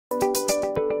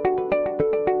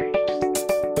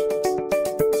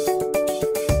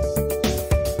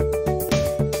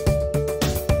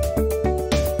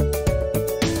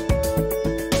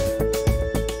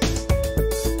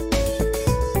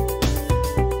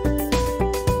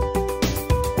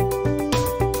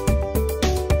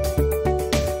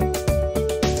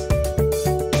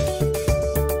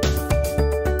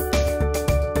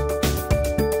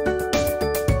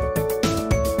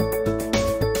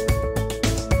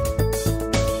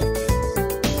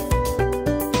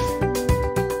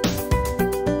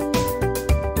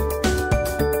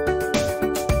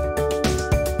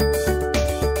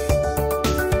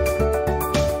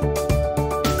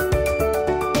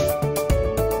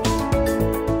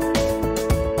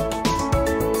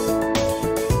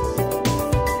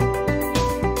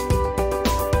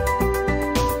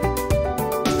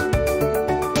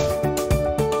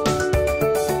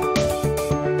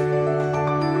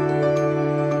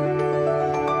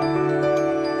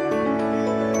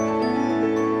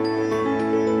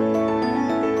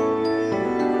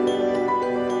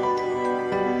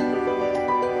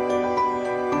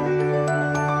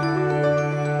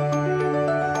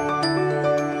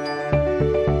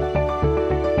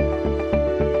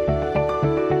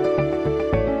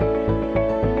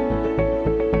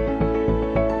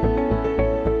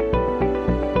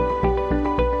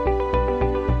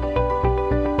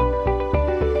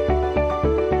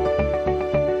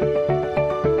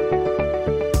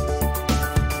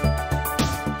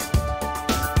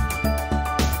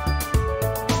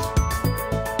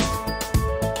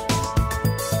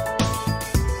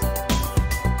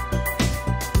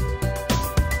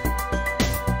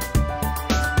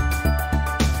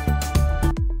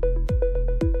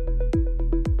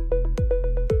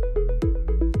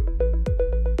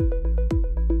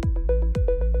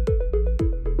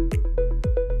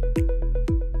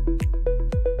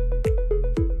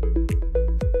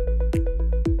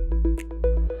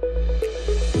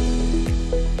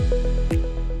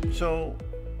So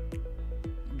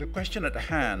the question at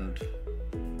hand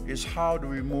is, how do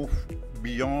we move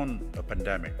beyond a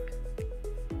pandemic?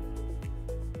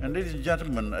 And ladies and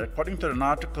gentlemen, according to an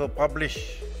article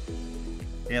published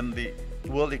in the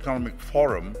World Economic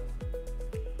Forum,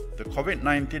 the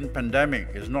COVID-19 pandemic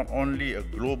is not only a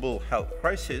global health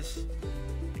crisis,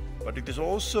 but it is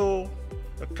also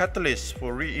a catalyst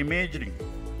for reimagining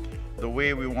the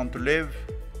way we want to live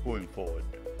going forward.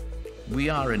 We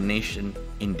are a nation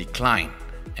in decline,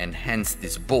 and hence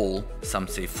this bold, some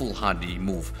say foolhardy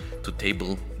move to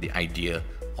table the idea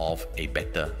of a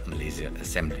better Malaysia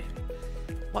assembly.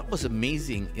 What was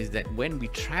amazing is that when we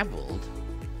travelled,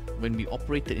 when we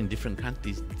operated in different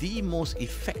countries, the most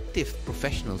effective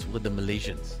professionals were the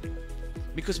Malaysians.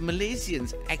 Because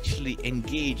Malaysians actually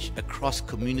engage across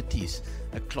communities,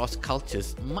 across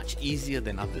cultures, much easier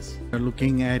than others.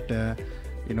 Looking at,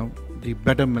 the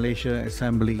Better Malaysia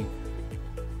Assembly,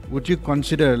 would you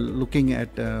consider looking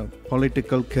at a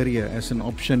political career as an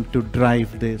option to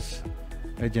drive this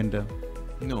agenda?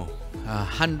 No,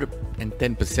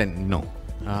 110% no.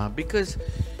 Because,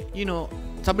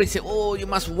 somebody said, oh, you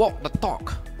must walk the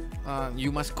talk.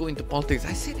 You must go into politics.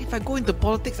 I said, if I go into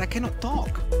politics, I cannot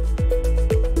talk.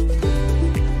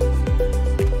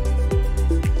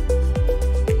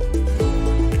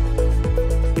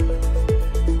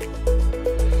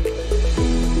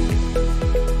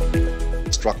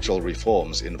 Structural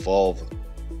reforms involve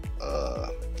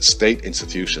state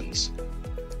institutions.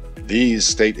 These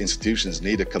state institutions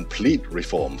need a complete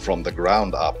reform from the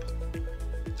ground up.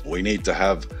 We need to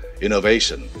have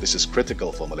innovation. This is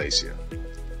critical for Malaysia.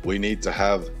 We need to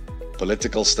have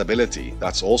political stability.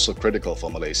 That's also critical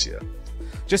for Malaysia.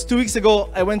 Just 2 weeks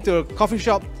ago, I went to a coffee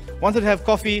shop, wanted to have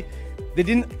coffee. They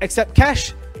didn't accept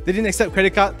cash. They didn't accept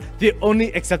credit card. They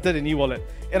only accepted an e-wallet.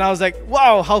 And I was like,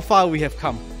 wow, how far we have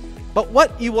come. But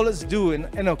what e-wallets do, and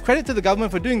credit to the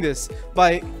government for doing this,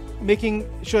 by making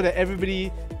sure that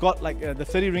everybody got like the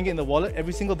 30 ringgit in the wallet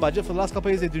every single budget for the last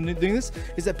couple of years they're doing this,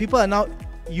 is that people are now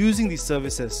using these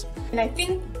services. And I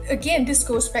think, again, this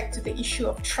goes back to the issue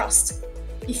of trust.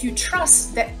 If you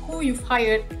trust that who you've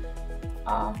hired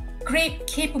are great,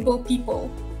 capable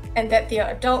people, and that they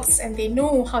are adults and they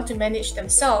know how to manage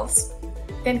themselves,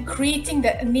 then creating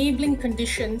the enabling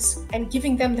conditions and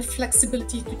giving them the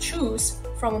flexibility to choose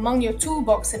from among your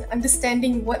toolbox and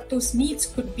understanding what those needs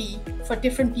could be for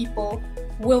different people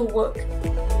will work.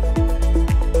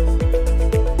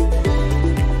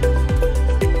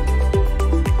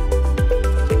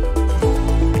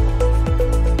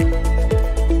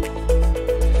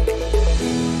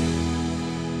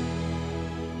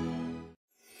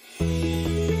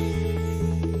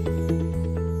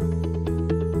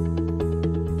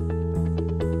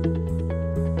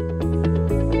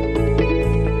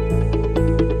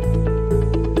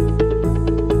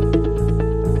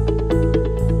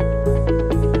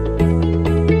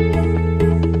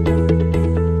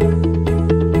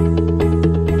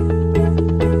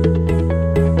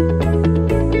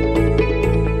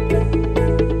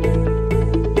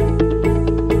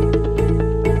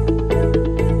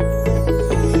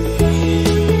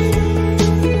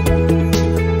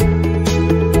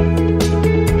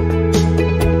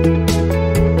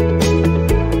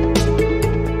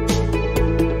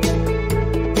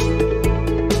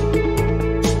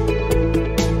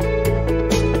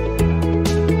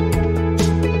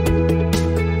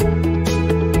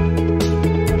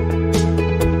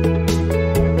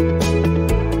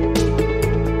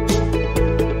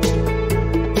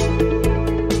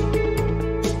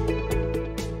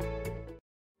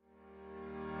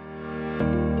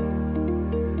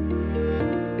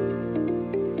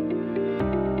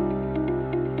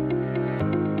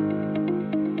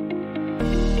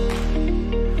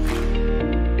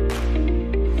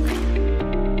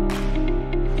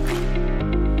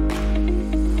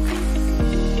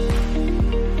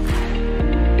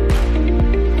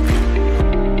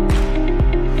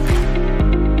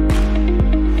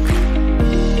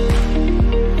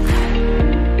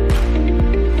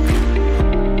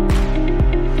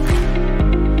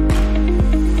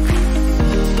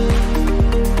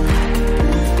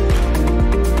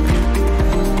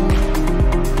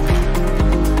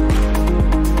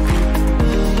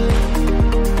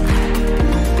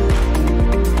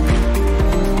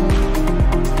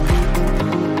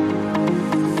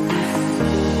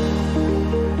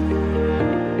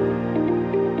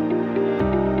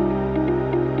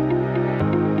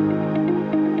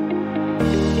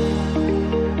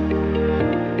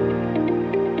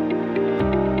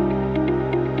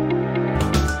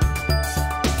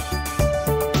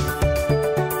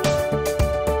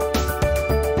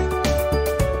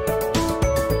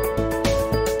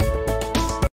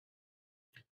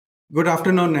 Good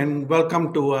afternoon and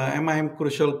welcome to MIM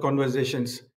Crucial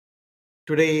Conversations.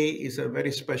 Today is a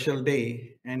very special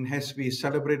day, and as we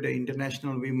celebrate the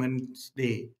International Women's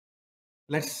Day,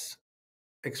 let's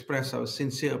express our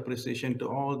sincere appreciation to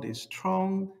all these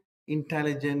strong,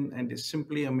 intelligent, and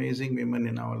simply amazing women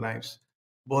in our lives,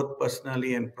 both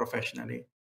personally and professionally.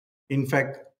 In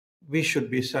fact, we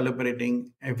should be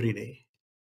celebrating every day.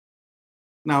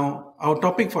 Now, our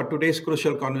topic for today's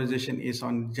crucial conversation is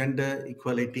on gender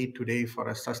equality today for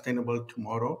a sustainable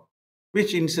tomorrow,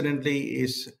 which incidentally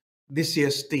is this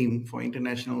year's theme for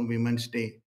International Women's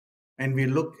Day. And we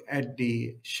look at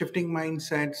the shifting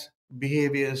mindsets,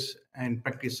 behaviors, and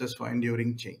practices for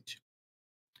enduring change.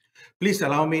 Please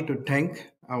allow me to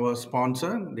thank our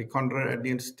sponsor, the Konrad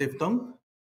Adenauer Stiftung,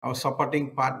 our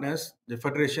supporting partners, the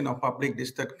Federation of Public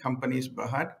Listed Companies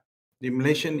Berhad, the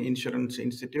Malaysian Insurance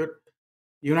Institute,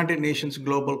 United Nations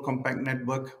Global Compact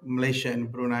Network, Malaysia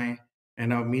and Brunei,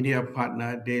 and our media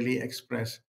partner, Daily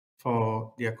Express,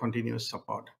 for their continuous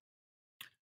support.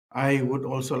 I would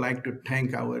also like to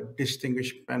thank our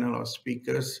distinguished panel of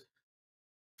speakers.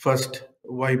 First,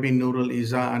 YB Nurul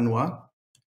Izzah Anwar,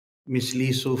 Ms.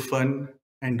 Lee Su Fern,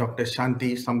 and Dr.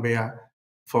 Shanthi Thambiah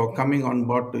for coming on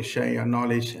board to share your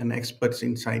knowledge and experts'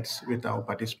 insights with our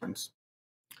participants.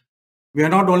 We are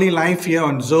not only live here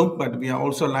on Zoom, but we are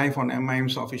also live on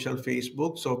MIM's official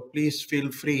Facebook. So please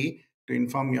feel free to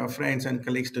inform your friends and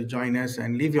colleagues to join us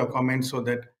and leave your comments so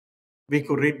that we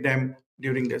could read them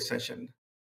during the session.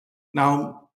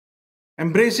 Now,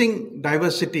 embracing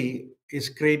diversity is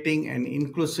creating an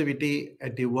inclusivity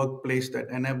at the workplace that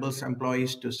enables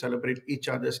employees to celebrate each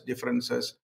other's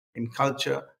differences in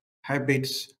culture,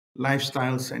 habits,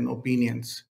 lifestyles, and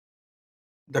opinions.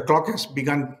 The clock has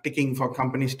begun ticking for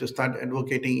companies to start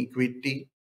advocating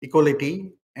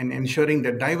equality, and ensuring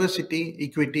that diversity,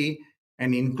 equity,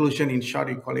 and inclusion, in short,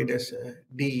 we call it as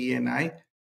DE&I,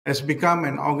 has become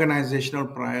an organizational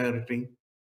priority.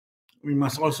 We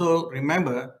must also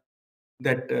remember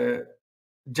that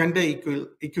gender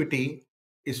equity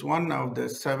is one of the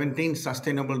 17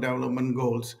 Sustainable Development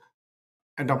Goals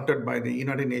adopted by the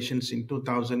United Nations in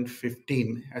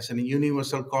 2015 as a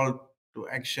universal call to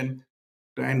action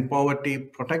to end poverty,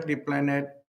 protect the planet,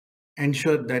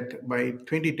 ensure that by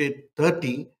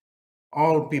 2030,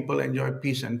 all people enjoy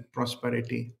peace and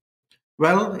prosperity.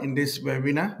 Well, in this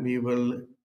webinar, we will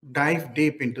dive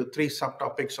deep into three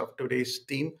subtopics of today's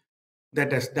theme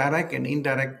that has direct and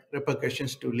indirect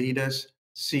repercussions to leaders,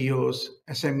 CEOs,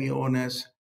 SME owners,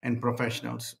 and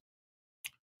professionals.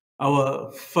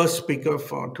 Our first speaker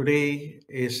for today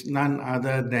is none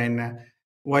other than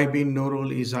YB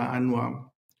Nurul Izzah Anwar.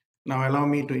 Now allow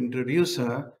me to introduce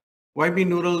her. YB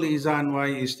Nurul Izzah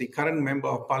Anwar is the current Member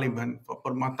of Parliament for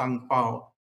Permatang Pauh,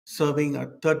 serving a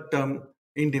third term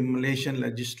in the Malaysian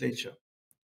legislature.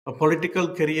 Her political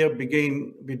career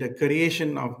began with the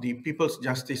creation of the People's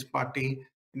Justice Party,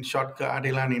 in short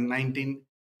Keadilan, in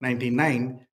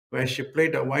 1999, where she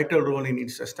played a vital role in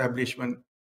its establishment.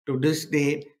 To this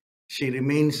day, she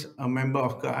remains a member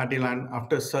of Keadilan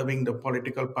after serving the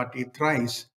political party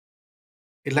thrice,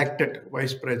 elected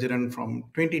vice president from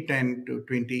 2010 to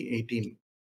 2018.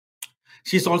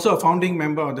 She's also a founding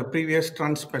member of the previous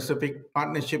Trans-Pacific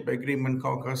Partnership Agreement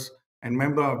Caucus and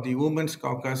member of the Women's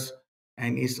Caucus,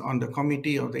 and is on the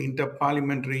committee of the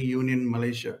Inter-Parliamentary Union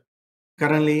Malaysia.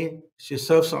 Currently, she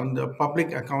serves on the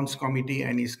Public Accounts Committee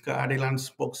and is Keadilan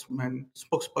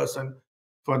spokesperson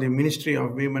for the Ministry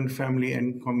of Women, Family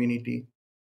and Community.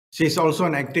 She is also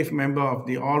an active member of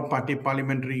the All-Party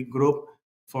Parliamentary Group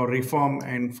for Reform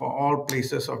and for All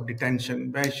Places of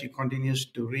Detention, where she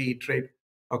continues to reiterate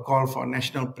a call for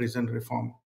national prison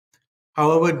reform.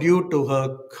 However, due to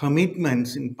her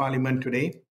commitments in Parliament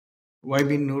today,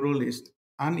 YB Nurul is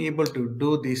unable to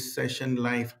do this session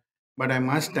live, but I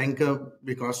must thank her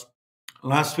because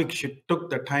last week she took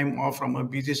the time off from her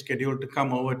busy schedule to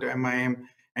come over to MIM,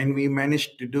 and we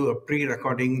managed to do a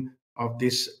pre-recording of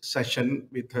this session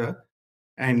with her,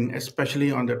 and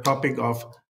especially on the topic of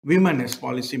women as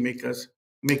policymakers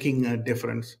making a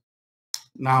difference.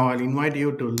 Now I'll invite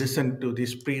you to listen to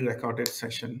this pre-recorded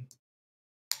session.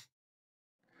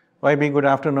 YB, good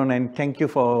afternoon, and thank you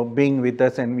for being with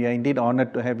us, and we are indeed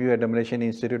honored to have you at the Malaysian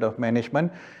Institute of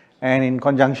Management. And in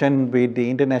conjunction with the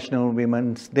International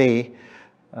Women's Day,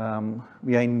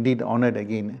 we are indeed honored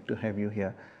again to have you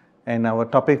here. And our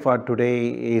topic for today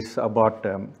is about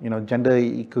gender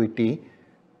equity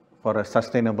for a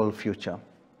sustainable future.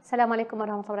 Assalamualaikum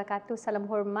warahmatullahi wabarakatuh. Salam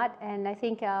hormat, and I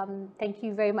think thank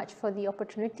you very much for the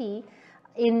opportunity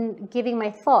in giving my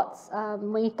thoughts.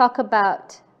 When you talk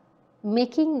about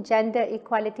making gender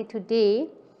equality today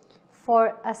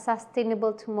for a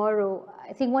sustainable tomorrow,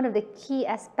 I think one of the key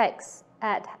aspects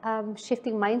at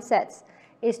shifting mindsets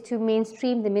is to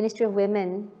mainstream the Ministry of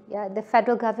Women. Yeah, the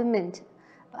federal government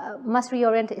must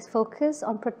reorient its focus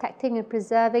on protecting and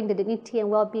preserving the dignity and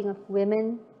well-being of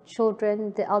women,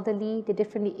 children, the elderly, the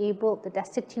differently abled, the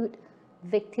destitute,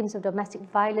 victims of domestic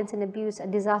violence and abuse,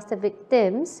 and disaster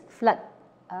victims, flood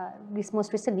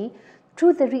most recently,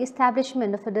 through the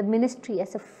re-establishment of the ministry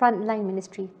as a frontline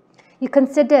ministry. You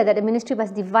consider that the ministry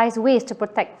must devise ways to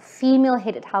protect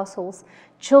female-headed households,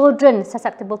 children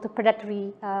susceptible to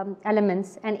predatory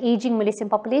elements, and aging Malaysian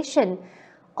population.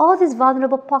 All these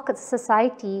vulnerable pockets of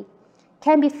society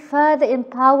can be further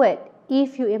empowered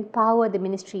if you empower the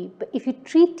ministry. But if you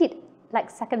treat it like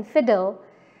second fiddle,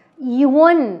 you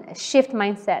won't shift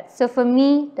mindset. So for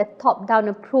me, the top-down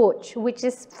approach, which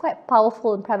is quite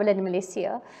powerful and prevalent in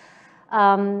Malaysia,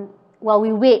 while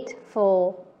we wait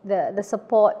for the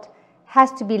support,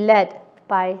 has to be led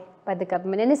by the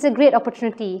government. And it's a great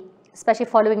opportunity, especially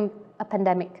following a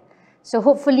pandemic. So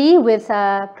hopefully with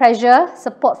pressure,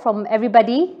 support from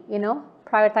everybody,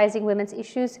 prioritizing women's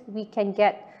issues, we can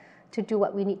get to do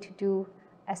what we need to do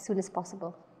as soon as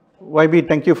possible. YB,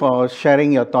 thank you for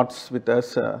sharing your thoughts with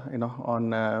us,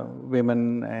 on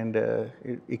women and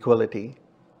equality.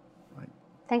 Right.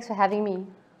 Thanks for having me.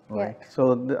 Right. Yeah.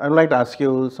 So I would like to ask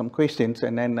you some questions,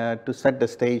 and then to set the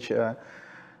stage,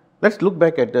 let's look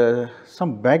back at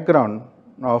some background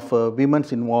of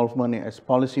women's involvement as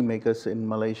policymakers in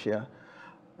Malaysia.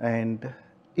 And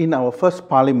in our first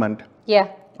parliament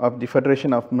of the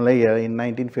Federation of Malaya in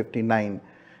 1959,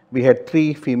 we had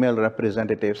 3 female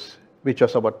representatives, which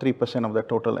was about 3% of the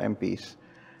total MPs.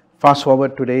 Fast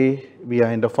forward today, we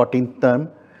are in the 14th term,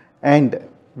 and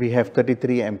we have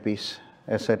 33 MPs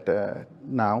as at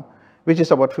now, which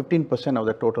is about 15% of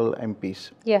the total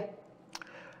MPs. Yeah.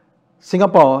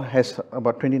 Singapore has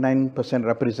about 29%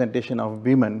 representation of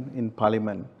women in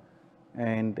parliament,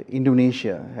 and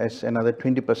Indonesia has another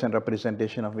 20%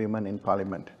 representation of women in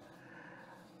parliament.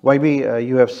 YB,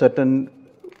 you have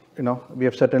we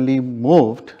have certainly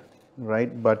moved,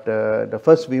 right? But the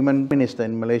first women minister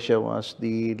in Malaysia was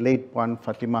the late Puan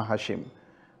Fatimah Hashim,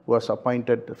 who was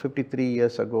appointed 53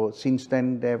 years ago. Since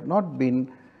then, there have not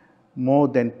been more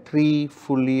than 3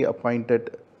 fully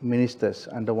appointed ministers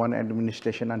under one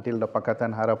administration until the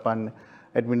Pakatan Harapan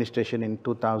administration in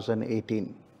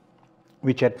 2018,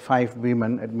 which had 5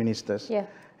 women ministers. Yeah.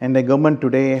 And the government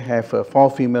today have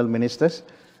 4 female ministers.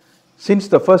 Since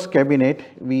the first cabinet,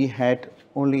 we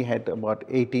only had about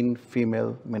 18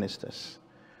 female ministers.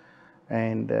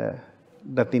 And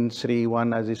Datin Sri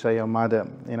Wan Azizah, your mother,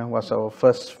 was our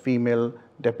first female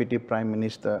deputy prime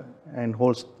minister and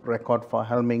holds record for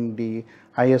helming the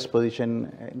highest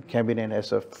position in cabinet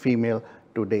as a female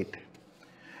to date.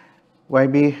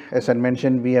 YB, as I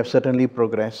mentioned, we have certainly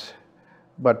progressed,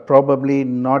 but probably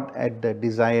not at the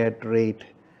desired rate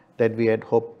that we had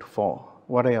hoped for.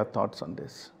 What are your thoughts on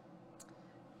this?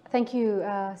 Thank you,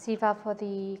 Siva, for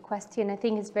the question. I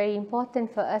think it's very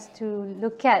important for us to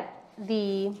look at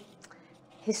the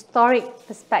historic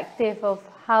perspective of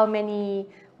how many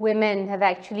women have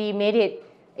actually made it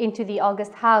into the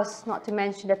August House, not to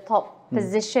mention the top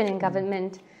position in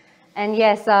government. And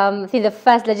yes, I think the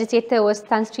first legislator was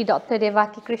Tan Sri Dr.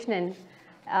 Devaki Krishnan.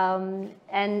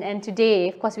 And today,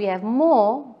 of course, we have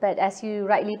more, but as you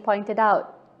rightly pointed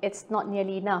out, it's not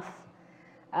nearly enough.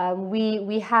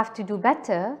 We have to do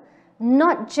better,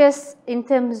 not just in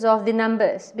terms of the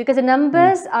numbers, because the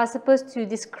numbers are supposed to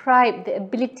describe the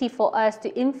ability for us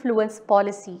to influence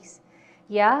policies.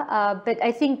 But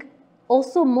I think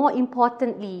also more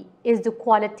importantly is the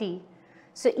quality.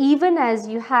 So even as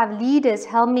you have leaders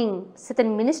helming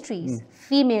certain ministries,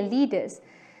 female leaders,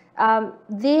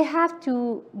 they have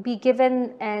to be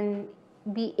given and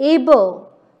be able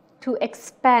to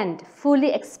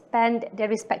fully expand their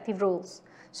respective roles.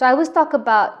 So I always talk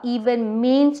about even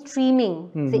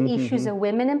mainstreaming the issues of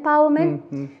women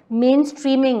empowerment,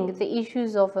 mainstreaming the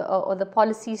issues of or the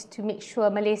policies to make sure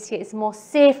Malaysia is more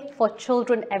safe for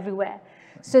children everywhere.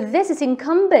 So this is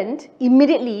incumbent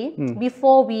immediately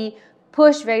before we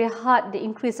push very hard the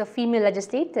increase of female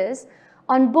legislators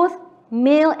on both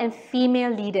male and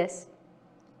female leaders.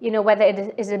 Whether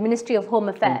it is the Ministry of Home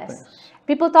Affairs.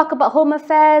 People talk about Home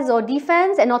Affairs or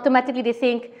Defense and automatically they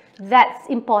think that's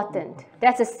important.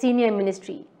 That's a senior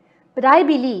ministry. But I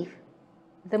believe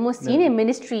the most senior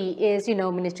ministry is,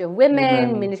 Ministry of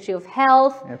Women, Ministry of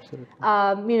Health,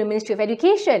 Ministry of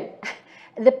Education.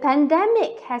 The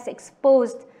pandemic has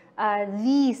exposed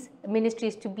these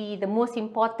ministries to be the most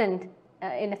important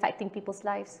in affecting people's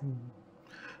lives.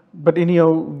 But in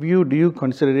your view, do you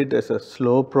consider it as a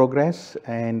slow progress?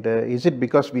 And is it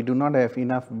because we do not have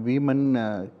enough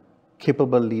women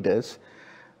capable leaders?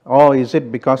 Or is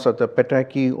it because of the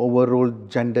patriarchy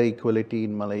overruled gender equality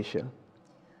in Malaysia?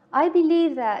 I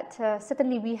believe that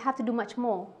certainly we have to do much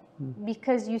more,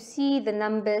 because you see the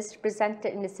numbers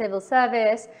represented in the civil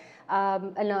service,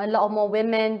 a lot more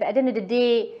women, but at the end of the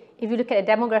day, if you look at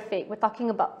the demographic, we're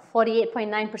talking about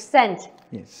 48.9%.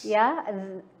 Yes. Yeah,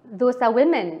 those are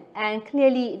women, and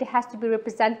clearly it has to be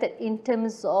represented in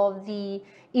terms of the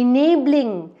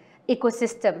enabling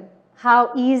ecosystem.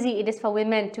 How easy it is for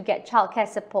women to get childcare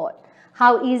support,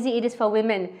 how easy it is for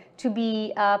women to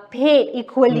be paid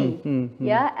equally,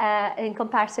 in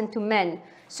comparison to men.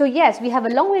 So yes, we have a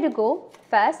long way to go.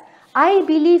 First, I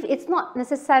believe it's not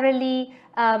necessarily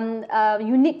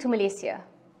unique to Malaysia.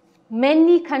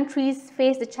 Many countries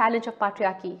face the challenge of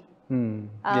patriarchy.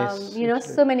 Yes, you know,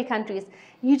 so many countries.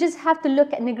 You just have to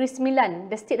look at Negeri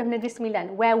Sembilan, the state of Negeri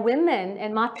Sembilan, where women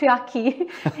and matriarchy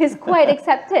is quite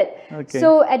accepted. Okay.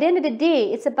 So at the end of the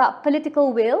day, it's about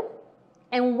political will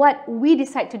and what we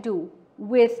decide to do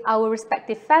with our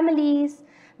respective families,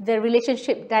 the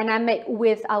relationship dynamic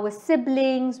with our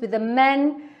siblings, with the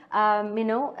men, you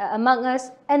know, among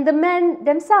us, and the men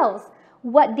themselves,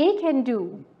 what they can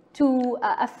do to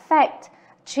affect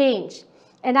change.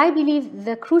 And I believe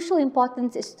the crucial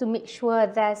importance is to make sure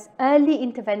there's early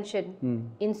intervention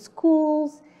in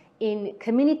schools, in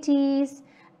communities,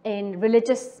 in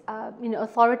religious you know,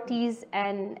 authorities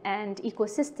and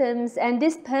ecosystems, and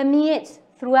this permeates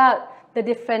throughout the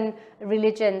different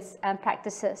religions and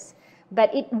practices.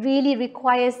 But it really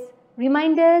requires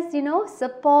reminders, you know,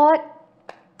 support,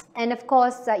 and of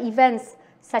course events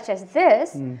such as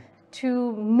this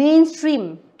to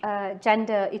mainstream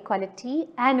gender equality,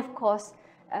 and of course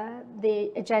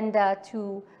the agenda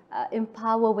to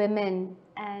empower women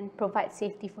and provide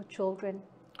safety for children.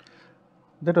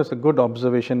 That was a good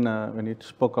observation when you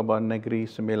spoke about Negeri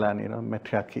Sembilan, you know,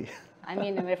 matriarchy. I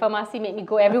mean, reformasi made me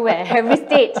go everywhere, every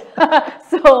state.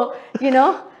 So, you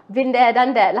know, been there,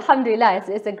 done that. Alhamdulillah,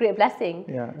 it's a great blessing.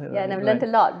 Yeah, and I've learned a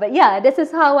lot. But yeah, this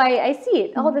is how I see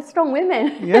it. All the strong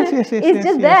women. Yes, yes, yes. It's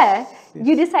just yes, there. yes.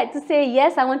 You decide to say,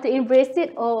 yes, I want to embrace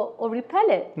it, or repel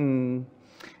it.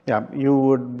 Yeah, you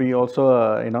would be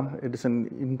also, you know, it is an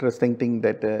interesting thing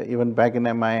that even back in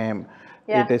MIM,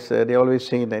 Yeah. it is, they always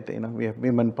say that, you know, we have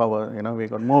women power, you know, we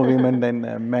got more women than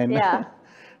men. Yeah.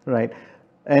 Right.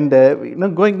 And, you know,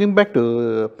 going back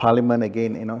to Parliament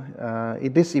again, you know,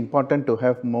 it is important to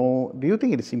have more, do you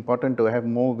think it is important to have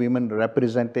more women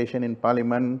representation in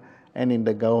Parliament and in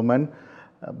the government?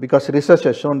 Because research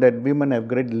has shown that women have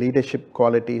great leadership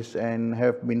qualities and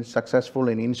have been successful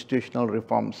in institutional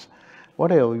reforms.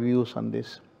 What are your views on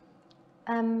this?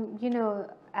 You know,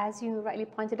 as you rightly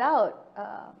pointed out,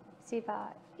 Siva,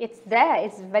 it's there,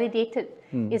 it's validated,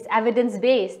 it's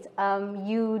evidence-based.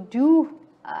 You do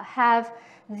have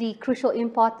the crucial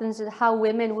importance of how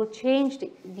women will change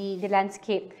the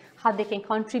landscape, how they can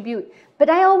contribute. But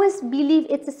I always believe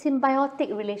it's a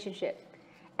symbiotic relationship.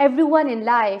 Everyone in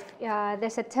life,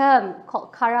 there's a term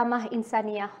called karamah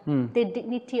insaniyah, the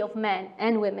dignity of men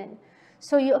and women.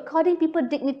 So you're according people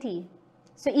dignity.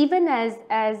 So even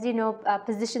as you know,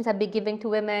 positions have been given to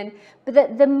women, but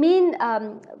the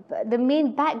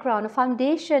main background, a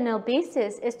foundational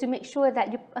basis is to make sure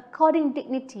that you according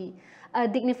dignity,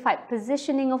 dignified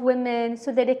positioning of women,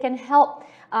 so that they can help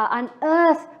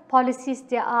unearth policies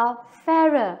that are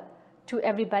fairer to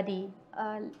everybody.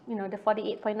 You know, the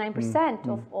 48.9%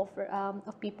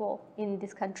 of people in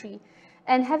this country.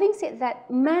 And having said that,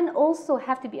 men also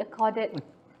have to be accorded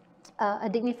a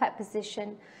dignified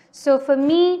position. So for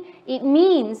me, it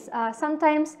means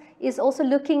sometimes it's also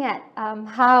looking at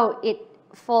how it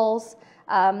falls,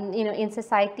 you know, in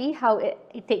society, how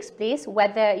it takes place,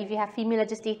 whether if you have female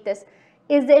legislators,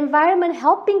 is the environment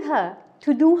helping her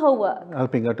to do her work?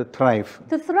 Helping her to thrive.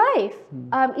 To thrive.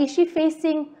 Is she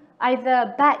facing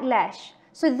either backlash?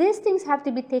 So these things have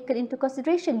to be taken into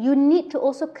consideration. You need to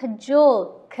also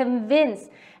cajole, convince,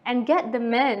 and get the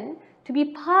men to be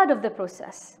part of the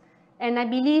process. And I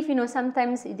believe, you know,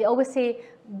 sometimes they always say,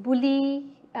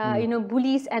 bully, you know,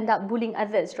 bullies end up bullying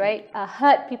others, right?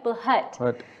 Hurt people hurt.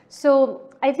 So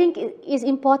I think it is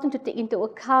important to take into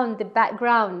account the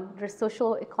background, the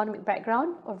social economic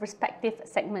background of respective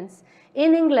segments.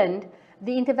 In England,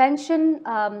 the intervention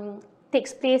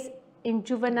takes place in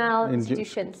juvenile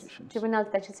institutions, juvenile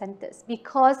detention centers,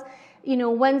 because, you know,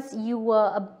 once you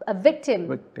were a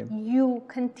victim, you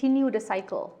continue the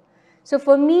cycle. So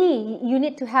for me, you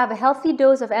need to have a healthy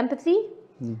dose of empathy,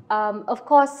 of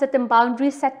course, certain boundary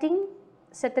setting,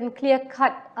 certain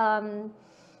clear-cut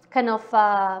kind of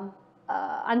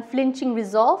unflinching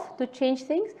resolve to change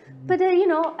things, but you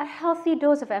know, a healthy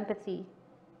dose of empathy.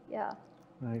 Yeah.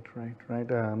 Right.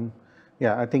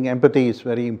 Yeah, I think empathy is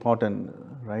very important,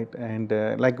 right? And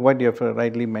like what you have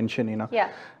rightly mentioned, you know,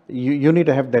 you need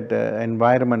to have that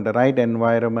environment, the right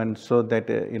environment, so that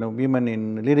you know, women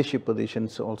in leadership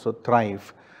positions also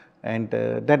thrive. And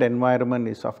that environment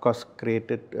is, of course,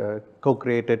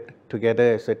 co-created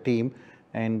together as a team,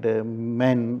 and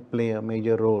men play a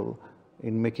major role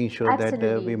in making sure that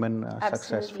women are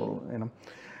successful. You know,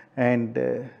 and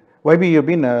YB, you've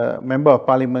been a member of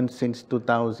parliament since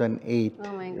 2008.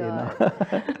 Oh my God. You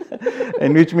know?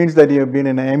 And which means that you've been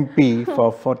an MP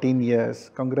for 14 years.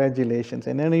 Congratulations.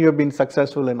 And then you've been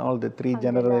successful in all the 3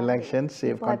 general elections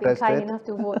you've contested. People have been kind enough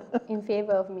to vote in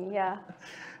favor of me, yeah.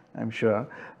 I'm sure.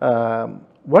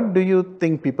 What do you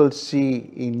think people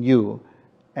see in you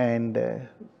and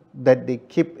that they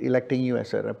keep electing you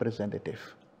as a representative?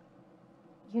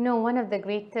 You know, one of the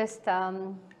greatest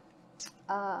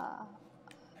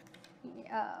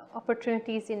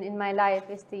opportunities in my life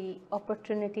is the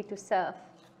opportunity to serve.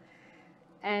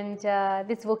 And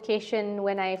this vocation,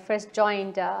 when I first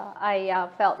joined, I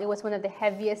felt it was one of the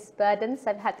heaviest burdens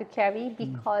I've had to carry,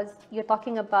 because you're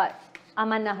talking about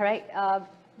amanah, right?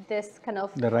 This kind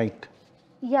of... The right.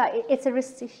 Yeah, it's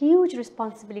a huge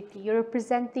responsibility. You're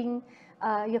representing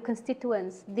your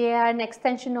constituents. They are an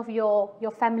extension of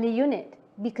your family unit,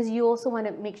 because you also want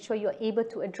to make sure you're able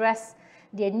to address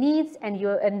their needs, and you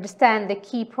understand the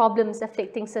key problems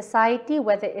afflicting society,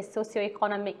 whether it's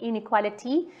socioeconomic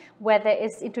inequality, whether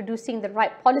it's introducing the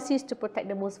right policies to protect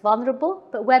the most vulnerable,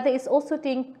 but whether it's also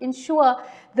to ensure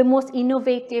the most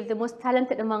innovative, the most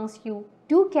talented amongst you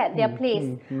do get their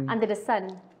place under the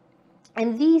sun.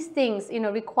 And these things, you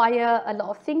know, require a lot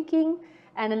of thinking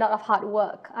and a lot of hard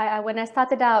work. When I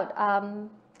started out,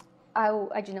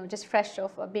 I you know, just fresh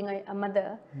off being a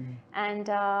mother, and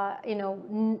you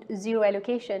know, zero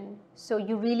allocation. So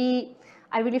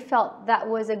I really felt that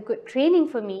was a good training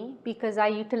for me, because I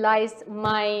utilized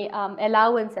my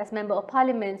allowance as member of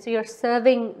parliament. So you're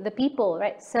serving the people,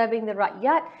 right? Serving the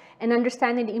rakyat and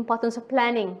understanding the importance of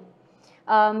planning.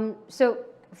 So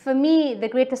for me, the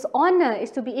greatest honor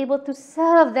is to be able to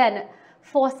serve then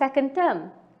for a second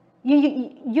term.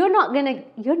 You're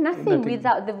nothing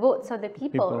without the votes of the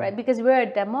people, right? Because we're a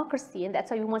democracy, and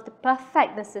that's why we want to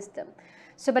perfect the system.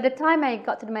 So by the time I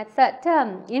got to my 3rd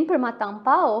term in Permatang,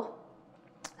 Pauh,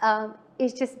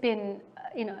 it's just been,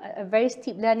 you know, a very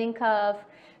steep learning curve,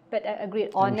 but a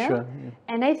great honor. Sure,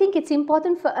 And I think it's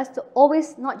important for us to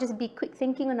always not just be quick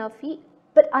thinking on our feet,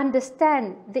 but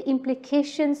understand the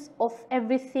implications of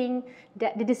everything,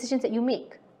 the decisions that you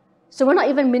make. So we're not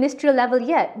even ministerial level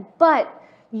yet, but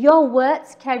your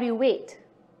words carry weight.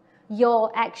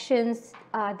 Your actions,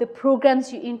 the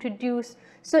programs you introduce.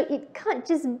 So it can't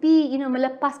just be, you know,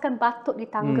 melepaskan batuk di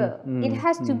tangga. It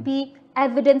has to be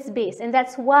evidence-based. And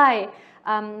that's why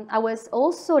I was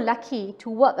also lucky to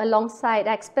work alongside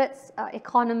experts,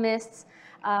 economists,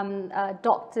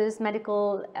 doctors,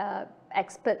 medical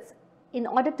experts, in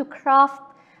order to craft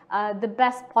the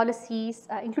best policies,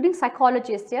 including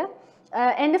psychologists, yeah?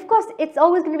 And of course, it's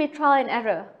always going to be trial and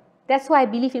error. That's why I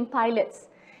believe in pilots.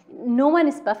 No one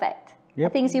is perfect. I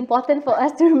think it's important for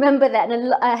us to remember that,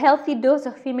 and a healthy dose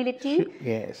of humility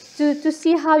to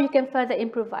see how you can further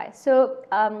improvise. So,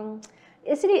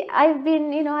 actually, I've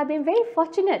been very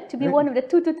fortunate to be one of the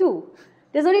 222.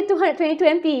 There's only 222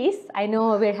 MPs. I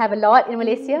know we have a lot in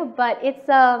Malaysia, but it's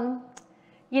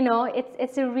you know,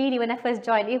 it's a really, when I first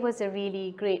joined, it was a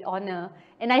really great honor,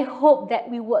 and I hope that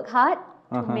we work hard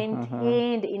to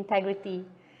maintain the integrity.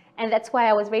 And that's why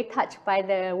I was very touched by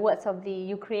the words of the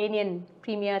Ukrainian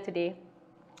premier today,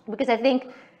 because I think,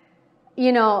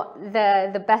 you know,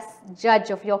 the best judge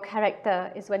of your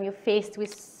character is when you're faced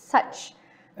with such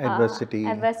adversity,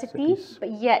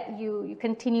 but yet you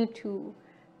continue to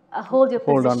hold your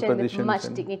position with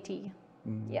much dignity.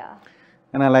 Yeah.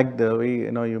 And I like the way,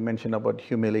 you know, you mentioned about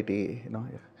humility. You know,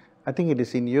 I think it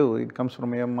is in you. It comes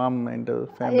from your mom and the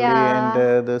family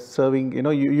and the serving. You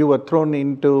know, you were thrown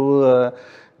into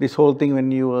this whole thing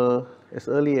when you were as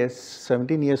early as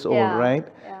 17 years old, right?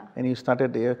 Yeah. And you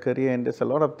started your career, and there's a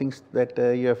lot of things that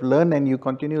you have learned, and you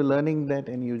continue learning that,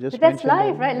 and you just. But that's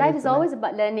life, right? Life is always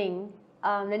about learning,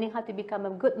 learning how to become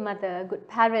a good mother, a good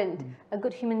parent, a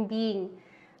good human being.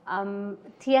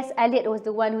 T.S. Eliot was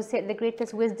the one who said the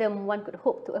greatest wisdom one could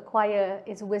hope to acquire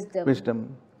is wisdom.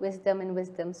 Wisdom and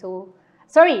wisdom. So,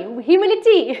 sorry,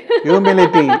 humility.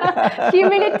 Humility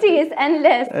is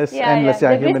endless. It's endless,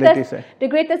 The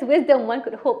greatest wisdom one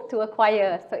could hope to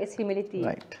acquire, so it's humility.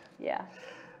 Right. Yeah.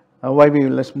 Why we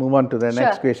let's move on to the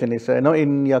next Sure. question is,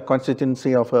 in your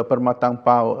constituency of Permatang,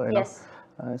 Pauh, Yes.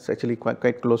 it's actually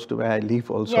quite close to where I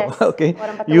live also. Yes, Okay,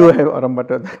 Orang Batak. you have Orang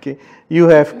Batak, okay. You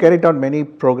have carried out many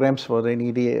programs for the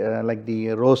needy, like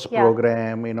the Rose Yeah.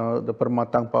 program, the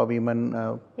Permatang Pauh Women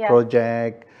Yeah.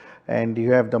 project, and you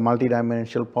have the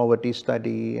multidimensional poverty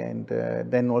study, and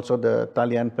then also the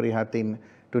Talian Prihatin,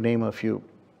 to name a few.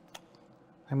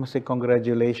 I must say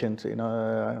congratulations,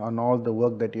 on all the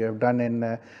work that you have done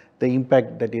and the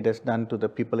impact that it has done to the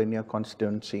people in your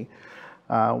constituency.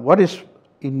 What is,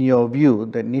 in your view,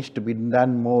 that needs to be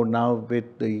done more now with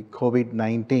the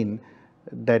COVID-19,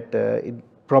 that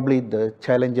probably the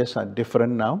challenges are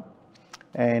different now,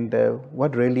 and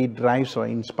what really drives or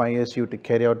inspires you to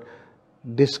carry out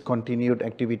discontinued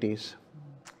activities?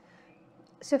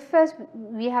 So first,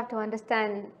 we have to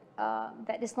understand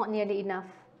that it's not nearly enough.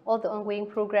 All the ongoing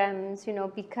programs,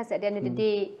 because at the end of the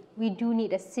day, we do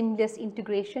need a seamless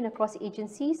integration across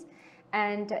agencies,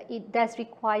 and it does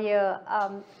require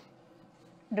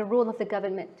the role of the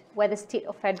government, whether state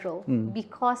or federal,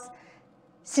 because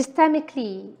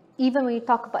systemically, even when you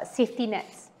talk about safety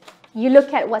nets, you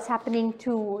look at what's happening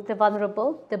to the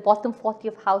vulnerable, the bottom 40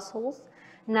 of households,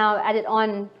 now added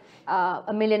on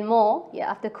 1 million more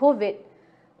after COVID.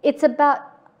 It's about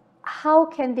how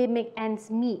can they make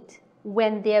ends meet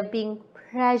when they're being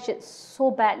pressured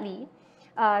so badly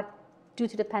due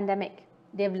to the pandemic.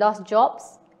 They've lost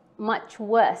jobs, much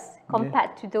worse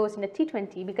compared to those in the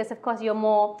T20, because of course you're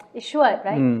more assured,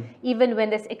 right? Even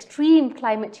when there's extreme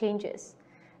climate changes,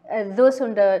 those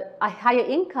on the higher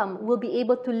income will be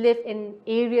able to live in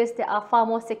areas that are far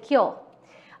more secure,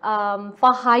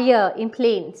 far higher in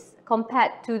planes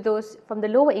compared to those from the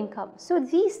lower income. So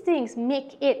these things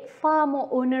make it far more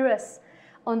onerous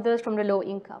on those from the low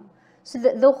income. So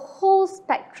the whole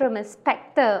spectrum and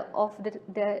spectre of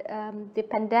the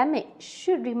pandemic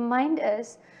should remind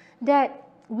us that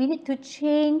we need to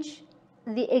change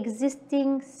the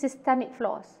existing systemic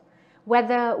flaws,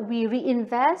 whether we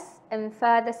reinvest and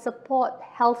further support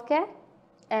healthcare.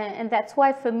 And that's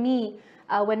why for me,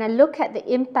 when I look at the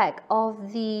impact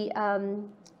of the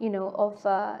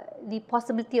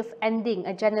possibility of ending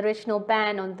a generational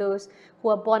ban on those who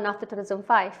are born after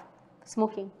 2005,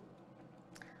 smoking,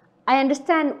 I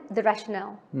understand the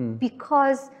rationale,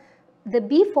 because the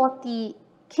B40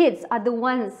 kids are the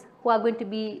ones who are going to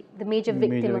be the major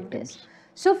victim of this.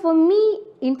 So for me,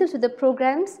 in terms of the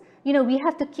programs, we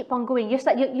have to keep on going.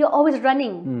 You're always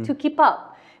running to keep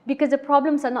up, because the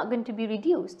problems are not going to be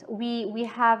reduced. We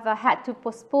have had to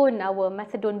postpone our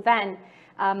methadone van,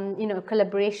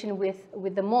 collaboration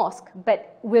with the mosque,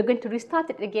 but we're going to restart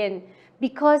it again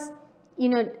because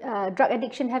drug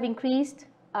addiction have increased.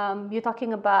 You're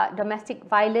talking about domestic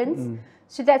violence.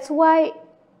 So that's why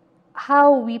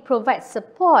how we provide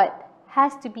support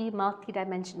has to be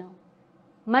multidimensional.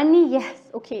 Money, yes,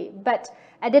 okay, but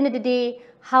at the end of the day,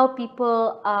 how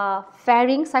people are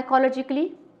faring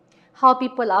psychologically, how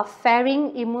people are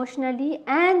faring emotionally,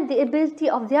 and the ability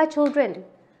of their children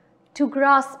to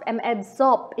grasp and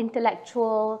absorb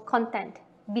intellectual content,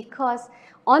 because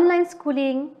online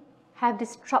schooling have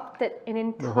disrupted an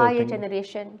entire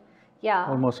generation. Yeah.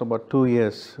 Almost about 2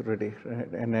 years already,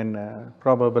 right? And then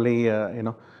probably,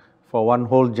 for one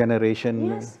whole generation.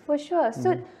 Yes, for sure.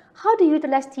 So how do you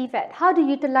utilize TVET? How do you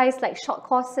utilize like short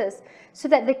courses so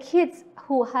that the kids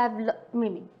who have,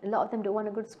 maybe a lot of them don't want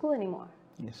to go to school anymore.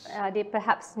 Yes. They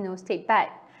perhaps, stayed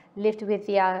back, lived with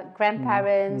their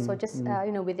grandparents or just,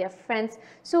 with their friends.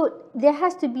 So there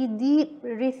has to be deep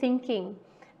rethinking.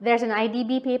 There's an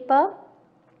IDB paper.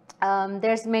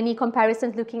 There's many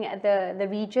comparisons looking at the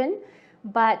region,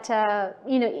 but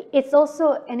it's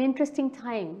also an interesting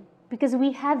time because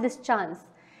we have this chance.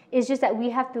 It's just that we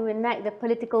have to enact the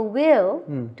political will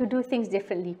to do things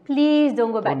differently. Please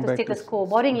don't go back to status quo.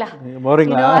 Boring lah. Boring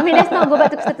lah. I mean, let's not go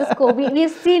back to status quo.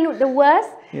 We've seen the worst.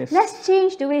 Yes. Let's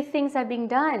change the way things are being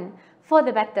done for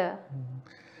the better.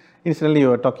 Incidentally, you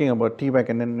were talking about TVET,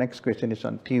 and then next question is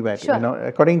on TVET. Sure.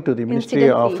 According to the Ministry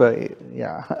of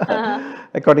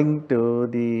according to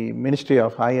the Ministry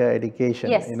of Higher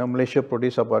Education, Yes. Malaysia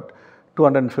produced about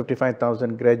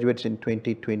 255,000 graduates in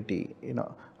 2020.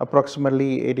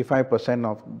 Approximately 85%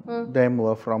 of them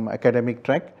were from academic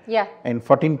track, and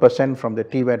 14% from the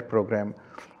TVET program.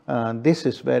 This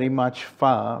is very much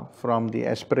far from the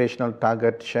aspirational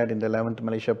target shared in the 11th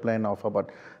Malaysia Plan of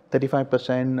about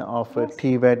 35% of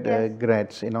TVET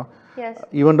grads. Yes.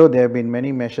 Even though there have been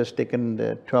many measures taken in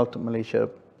the 12th Malaysia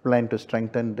Plan to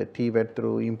strengthen the TVET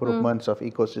through improvements of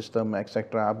ecosystem,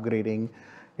 etc., upgrading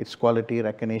its quality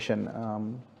recognition.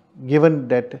 Given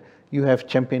that you have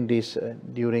championed this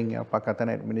during your Pakatan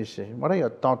administration, what are your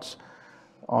thoughts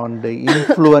on the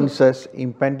influences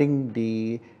impending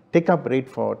the take-up rate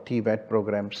for TVET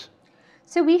programs?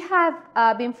 So we have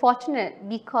been fortunate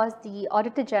because the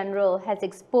Auditor General has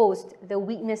exposed the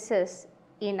weaknesses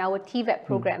in our TVET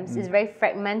programs. It's very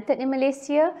fragmented in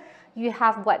Malaysia. You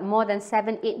have more than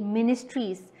 7-8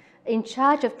 ministries in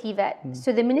charge of TVET.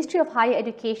 So the Ministry of Higher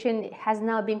Education has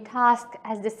now been tasked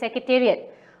as the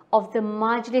secretariat of the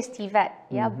Majlis TVET.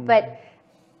 Yeah, but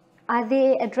are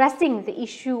they addressing the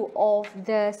issue of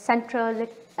the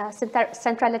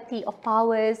centrality of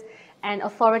powers and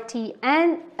authority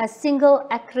and a single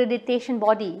accreditation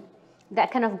body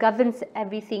that kind of governs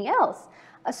everything else?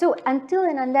 So until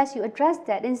and unless you address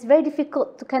that, it's very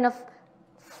difficult to kind of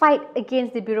fight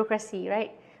against the bureaucracy,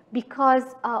 right?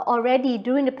 Because already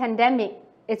during the pandemic,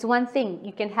 it's one thing,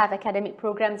 you can have academic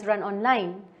programs run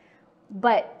online,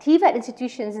 but TVET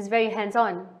institutions is very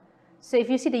hands-on. So if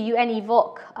you see the UN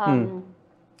Evoc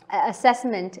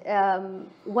assessment,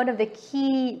 one of the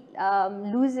key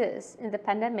losers in the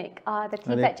pandemic are the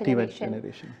TVET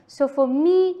generation. So for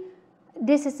me,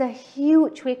 this is a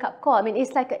huge wake-up call. I mean,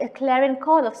 it's like a clarion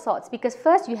call of sorts, because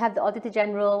first you have the Auditor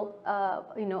General,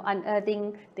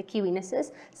 unearthing the key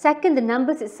weaknesses. Second, the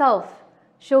numbers itself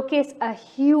showcase a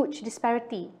huge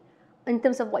disparity in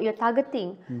terms of what you're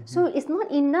targeting. So it's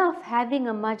not enough having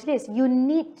a majlis. You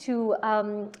need to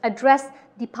address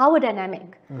the power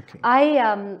dynamic.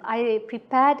 I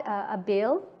prepared a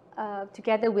bill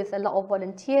together with a lot of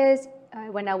volunteers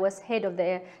when I was head of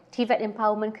the TVET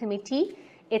Empowerment Committee.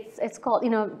 It's called,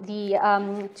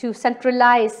 to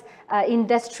centralize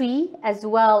industry as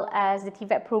well as the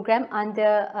TVET program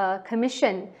under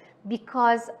commission,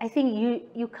 because I think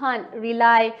you can't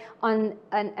rely on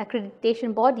an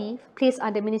accreditation body placed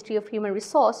under Ministry of Human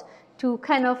Resource to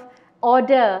kind of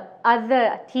order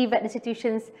other TVET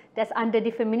institutions that's under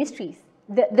different ministries.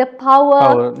 The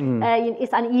power is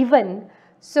uneven.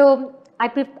 So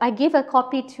I gave a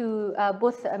copy to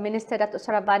both Minister Datuk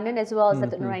Sarabanan as well as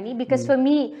Datuk Nuraini, because for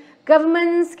me,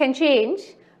 governments can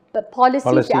change, but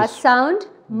policies that are sound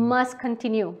must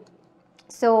continue.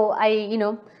 So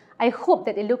I hope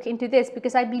that they look into this,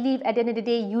 because I believe at the end of the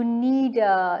day, you need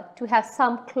to have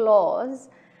some clause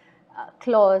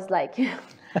like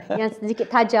yang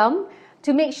sedikit tajam,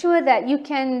 to make sure that you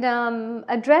can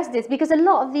address this, because a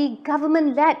lot of the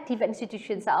government-led TVET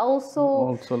institutions are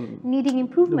also needing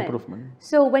improvement.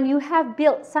 So when you have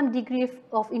built some degree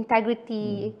of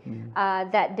integrity,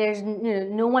 that there's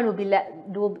no one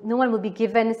will be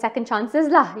given second chances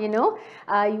lah.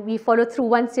 We follow through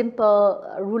one simple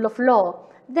rule of law,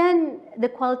 then the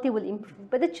quality will improve.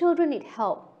 But the children need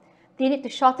help. They need to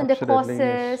shorten the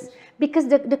courses, because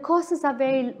the courses are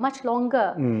very much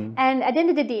longer. And at the end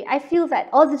of the day, I feel that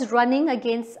all this running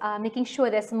against making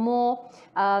sure there's more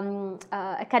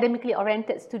academically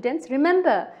oriented students,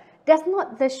 remember, that's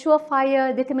not the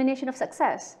surefire determination of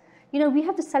success. We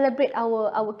have to celebrate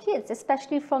our kids,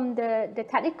 especially from the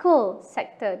technical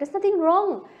sector. There's nothing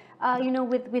wrong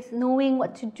with knowing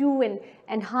what to do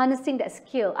and harnessing that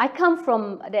skill. I come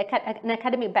from an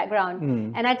academic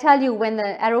background, and I tell you, when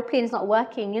the aeroplane is not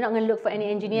working, you're not going to look for any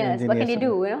engineers. What can you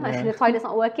do? The toilet's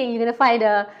not working, you're going to find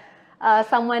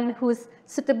someone who's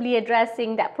suitably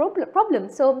addressing that problem.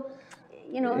 So,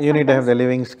 you need to have the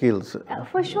living skills.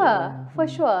 For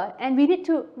sure. And we need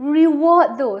to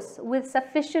reward those with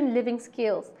sufficient living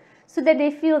skills, so that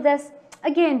they feel there's,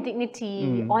 again,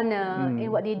 dignity, honor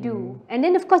in what they do. And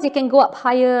then, of course, they can go up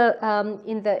higher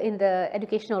in the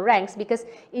educational ranks, because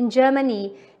in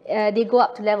Germany, they go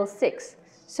up to level 6.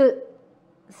 So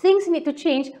things need to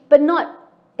change, but not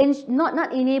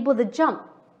enable the jump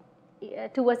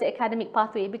towards the academic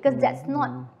pathway, because that's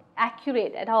not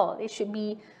accurate at all. It should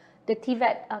be the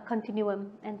TVET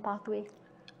continuum and pathway.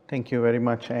 Thank you very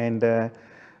much. And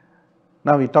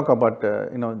now we talk about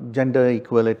gender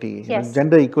equality. Yes.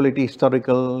 Gender equality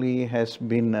historically has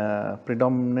been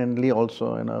predominantly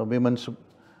also a women's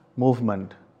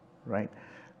movement, right?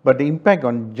 But the impact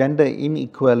on gender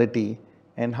inequality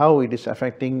and how it is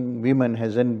affecting women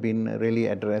hasn't been really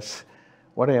addressed.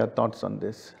 What are your thoughts on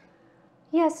this?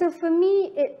 Yeah, so for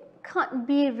me, it can't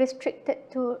be restricted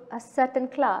to a certain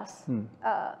class.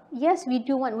 Yes, we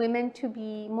do want women to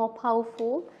be more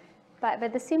powerful, but by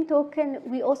the same token,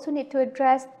 we also need to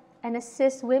address and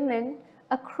assist women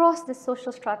across the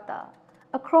social strata,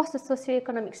 across the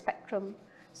socioeconomic spectrum.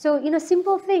 So,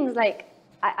 simple things like,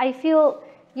 I feel,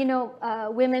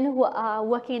 women who are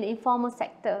working in the informal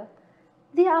sector,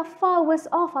 they are far worse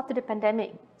off after the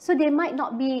pandemic. So they might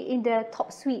not be in the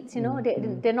top suites,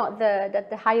 they're not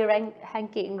the higher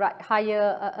ranking, right,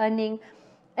 higher earning,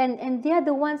 and they are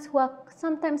the ones who are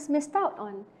sometimes missed out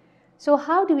on. So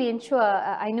how do we ensure,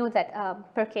 I know that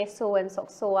Perkeso and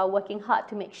SOCSO are working hard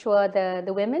to make sure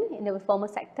the women in the informal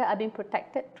sector are being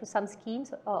protected through some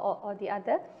schemes or the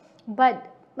other. But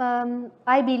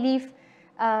I believe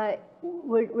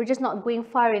we're just not going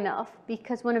far enough,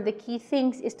 because one of the key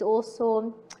things is to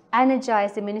also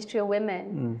energize the Ministry of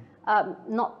Women,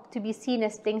 not to be seen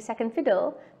as being second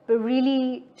fiddle, but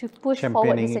really to push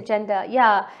forward this agenda.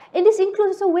 Yeah, and this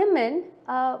includes also women,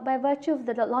 by virtue of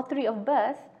the lottery of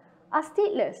birth, are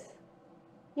stateless.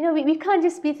 You know, we can't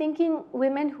just be thinking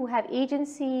women who have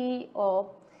agency or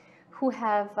who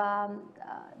have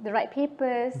the right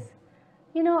papers.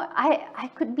 You know, I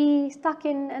could be stuck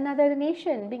in another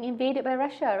nation being invaded by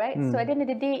Russia, right? So at the end of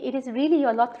the day, it is really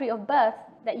your lottery of birth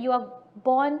that you are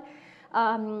born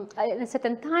at a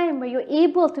certain time where you're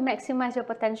able to maximize your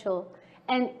potential.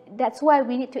 And that's why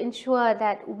we need to ensure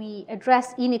that we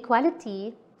address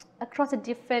inequality across the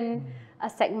different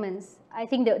segments. I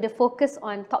think the focus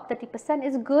on top 30%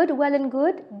 is good, well and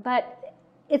good, but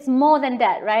it's more than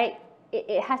that, right?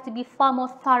 It has to be far more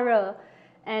thorough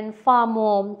and far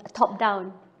more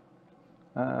top-down.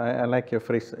 I like your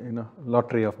phrase, you know,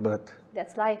 lottery of birth.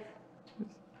 That's life.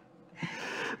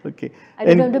 Okay.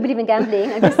 I don't believe in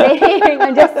gambling. I'm just saying.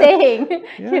 I'm just saying.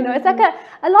 Yeah, you know, it's like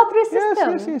a lottery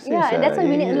system. Yes, yeah, and that's why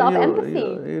we need a lot of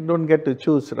empathy. You don't get to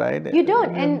choose, right? You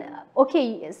don't. And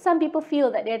okay, some people feel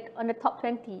that they're on the top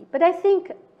 20, but I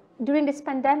think during this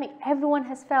pandemic, everyone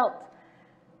has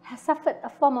suffered a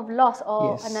form of loss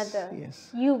or another. Yes.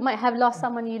 You might have lost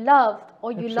someone you loved,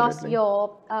 or you lost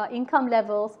your income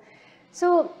levels.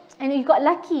 So, and you got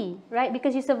lucky, right?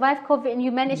 Because you survived COVID and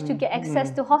you managed to get access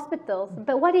to hospitals.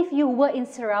 But what if you were in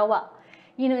Sarawak,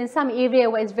 you know, in some area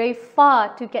where it's very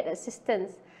far to get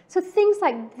assistance? So things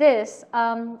like this,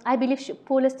 I believe, should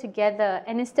pull us together.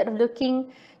 And instead of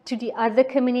looking to the other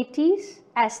communities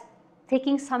as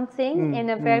taking something in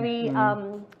a very,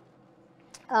 how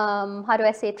do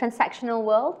I say, transactional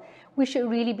world, we should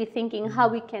really be thinking how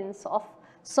we can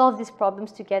solve these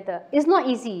problems together. It's not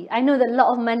easy. I know that a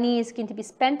lot of money is going to be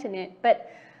spent in it, but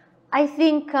I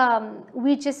think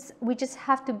we just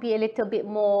have to be a little bit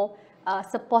more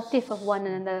supportive of one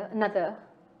another.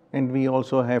 And we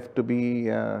also have to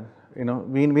be, you know,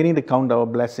 we need to count our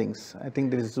blessings. I think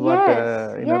this is what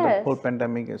you know, the whole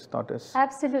pandemic has taught us.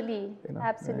 Absolutely, you know,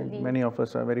 absolutely. Many of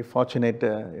us are very fortunate,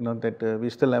 you know, that we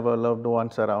still have our loved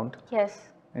ones around. Yes.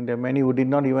 And there are many who did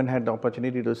not even have the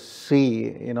opportunity to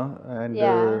see, you know, and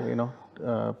you know,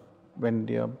 when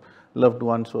their loved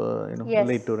ones were, you know,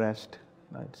 laid to rest.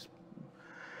 It's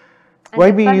and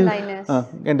the frontliners.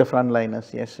 And the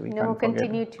frontliners, yes, we can't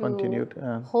continue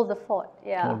to hold the fort.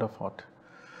 Yeah. Hold the fort.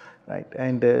 Right.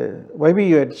 And YB,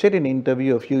 you had said in an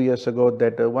interview a few years ago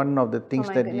that one of the things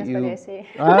that you... What did I say?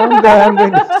 I'm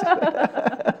going to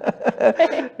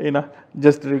you know,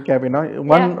 just to recap, you know,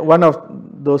 one of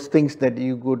those things that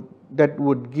that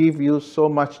would give you so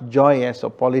much joy as a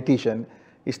politician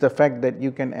is the fact that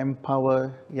you can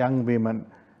empower young women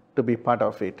to be part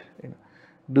of it. You know.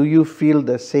 Do you feel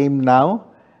the same now?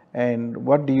 And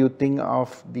what do you think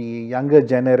of the younger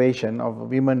generation of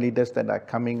women leaders that are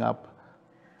coming up?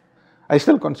 I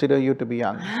still consider you to be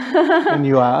young, and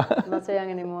you are. Not so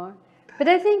young anymore. But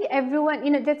I think everyone,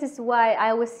 you know, that is why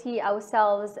I always see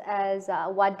ourselves as a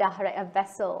wadah, right, a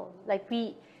vessel. Like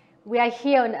we are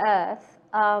here on earth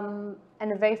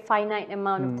in a very finite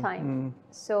amount of time.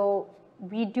 So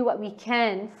we do what we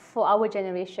can for our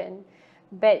generation,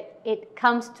 but it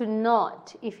comes to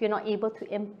naught if you're not able to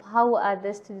empower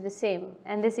others to do the same.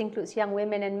 And this includes young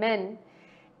women and men.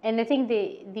 And I think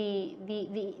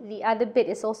the other bit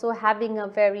is also having a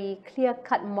very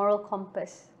clear-cut moral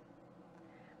compass.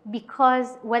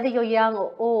 Because whether you're young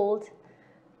or old,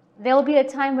 there will be a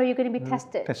time where you're going to be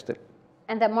tested.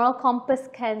 And that moral compass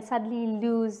can suddenly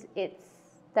lose its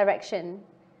direction.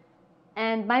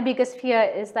 And my biggest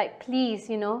fear is like, please,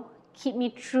 you know, keep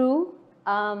me true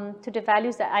to the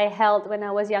values that I held when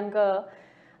I was younger.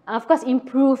 Of course,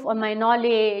 improve on my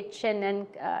knowledge and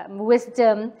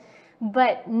wisdom,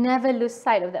 but never lose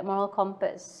sight of that moral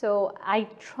compass. So I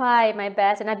try my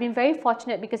best, and I've been very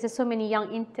fortunate because there's so many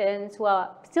young interns who are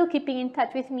still keeping in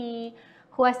touch with me,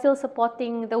 who are still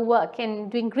supporting the work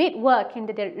and doing great work in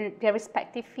their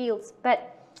respective fields.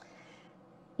 But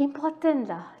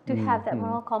important to have that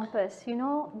moral compass, you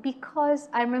know, because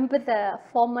I remember the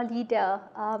former leader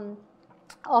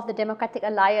of the Democratic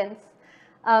Alliance,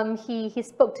 he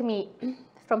spoke to me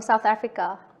from South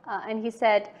Africa, and he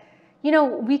said, you know,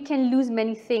 we can lose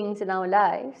many things in our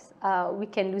lives. We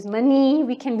can lose money,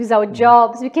 we can lose our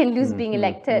jobs, we can lose being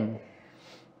elected.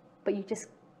 But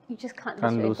you just can't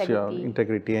lose your integrity.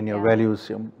 integrity and your Yeah.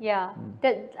 values. Yeah,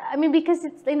 I mean, because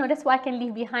it's, that's what I can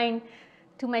leave behind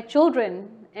to my children,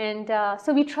 and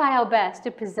so we try our best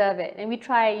to preserve it, and we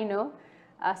try,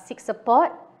 seek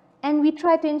support, and we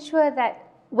try to ensure that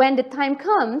when the time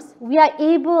comes, we are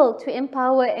able to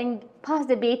empower and pass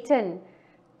the baton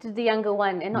to the younger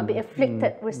one, and not be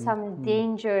afflicted with some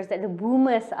dangers that the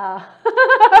boomers are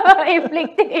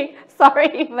inflicting.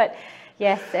 Sorry, but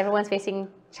yes, everyone's facing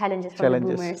challenges from the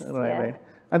boomers. Right.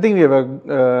 I think we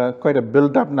have quite a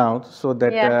build-up now, so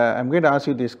that I'm going to ask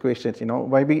you these questions.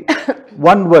 Maybe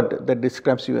one word that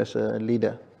describes you as a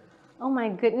leader. Oh my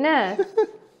goodness!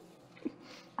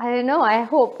 I don't know. I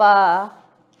hope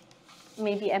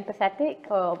maybe empathetic,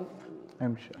 or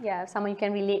I'm sure. Yeah, someone you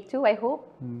can relate to. I hope.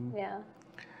 Yeah.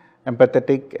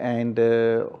 Empathetic and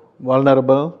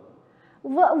vulnerable.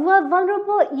 Well,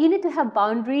 vulnerable, you need to have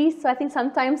boundaries. So I think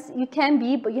sometimes you can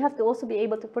be, but you have to also be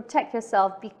able to protect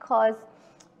yourself, because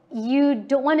you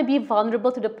don't want to be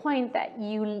vulnerable to the point that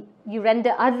you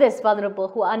render others vulnerable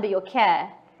who are under your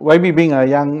care. Why being a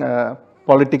young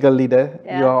political leader,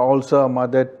 you are also a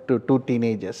mother to 2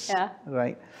 teenagers,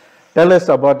 right? Tell us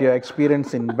about your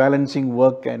experience in balancing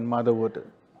work and motherhood.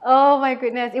 Oh my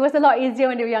goodness, it was a lot easier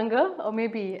when they were younger, or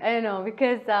maybe, I don't know,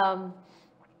 because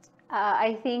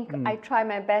I think I try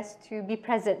my best to be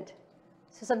present.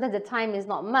 So sometimes the time is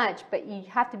not much, but you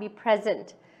have to be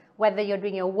present. Whether you're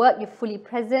doing your work, you're fully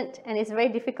present, and it's very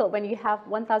difficult when you have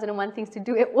 1001 things to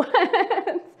do at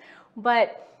once.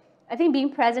 But I think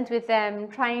being present with them,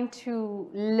 trying to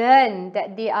learn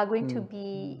that they are going to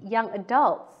be young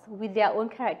adults with their own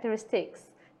characteristics,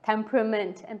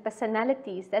 temperament and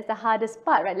personalities. That's the hardest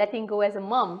part, right? Letting go as a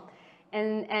mom.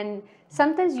 And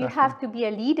sometimes you have to be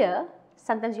a leader,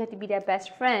 sometimes you have to be their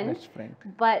best friend.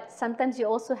 But sometimes you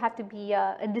also have to be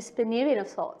a disciplinarian of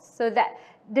sorts. So that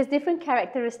there's different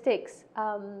characteristics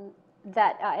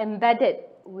that are embedded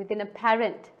within a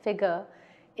parent figure.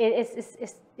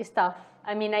 It's tough.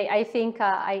 I mean, I think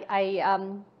I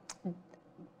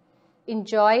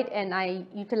enjoyed and I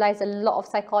utilized a lot of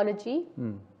psychology,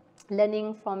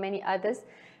 learning from many others,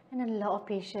 and a lot of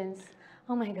patience.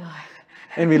 Oh my God.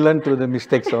 And we learn through the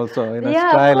mistakes also,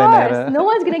 trial and error. No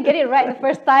one's going to get it right the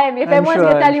first time. If everyone's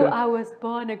going to tell you, I was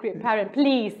born a great parent,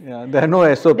 please. Yeah, there are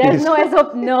no SOPs. There's no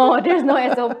SOP. No, there's no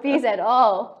SOPs at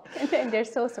all. And they're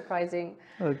so surprising.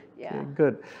 Okay,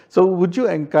 good. So would you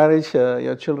encourage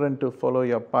your children to follow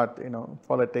your path,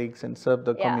 politics and serve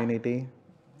the community?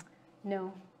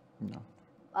 No.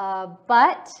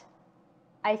 But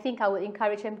I think I would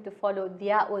encourage them to follow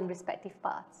their own respective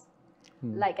paths.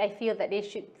 Like, I feel that they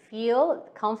should feel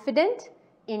confident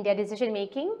in their decision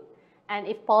making, and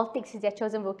if politics is their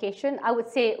chosen vocation, I would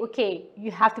say, okay, you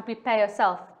have to prepare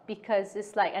yourself, because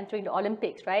it's like entering the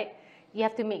Olympics, right? You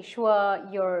have to make sure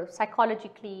you're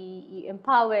psychologically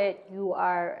empowered, you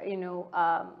are,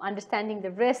 understanding the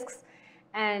risks,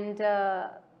 and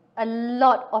a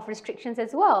lot of restrictions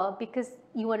as well, because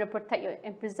you want to protect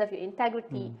and preserve your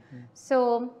integrity.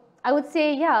 So I would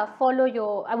say,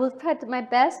 I will try my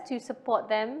best to support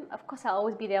them. Of course, I'll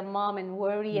always be their mom and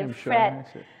worry and fret.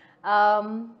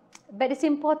 But it's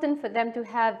important for them to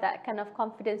have that kind of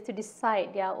confidence to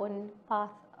decide their own path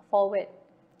forward.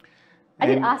 I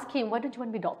did ask him, why don't you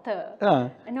want to be a doctor?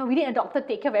 I know, we need a doctor to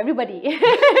take care of everybody.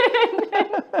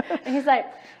 And he's like,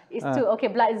 it's too, okay,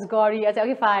 blood is gory. I said,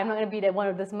 okay, fine, I'm not going to be one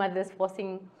of those mothers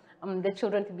forcing the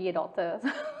children to be a doctor.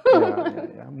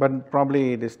 But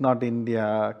probably it is not in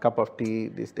their cup of tea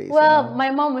these days. Well, my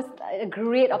mom was a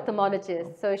great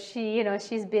ophthalmologist, so she,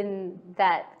 she's been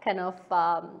that kind of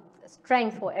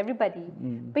strength for everybody.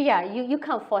 But yeah, you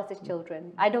can't force the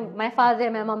children. My father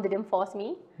and my mom didn't force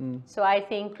me, so I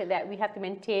think that we have to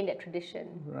maintain that tradition.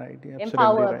 Right,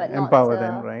 empower, but not empower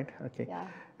them, right? Okay. Yeah.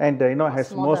 And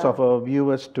as most of our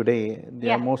viewers today, they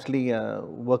are mostly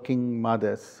working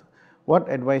mothers. What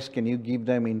advice can you give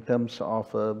them in terms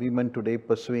of women today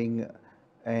pursuing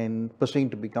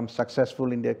to become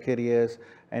successful in their careers,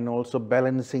 and also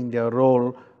balancing their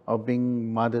role of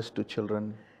being mothers to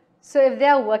children? So if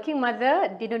they're a working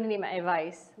mother, they don't need my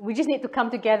advice. We just need to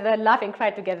come together, laugh and cry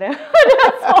together.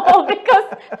 That's all,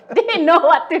 because they know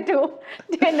what to do.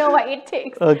 They know what it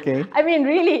takes. Okay. I mean,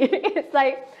 really, it's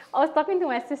like, I was talking to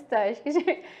my sister.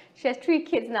 She has 3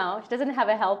 kids now. She doesn't have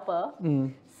a helper.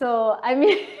 So, I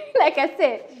mean, like I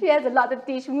said, she has a lot to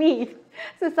teach me.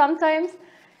 So sometimes,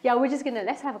 we're just going to,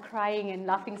 let's have a crying and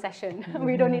laughing session.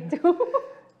 We don't need to.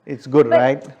 It's good,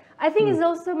 right? I think it's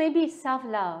also maybe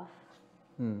self-love.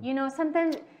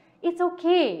 Sometimes it's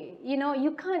okay.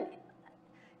 You can't,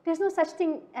 there's no such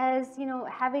thing as,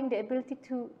 having the ability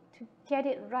to get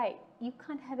it right. You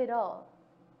can't have it all.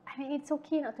 I mean, it's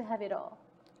okay not to have it all.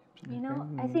 You know,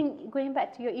 I think going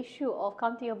back to your issue of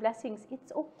counting your blessings,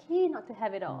 it's okay not to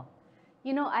have it all.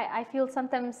 You know, I feel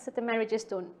sometimes certain marriages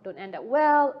don't end up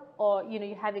well, or you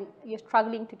know, you're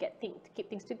struggling to keep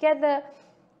things together,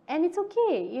 and it's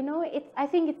okay. You know, I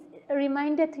think it's a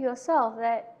reminder to yourself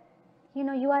that, you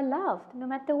know, you are loved no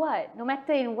matter what, no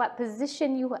matter in what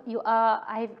position you are.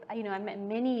 I met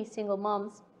many single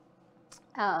moms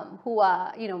who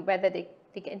are, you know, whether they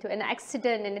get into an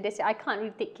accident and they say, I can't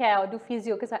really take care or do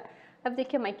physio because I have to take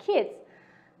care of my kids.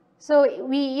 So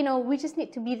we just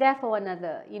need to be there for one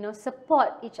another, you know,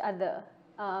 support each other,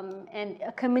 and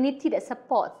a community that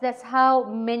supports. That's how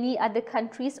many other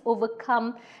countries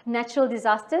overcome natural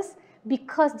disasters,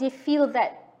 because they feel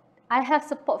that I have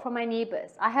support from my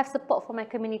neighbors, I have support from my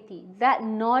community. That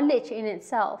knowledge in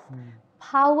itself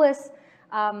powers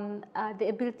the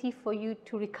ability for you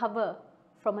to recover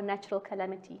from a natural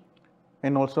calamity.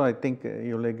 And also, I think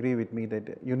you'll agree with me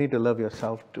that you need to love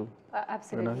yourself too.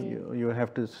 Absolutely. You know, you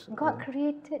have to. God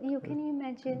created you. Can you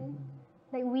imagine?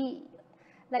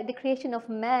 Like the creation of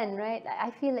man, right?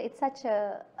 I feel like it's such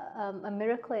a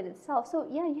miracle in itself. So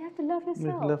yeah, you have to love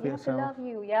yourself. You have to love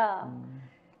you. Yeah.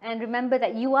 And remember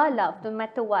that you are loved no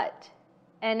matter what.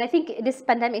 And I think this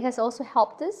pandemic has also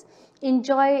helped us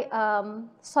enjoy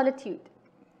solitude.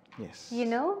 Yes. You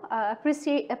know,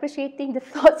 appreciating the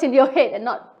thoughts in your head and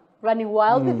not running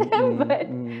wild with them, but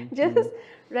just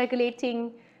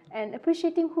regulating and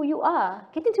appreciating who you are,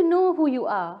 getting to know who you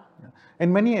are. Yeah.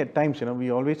 And many times, you know, we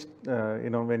always, you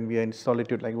know, when we are in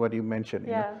solitude, like what you mentioned,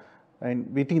 you know,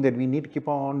 and we think that we need to keep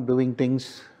on doing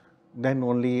things, then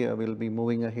only we'll be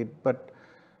moving ahead. But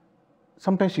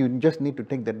sometimes you just need to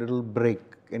take that little break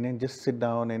and then just sit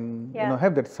down and you know,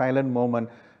 have that silent moment.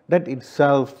 That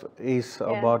itself is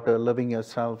about loving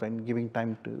yourself and giving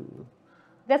time to.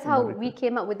 That's how we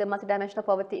came up with the multidimensional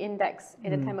poverty index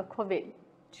in the time of COVID,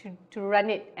 to run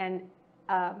it and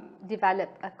develop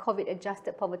a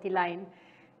COVID-adjusted poverty line.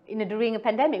 You know, during a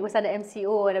pandemic, it was under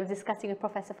MCO, and I was discussing with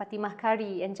Professor Fatimah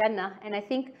Kari and Jannah, and I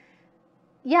think,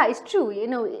 yeah, it's true. You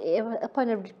know, a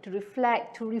point to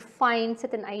reflect, to refine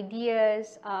certain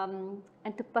ideas,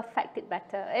 and to perfect it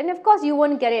better. And of course, you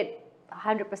won't get it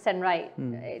 100% right.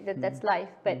 That's life,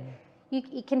 but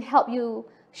it can help you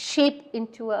shape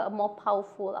into a more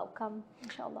powerful outcome,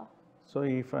 inshallah. So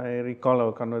if I recall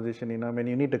our conversation, you know, when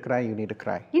you need to cry, you need to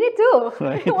cry. You need to.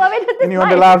 Right? When you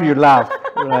want to laugh, you laugh,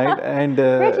 right? And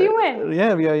we're human.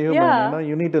 Yeah, we are human. Yeah. You know,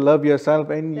 you need to love yourself,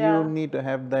 and you need to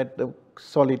have that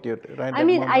solitude, right? I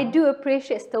mean, I do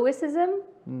appreciate stoicism.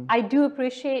 I do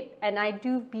appreciate, and I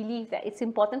do believe that it's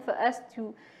important for us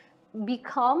to be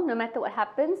calm no matter what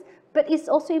happens. But it's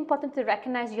also important to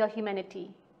recognize your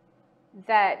humanity.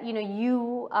 That, you know,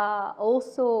 you are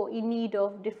also in need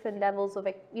of different levels of,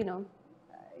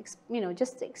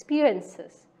 just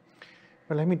experiences.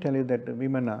 Well, let me tell you that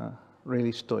women are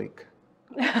really stoic.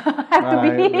 Have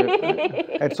to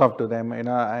be. Hats off to them. You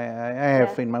know, I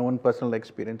have, in my own personal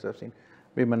experience, I've seen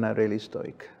women are really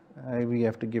stoic. We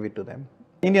have to give it to them.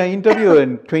 In your interview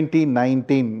in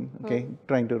 2019, okay,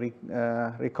 trying to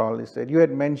recall, is that you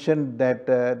had mentioned that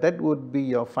that would be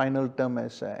your final term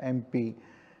as MP.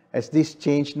 Has this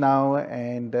changed now,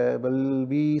 and will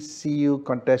we see you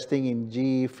contesting in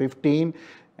G15?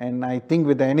 And I think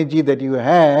with the energy that you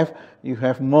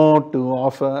have more to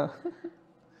offer.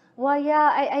 Well,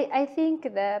 yeah, I think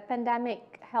the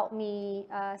pandemic helped me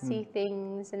see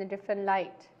things in a different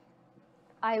light.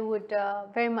 I would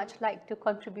very much like to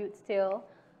contribute still.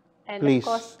 And please. Of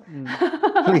course,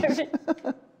 Please.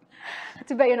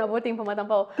 Too bad you're not voting for Permatang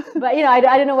Pauh. But, you know, I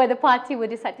don't know where the party will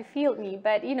decide to field me.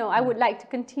 But, you know, I would like to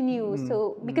continue.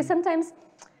 Because sometimes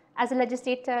as a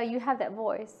legislator, you have that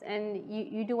voice and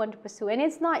you do want to pursue. And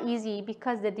it's not easy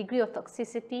because the degree of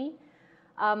toxicity,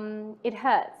 it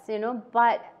hurts, you know.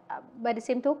 But by the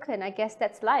same token, I guess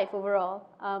that's life overall.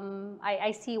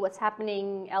 I see what's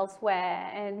happening elsewhere,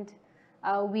 and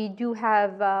we do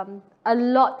have a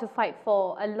lot to fight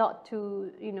for, a lot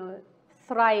to, you know,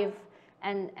 thrive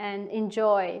and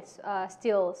enjoy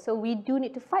still. So we do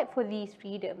need to fight for these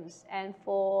freedoms and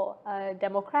for a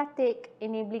democratic,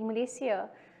 enabling Malaysia,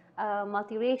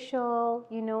 multiracial,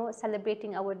 you know,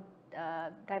 celebrating our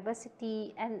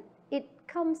diversity. And it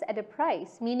comes at a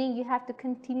price, meaning you have to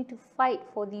continue to fight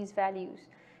for these values.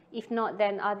 If not,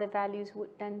 then other values would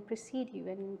then precede you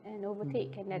and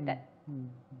overtake. And that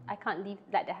I can't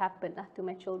let that happen to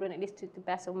my children, at least to the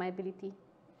best of my ability.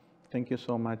 Thank you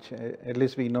so much. At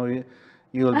least we know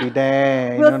you will be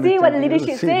there. We'll see what the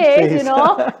leadership says, you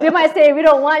know. They might say, we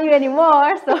don't want you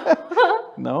anymore. So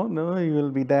No, you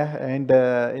will be there. And,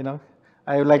 you know,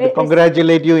 I would like to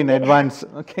congratulate you in advance.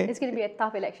 Okay. It's going to be a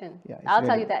tough election. Yeah, I'll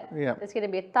tell you that. Yeah. It's going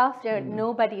to be a tough.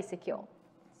 Nobody is secure.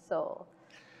 So,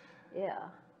 yeah.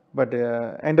 But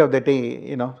end of the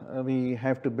day, we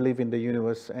have to believe in the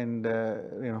universe, and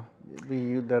we'll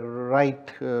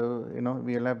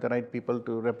have the right people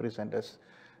to represent us.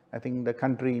 I think the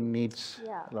country needs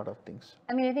a lot of things.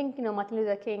 I mean, I think Martin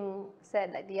Luther King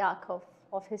said like the arc of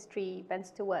history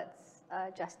bends towards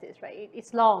justice, right?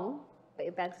 It's long, but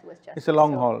it bends towards justice. It's a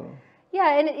long haul.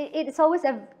 Yeah, and it's always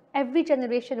every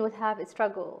generation would have its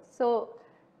struggle. So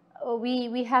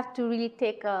we have to really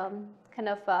take kind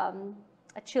of a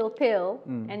chill pill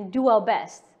and do our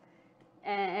best,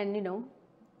 and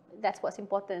that's what's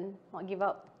important. Not give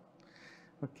up.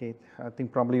 Okay, I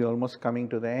think probably almost coming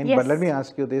to the end. Yes. But let me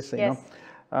ask you this. Yes.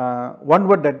 One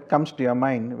word that comes to your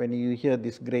mind when you hear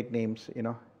these great names.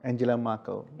 Angela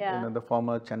Merkel, the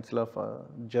former Chancellor of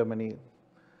Germany,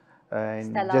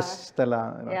 and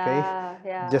Stella,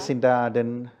 Jacinda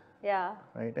Ardern. Yeah.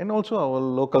 Right, and also our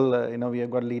local, we have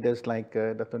got leaders like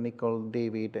Dr. Nicole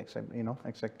David,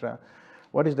 etc.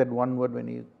 What is that one word when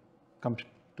it comes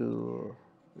to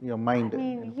your mind? I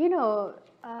mean,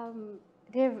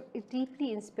 they're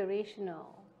deeply inspirational.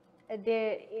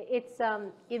 It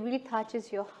really touches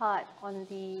your heart on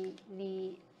the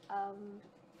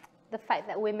fact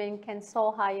that women can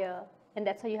soar higher, and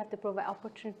that's why you have to provide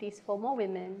opportunities for more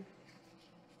women,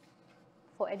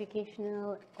 for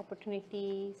educational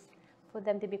opportunities, for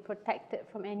them to be protected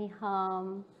from any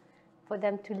harm, for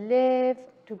them to live,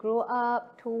 to grow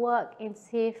up, to work in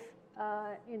safe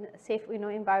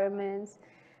environments,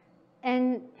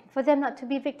 and for them not to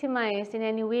be victimized in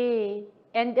any way.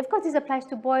 And of course, this applies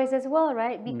to boys as well,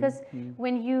 right? Because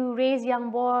when you raise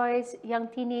young boys, young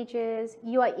teenagers,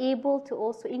 you are able to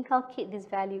also inculcate these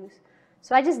values.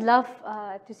 So I just love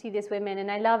to see these women, and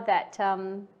I love that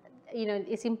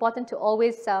it's important to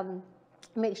always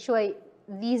make sure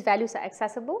these values are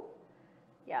accessible.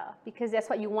 Yeah, because that's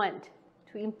what you want,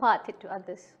 to impart it to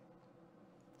others.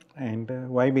 And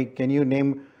YB, can you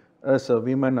name us a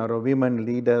woman or a women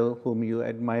leader whom you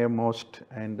admire most,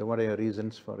 and what are your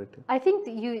reasons for it? I think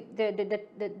the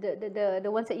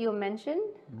ones that you mentioned,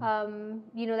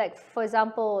 like for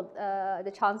example,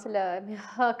 the Chancellor,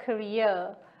 her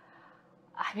career,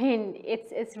 I mean,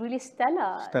 it's really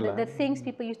stellar. The things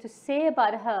people used to say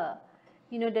about her,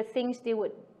 the things they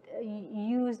would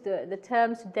use the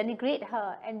terms to denigrate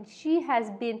her, and she has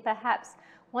been perhaps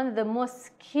one of the most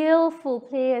skillful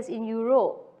players in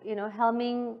Europe,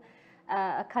 helming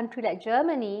a country like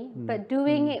Germany, but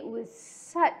doing it with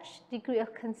such degree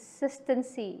of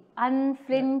consistency,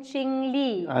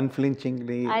 unflinchingly. I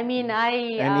mean,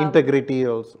 and integrity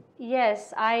also.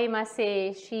 Yes, I must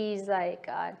say she's like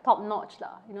top notch,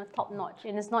 top notch,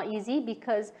 and it's not easy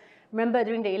because remember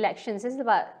during the elections, this is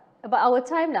about our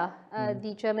time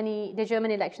the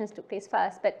German elections took place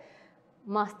first, but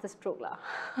master stroke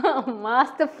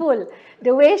masterful.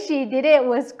 The way she did it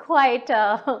was quite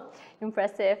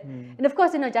impressive. And of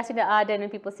course, Jacinda Ardern, when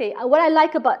people say, what I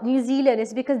like about New Zealand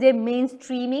is because they're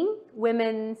mainstreaming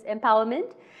women's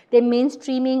empowerment. They're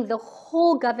mainstreaming the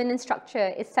whole governance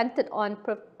structure is centered on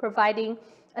providing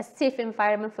a safe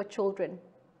environment for children.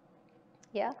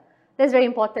 Yeah, that's very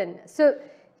important. So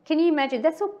can you imagine?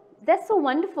 That's so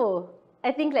wonderful.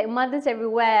 I think like mothers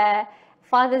everywhere,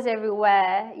 fathers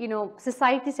everywhere,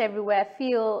 societies everywhere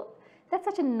feel that's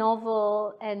such a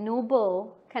novel and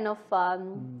noble kind of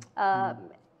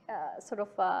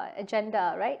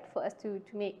agenda, right, for us to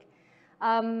make.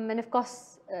 And of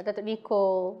course, Dr.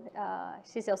 Nicole,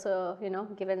 she's also,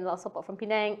 given a lot of support from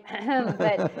Penang.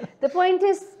 But the point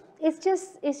is, it's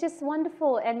just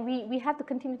wonderful, and we have to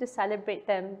continue to celebrate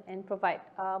them and provide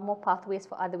more pathways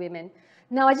for other women.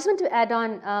 Now, I just want to add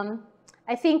on,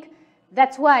 I think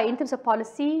that's why, in terms of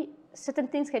policy, certain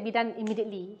things can be done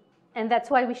immediately. And that's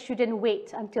why we shouldn't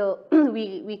wait until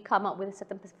we come up with a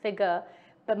certain figure.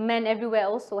 But men everywhere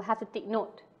also have to take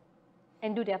note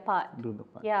and do their part.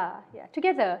 Yeah,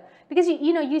 together. Because,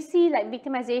 you see like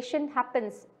victimization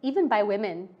happens even by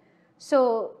women.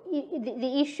 So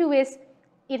the issue is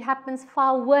it happens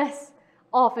far worse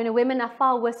off, women are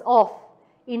far worse off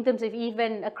in terms of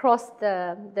even across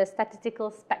the statistical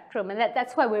spectrum. And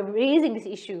that's why we're raising this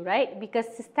issue, right? Because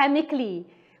systemically,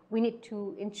 we need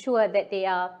to ensure that they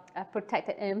are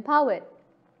protected and empowered.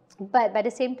 But by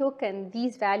the same token,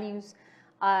 these values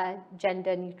are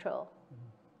gender neutral.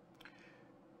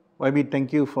 YB,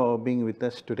 thank you for being with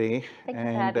us today. Thank you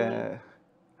for having me.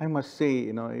 I must say,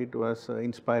 it was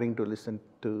inspiring to listen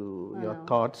to your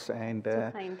thoughts. And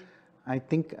so kind. I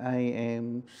think I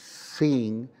am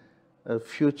seeing a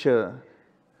future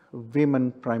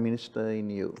women prime minister in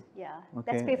you. Yeah,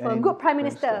 Okay, let's pray for a and good prime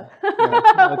minister,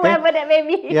 Yeah, okay. whoever that may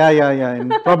be. Yeah,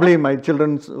 and probably my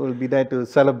children will be there to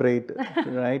celebrate,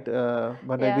 right?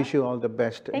 But I Yeah. wish you all the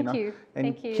best. Thank you.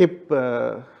 And Thank you. keep,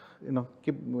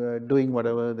 keep doing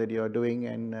whatever that you are doing,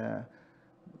 and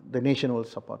the nation will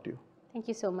support you. Thank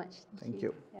you so much. Thank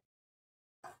you. Yeah.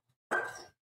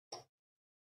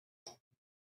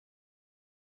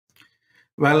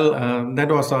 Well, that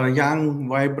was a young,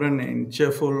 vibrant, and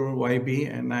cheerful YB,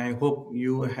 and I hope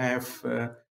you have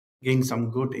gained some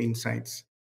good insights.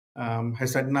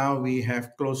 As at now, we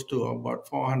have close to about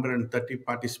 430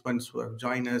 participants who have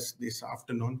joined us this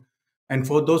afternoon. And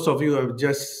for those of you who have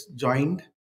just joined,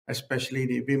 especially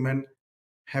the women,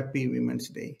 happy Women's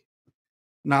Day.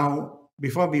 Now,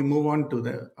 before we move on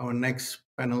to our next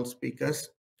panel speakers,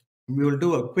 we will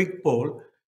do a quick poll,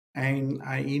 and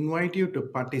I invite you to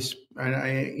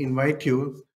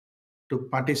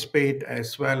participate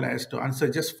as well as to answer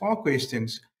just 4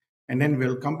 questions, and then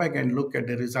we'll come back and look at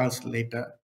the results later.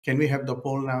 Can we have the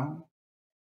poll now?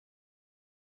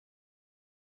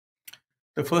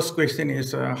 The first question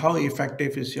is, how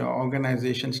effective is your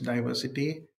organization's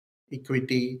diversity,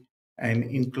 equity, and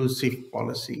inclusive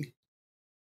policy?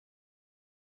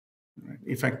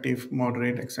 Effective,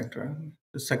 moderate, etc.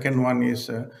 The second one is,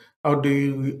 how do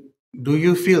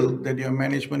you feel that your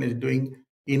management is doing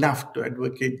enough to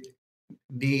advocate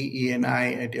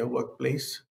DE&I at your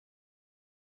workplace?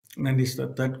 And then is the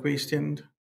third question.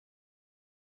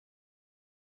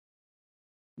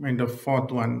 And the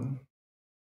fourth one.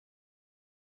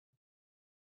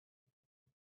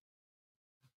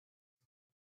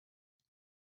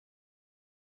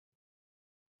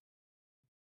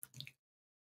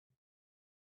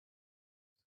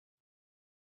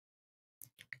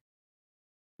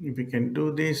 If we can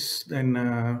do this, then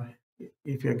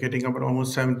if you're getting about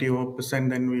almost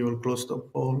 70%, then we will close the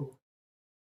poll.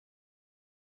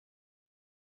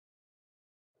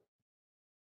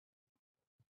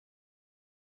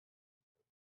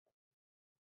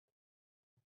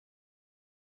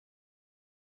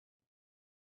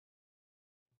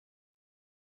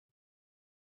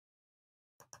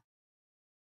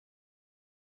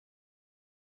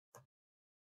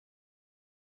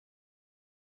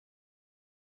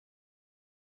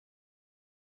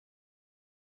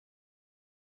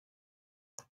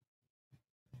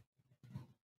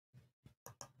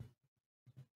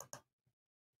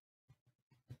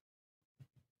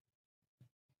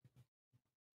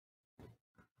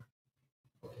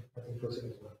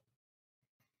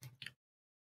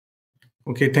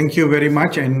 Okay, thank you very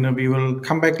much, and we will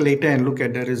come back later and look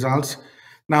at the results.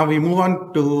 Now we move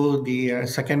on to the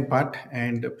second part,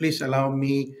 and please allow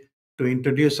me to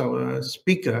introduce our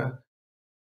speaker,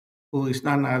 who is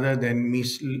none other than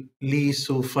Ms. Lee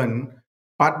Su Fern,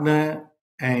 partner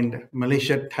and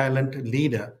Malaysia talent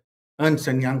leader, Ernst &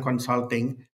 Young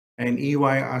Consulting, and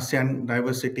EY ASEAN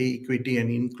Diversity, Equity and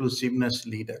Inclusiveness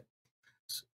leader.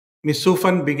 Ms. Su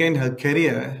Fern began her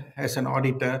career as an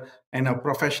auditor, and her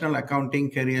professional accounting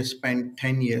career spanned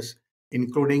 10 years,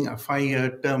 including a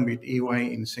 5-year term with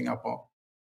EY in Singapore.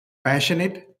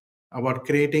 Passionate about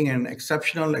creating an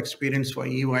exceptional experience for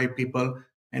EY people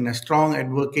and a strong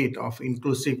advocate of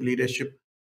inclusive leadership,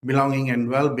 belonging, and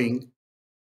well-being,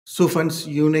 Su Fern's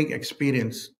unique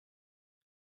experience,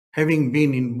 having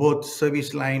been in both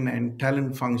service line and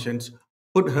talent functions,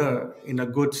 put her in a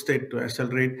good state to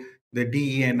accelerate the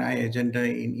DE&I agenda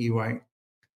in EY.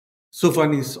 Su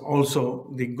Fern is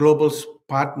also the global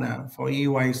partner for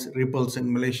EY's Ripples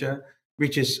in Malaysia,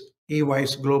 which is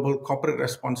EY's global corporate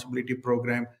responsibility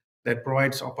program that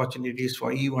provides opportunities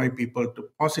for EY people to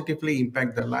positively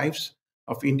impact the lives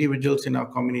of individuals in our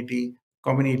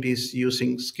communities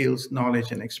using skills,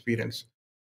 knowledge, and experience.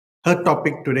 Her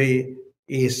topic today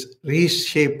is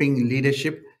Reshaping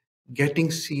Leadership, Getting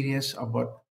Serious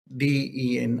About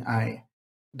DE&I,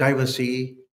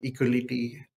 Diversity,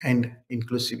 Equality, and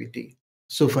Inclusivity.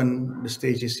 Su Fern, the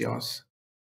stage is yours.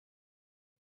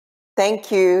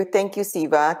 Thank you,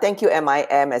 Siva. Thank you,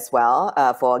 MIM, as well,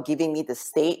 for giving me the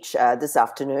stage this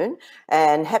afternoon.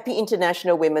 And happy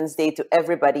International Women's Day to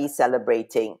everybody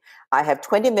celebrating. I have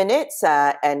 20 minutes,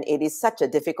 and it is such a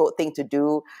difficult thing to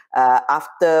do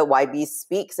after YB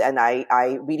speaks, and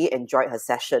I really enjoyed her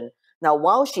session. Now,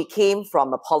 while she came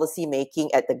from a policy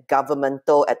making at the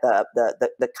governmental, at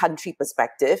the country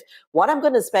perspective, what I'm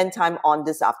going to spend time on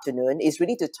this afternoon is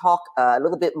really to talk a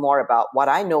little bit more about what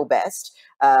I know best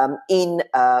in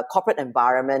corporate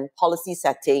environment, policy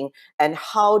setting, and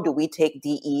how do we take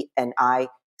DE&I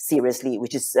seriously,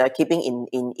 which is keeping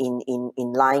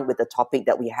in line with the topic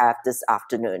that we have this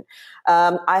afternoon.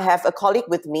 I have a colleague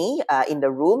with me in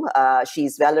the room.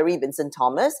 She's Valerie Vincent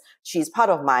Thomas. She's part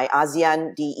of my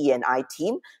ASEAN DE&I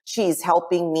team. She's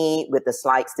helping me with the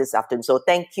slides this afternoon. So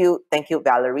thank you,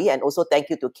 Valerie, and also thank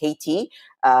you to Katie,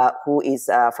 who is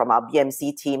from our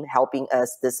BMC team helping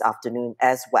us this afternoon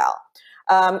as well.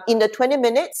 In the 20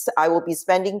 minutes, I will be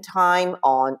spending time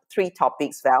on 3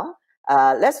 topics, Val.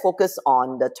 Let's focus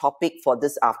on the topic for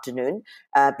this afternoon.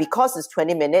 Because it's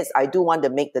 20 minutes, I do want to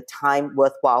make the time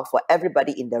worthwhile for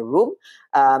everybody in the room.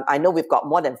 I know we've got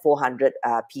more than 400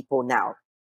 people now.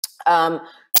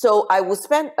 So I will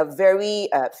spend a very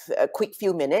quick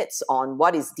few minutes on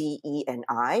what is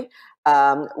DE&I.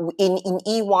 In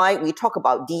EY, we talk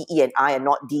about DE&I and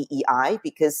not DEI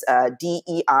because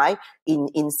DEI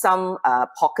in some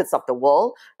pockets of the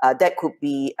world, that could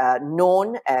be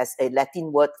known as a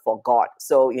Latin word for God.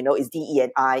 So, you know, it's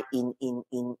DE&I in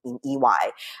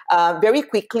EY. Very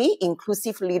quickly,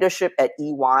 inclusive leadership at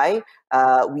EY.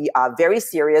 We are very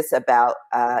serious about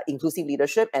inclusive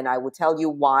leadership, and I will tell you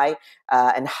why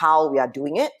and how we are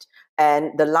doing it.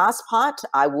 And the last part,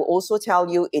 I will also tell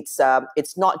you it's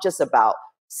not just about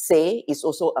say, it's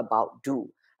also about do.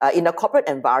 In a corporate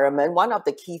environment, one of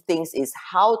the key things is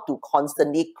how to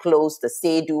constantly close the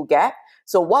say-do gap.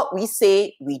 So what we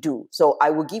say, we do. So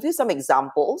I will give you some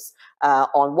examples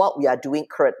on what we are doing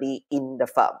currently in the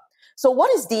firm. So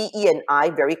what is DE&I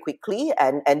very quickly?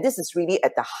 And this is really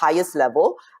at the highest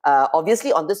level.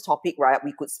 Obviously on this topic, right,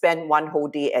 we could spend one whole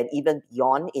day and even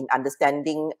beyond in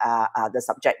understanding the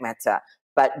subject matter.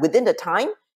 But within the time,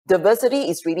 diversity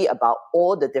is really about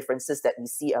all the differences that we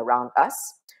see around us.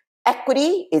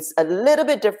 Equity is a little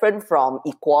bit different from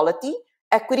equality.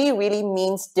 Equity really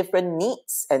means different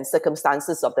needs and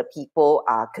circumstances of the people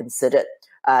are considered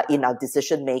in our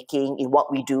decision making, in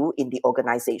what we do in the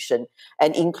organization.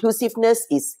 And inclusiveness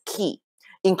is key.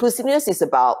 Inclusiveness is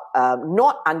about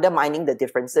not undermining the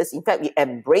differences. In fact, we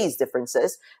embrace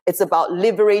differences. It's about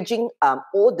leveraging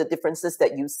all the differences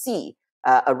that you see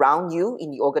around you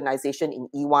in the organization, in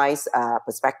EY's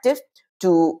perspective,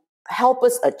 to help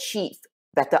us achieve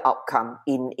better outcome.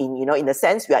 In a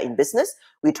sense, we are in business.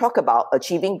 We talk about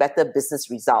achieving better business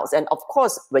results. And of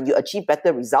course, when you achieve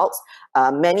better results,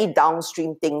 many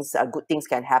downstream things, good things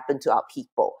can happen to our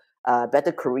people.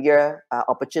 Better career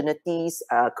opportunities,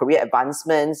 career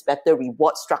advancements, better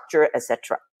reward structure,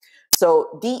 etc.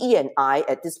 So DE&I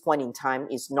at this point in time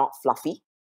is not fluffy.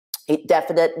 It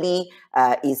definitely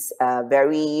is a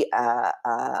very,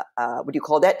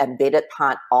 embedded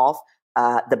part of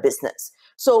the business.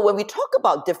 So when we talk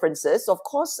about differences, of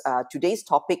course, today's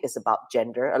topic is about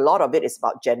gender. A lot of it is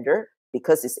about gender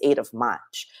because it's 8th of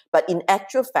March. But in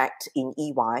actual fact, in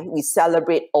EY, we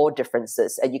celebrate all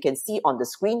differences. And you can see on the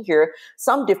screen here,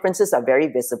 some differences are very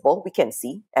visible. We can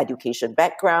see education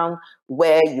background,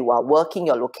 where you are working,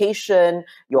 your location,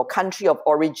 your country of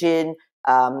origin,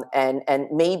 and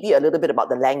maybe a little bit about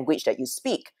the language that you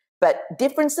speak. But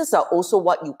differences are also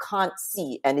what you can't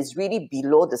see and is really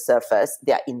below the surface.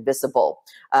 They are invisible.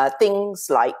 Things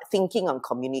like thinking on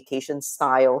communication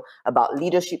style, about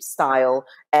leadership style,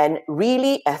 and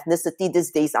really ethnicity these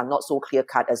days are not so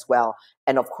clear-cut as well.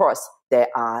 And of course, there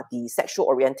are the sexual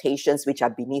orientations which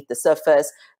are beneath the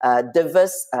surface,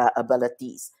 diverse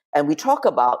abilities. And we talk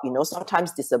about,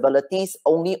 sometimes disabilities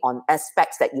only on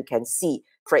aspects that you can see.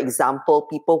 For example,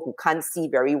 people who can't see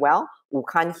very well, who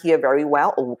can't hear very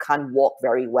well, or who can't walk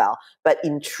very well. But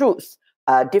in truth,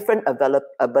 different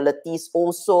abilities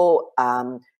also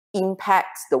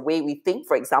impacts the way we think.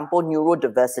 For example,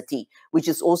 neurodiversity, which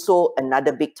is also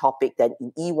another big topic that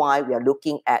in EY, we are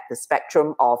looking at the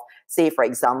spectrum of, say, for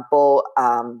example,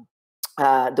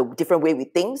 the different way we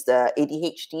think. The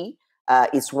ADHD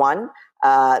is one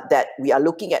that we are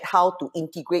looking at how to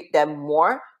integrate them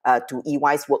more to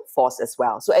EY's workforce as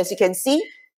well. So as you can see,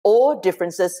 all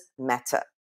differences matter.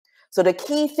 So the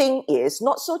key thing is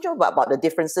not so much about the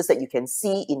differences that you can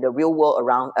see in the real world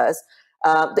around us.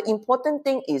 The important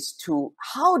thing is to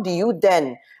how do you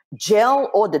then gel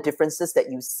all the differences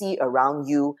that you see around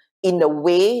you in a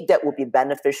way that will be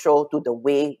beneficial to the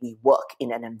way we work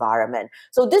in an environment.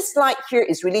 So this slide here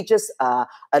is really just a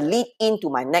lead into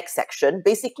my next section,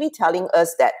 basically telling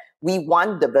us that we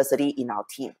want diversity in our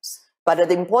teams. But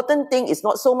the important thing is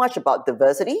not so much about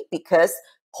diversity, because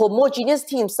homogeneous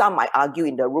teams, some might argue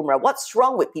in the room, right? What's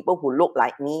wrong with people who look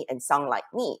like me and sound like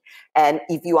me? And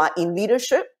if you are in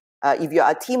leadership, if you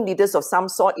are team leaders of some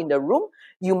sort in the room,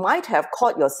 you might have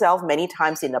caught yourself many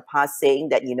times in the past saying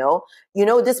that,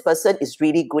 this person is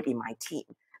really good in my team.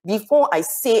 Before I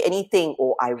say anything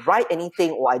or I write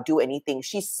anything or I do anything,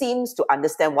 she seems to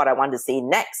understand what I want to say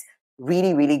next.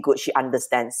 Really, really good. She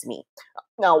understands me.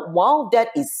 Now, while that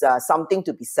is something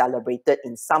to be celebrated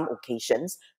in some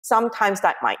occasions, sometimes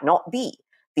that might not be.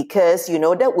 Because,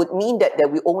 that would mean that there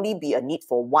will only be a need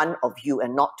for one of you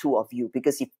and not two of you.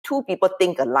 Because if two people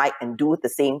think alike and do the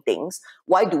same things,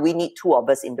 why do we need two of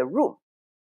us in the room?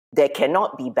 There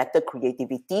cannot be better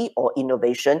creativity or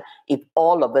innovation if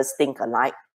all of us think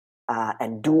alike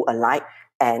and do alike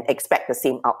and expect the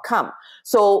same outcome.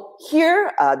 So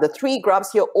here, the three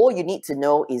graphs here, all you need to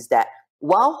know is that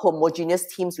while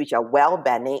homogeneous teams which are well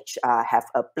managed have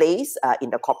a place in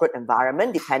the corporate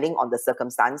environment, depending on the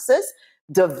circumstances,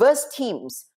 diverse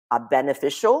teams are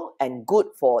beneficial and good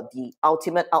for the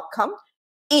ultimate outcome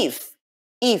if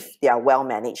they are well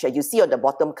managed. You see on the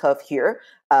bottom curve here,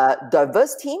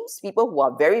 diverse teams, people who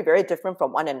are very, very different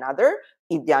from one another,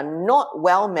 if they are not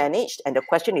well managed, and the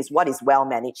question is what is well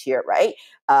managed here, right?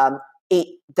 It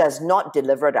does not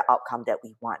deliver the outcome that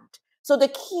we want. So the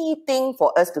key thing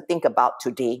for us to think about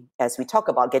today, as we talk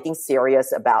about getting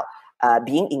serious about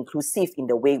being inclusive in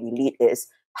the way we lead, is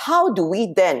how do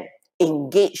we then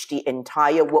engage the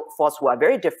entire workforce who are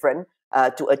very different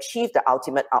to achieve the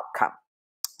ultimate outcome?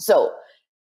 So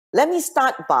let me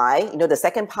start by, the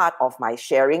second part of my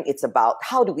sharing. It's about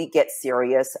how do we get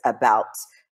serious about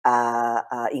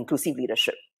inclusive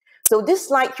leadership. So this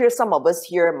slide here, some of us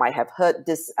here might have heard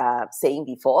this saying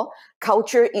before: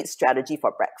 culture eats strategy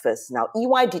for breakfast. Now,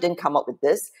 EY didn't come up with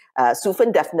this.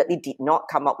 Fern definitely did not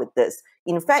come up with this.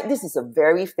 In fact, this is a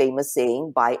very famous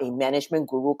saying by a management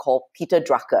guru called Peter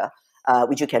Drucker,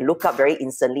 which you can look up very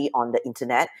instantly on the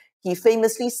internet. He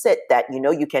famously said that,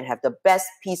 you can have the best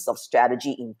piece of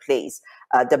strategy in place,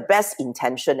 the best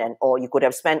intention and all. You could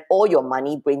have spent all your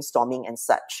money brainstorming and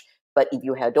such. But if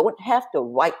you don't have the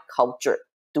right culture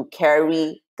to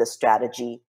carry the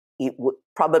strategy, it would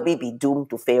probably be doomed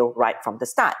to fail right from the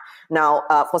start. Now,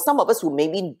 for some of us who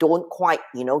maybe don't quite,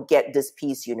 get this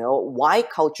piece, why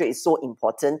culture is so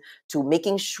important to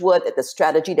making sure that the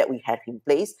strategy that we have in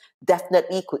place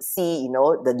definitely could see,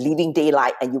 the living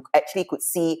daylight, and you actually could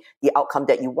see the outcome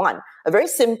that you want. A very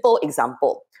simple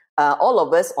example. All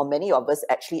of us, or many of us,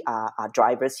 actually are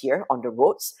drivers here on the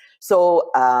roads. So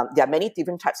there are many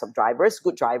different types of drivers: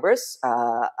 good drivers,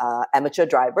 amateur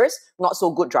drivers, not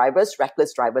so good drivers,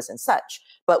 reckless drivers, and such.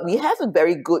 But we have a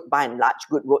very good, by and large,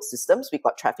 good road systems. We've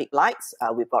got traffic lights,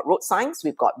 we've got road signs,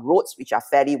 we've got roads which are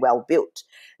fairly well built.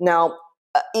 Now,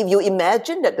 if you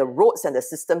imagine that the roads and the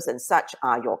systems and such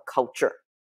are your culture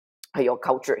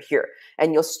here,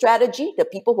 and your strategy, the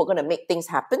people who are going to make things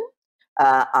happen,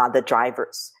 are the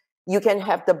drivers. You can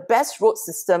have the best road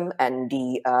system and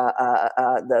the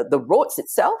roads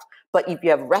itself, but if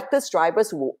you have reckless drivers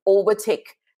who will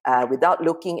overtake without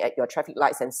looking at your traffic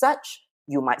lights and such,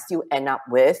 you might still end up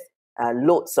with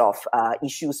loads of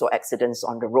issues or accidents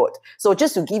on the road. So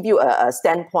just to give you a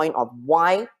standpoint of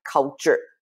why culture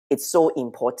is so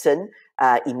important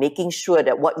in making sure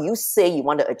that what you say you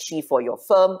want to achieve for your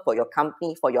firm, for your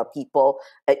company, for your people,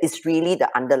 is really the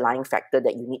underlying factor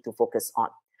that you need to focus on.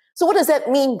 So what does that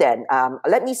mean then?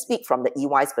 Let me speak from the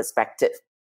EY's perspective.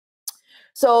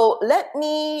 So let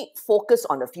me focus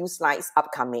on a few slides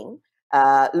upcoming,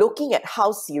 looking at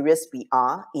how serious we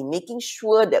are in making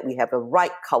sure that we have a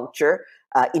right culture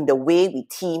in the way we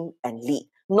team and lead.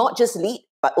 Not just lead,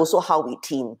 but also how we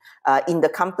team. In the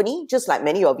company, just like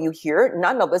many of you here,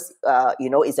 none of us,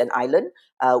 is an island.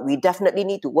 We definitely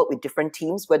need to work with different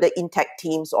teams, whether in-tech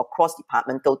teams or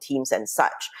cross-departmental teams and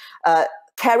such.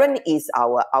 Karen is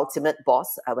our ultimate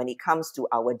boss when it comes to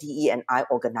our DE&I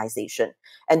organization.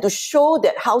 And to show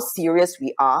that how serious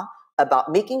we are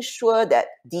about making sure that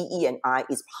DE&I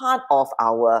is part of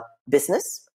our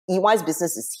business, EY's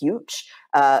business is huge.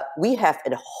 We have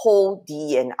a whole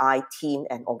DE&I team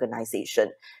and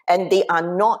organization. And they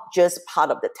are not just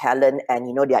part of the talent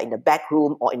and, they are in the back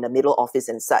room or in the middle office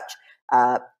and such.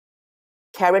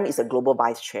 Karen is a global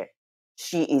vice chair.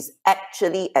 She is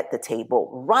actually at the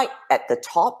table, right at the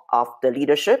top of the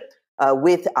leadership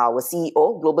with our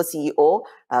CEO, global CEO,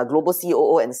 global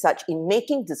COO and such, in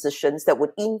making decisions that would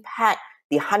impact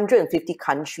the 150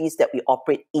 countries that we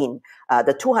operate in,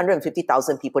 the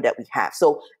 250,000 people that we have.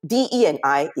 So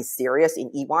DE&I is serious in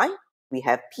EY. We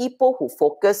have people who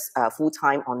focus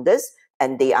full-time on this,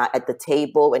 and they are at the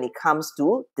table when it comes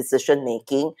to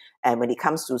decision-making and when it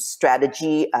comes to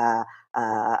strategy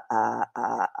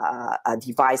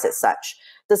device as such.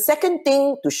 The second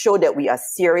thing to show that we are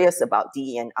serious about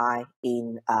DE&I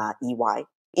in EY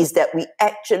is that we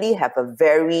actually have a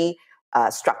very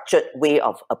structured way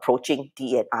of approaching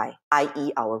DE&I,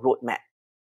 i.e. our roadmap.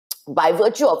 by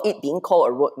virtue of it being called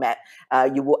a roadmap,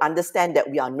 you will understand that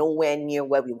we are nowhere near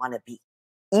where we want to be.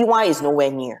 EY is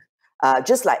nowhere near.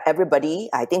 Just like everybody,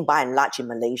 I think by and large in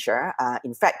Malaysia,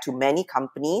 in fact, to many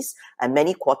companies and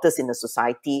many quarters in the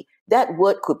society, that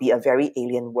word could be a very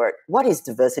alien word. What is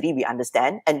diversity? We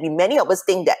understand. And many of us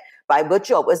think that by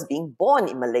virtue of us being born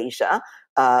in Malaysia,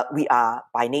 we are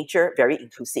by nature very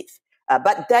inclusive.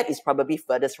 But that is probably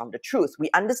furthest from the truth. We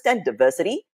understand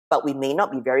diversity, but we may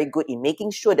not be very good in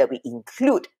making sure that we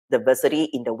include diversity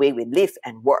in the way we live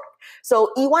and work.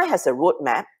 So EY has a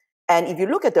roadmap. And if you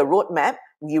look at the roadmap,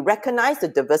 we recognize the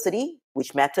diversity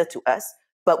which matter to us,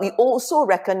 but we also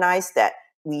recognize that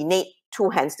we need two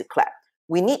hands to clap.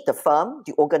 We need the firm,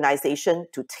 the organization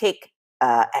to take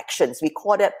actions. We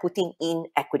call that putting in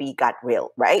equity guardrail,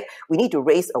 right? We need to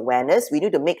raise awareness. We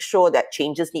need to make sure that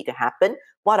changes need to happen.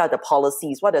 What are the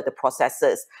policies? What are the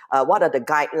processes? What are the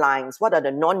guidelines? What are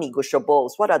the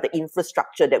non-negotiables? What are the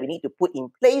infrastructure that we need to put in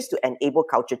place to enable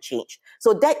culture change?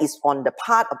 So that is on the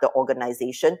part of the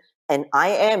organization, and I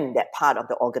am that part of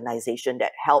the organization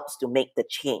that helps to make the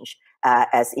change,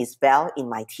 as is Val in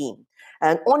my team.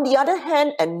 And on the other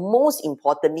hand, and most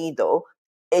importantly though,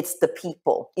 it's the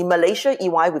people. In Malaysia,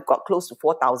 EY, we've got close to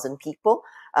 4,000 people.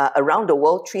 Around the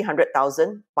world,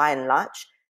 300,000 by and large.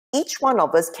 Each one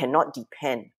of us cannot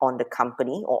depend on the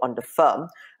company or on the firm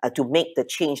to make the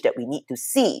change that we need to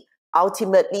see,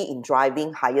 ultimately in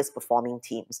driving highest performing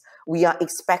teams. We are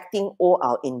expecting all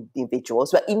our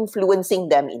individuals, we're influencing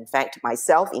them, in fact,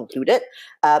 myself included,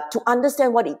 to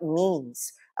understand what it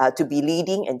means to be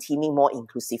leading and teaming more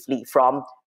inclusively, from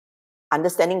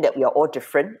understanding that we are all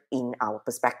different in our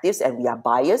perspectives and we are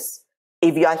biased.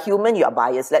 If you are human, you are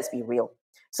biased, let's be real.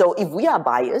 So if we are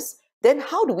biased, then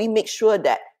how do we make sure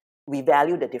that we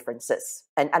value the differences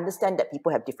and understand that people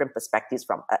have different perspectives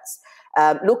from us?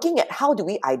 Looking at how do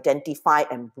we identify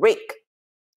and break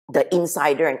the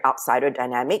insider and outsider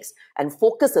dynamics and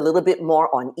focus a little bit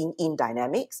more on in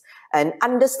dynamics, and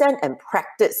understand and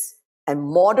practice and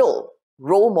model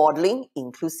role modeling,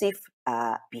 inclusive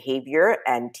behavior,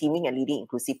 and teaming and leading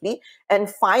inclusively. And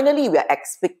finally, we are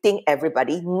expecting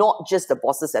everybody, not just the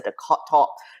bosses at the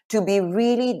top, to be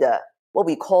really what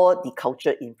we call the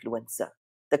culture influencer.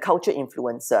 The culture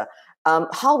influencer.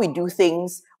 How we do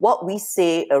things, what we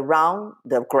say around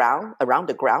the ground,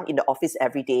 in the office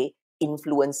every day,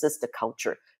 influences the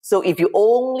culture. So if you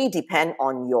only depend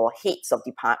on your heads of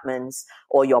departments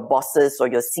or your bosses or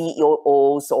your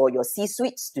CEOs or your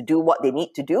C-suites to do what they need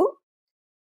to do,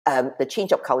 the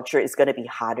change of culture is going to be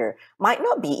harder. Might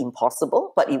not be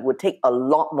impossible, but it would take a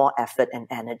lot more effort and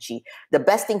energy. The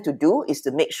best thing to do is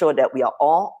to make sure that we are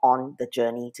all on the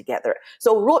journey together.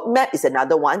 So roadmap is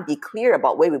another one. Be clear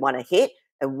about where we want to head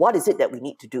and what is it that we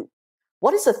need to do.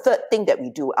 What is the third thing that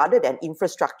we do other than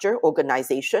infrastructure,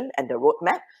 organization, and the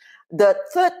roadmap? The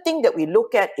third thing that we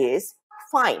look at is,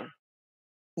 fine,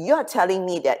 you're telling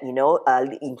me that,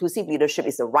 inclusive leadership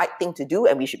is the right thing to do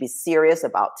and we should be serious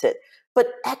about it. But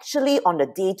actually on a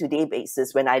day-to-day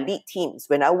basis, when I lead teams,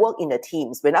 when I work in the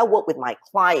teams, when I work with my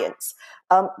clients,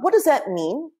 what does that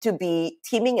mean to be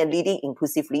teaming and leading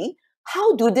inclusively?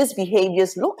 How do these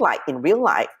behaviors look like in real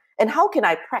life? And how can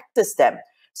I practice them?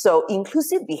 So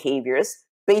inclusive behaviors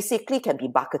basically can be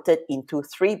bucketed into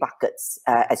 3 buckets,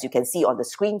 as you can see on the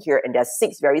screen here, and there are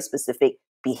 6 very specific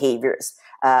behaviors.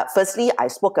 Firstly, I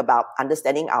spoke about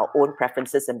understanding our own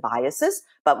preferences and biases,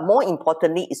 but more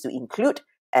importantly is to include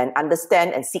and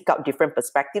understand and seek out different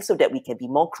perspectives so that we can be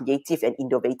more creative and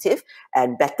innovative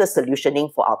and better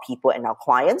solutioning for our people and our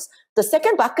clients. The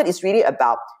second bucket is really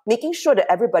about making sure that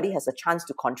everybody has a chance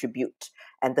to contribute.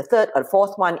 And the third or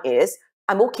fourth one is,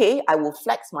 I'm okay, I will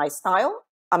flex my style.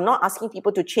 I'm not asking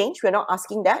people to change. We're not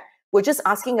asking that. We're just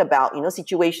asking about,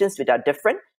 situations that are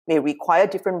different, may require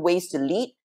different ways to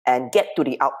lead and get to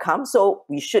the outcome. So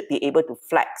we should be able to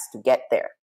flex to get there.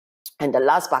 And the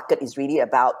last bucket is really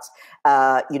about,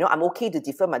 I'm okay to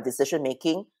defer my decision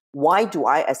making. Why do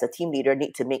I, as a team leader,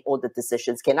 need to make all the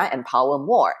decisions? Can I empower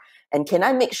more? And can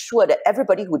I make sure that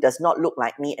everybody who does not look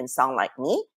like me and sound like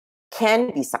me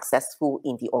can be successful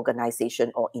in the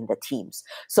organization or in the teams?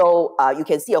 So you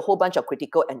can see a whole bunch of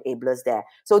critical enablers there.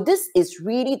 So this is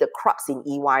really the crux in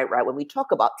EY, right? When we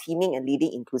talk about teaming and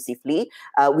leading inclusively,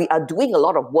 we are doing a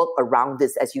lot of work around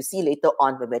this, as you see later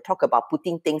on when we talk about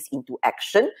putting things into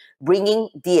action, bringing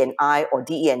D&I or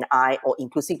DE&I or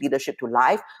inclusive leadership to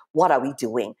life. What are we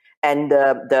doing? And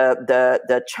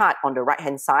the chart on the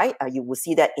right-hand side, you will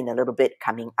see that in a little bit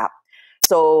coming up.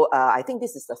 So I think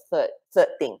this is the third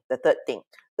thing.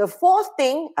 The fourth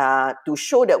thing, to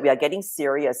show that we are getting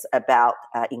serious about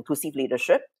inclusive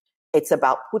leadership, it's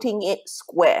about putting it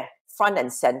square, front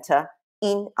and center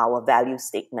in our value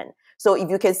statement. So if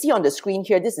you can see on the screen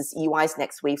here, this is EY's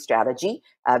Next Wave strategy,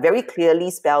 very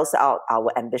clearly spells out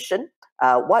our ambition.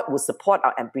 What will support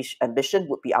our ambition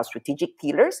would be our strategic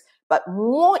pillars. But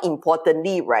more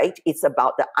importantly, right, it's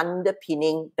about the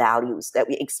underpinning values that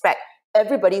we expect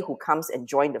everybody who comes and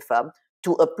join the firm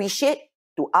to appreciate,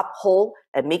 to uphold,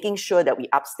 and making sure that we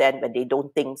upstand when they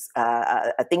don't things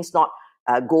not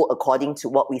go according to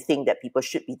what we think that people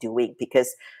should be doing.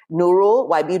 Because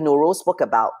YB Nurul spoke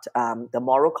about the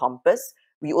moral compass.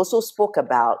 We also spoke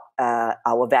about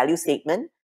our value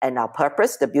statement and our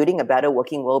purpose, the building a better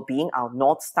working world being our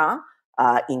North Star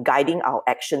in guiding our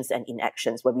actions and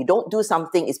inactions. When we don't do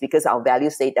something, it's because our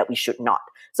values say that we should not.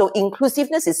 So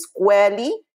inclusiveness is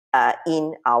squarely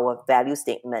in our value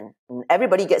statement.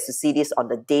 Everybody gets to see this on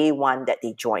the day one that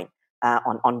they join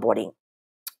on onboarding.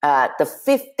 The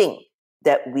fifth thing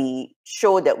that we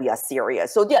show that we are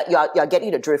serious. So yeah, you're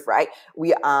getting the drift, right?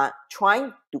 We are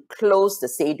trying to close the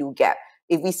say-do gap.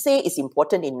 If we say it's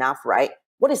important enough, right?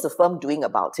 What is the firm doing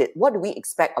about it? What do we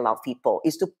expect a lot of people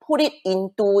is to put it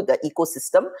into the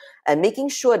ecosystem and making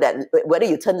sure that whether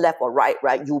you turn left or right,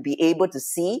 you'll be able to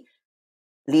see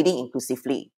leading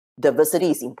inclusively.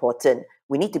 Diversity is important.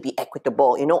 We need to be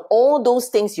equitable. All those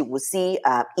things you will see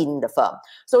in the firm.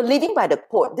 So living by the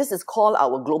code, this is called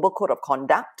our Global Code of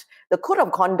Conduct. The Code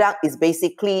of Conduct is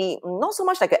basically not so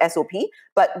much like a SOP,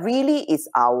 but really is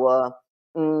our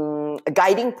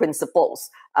guiding principles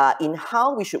in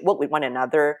how we should work with one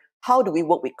another, how do we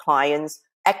work with clients,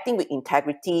 acting with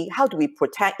integrity, how do we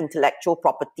protect intellectual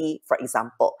property, for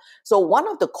example. So one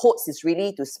of the codes is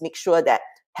really to make sure that,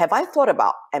 have I thought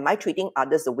about, am I treating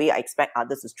others the way I expect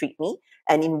others to treat me?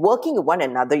 And in working with one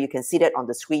another, you can see that on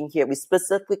the screen here, we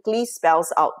specifically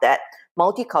spells out that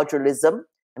multiculturalism,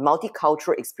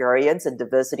 multicultural experience and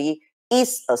diversity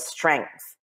is a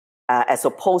strength as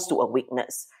opposed to a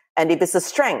weakness. And if it's a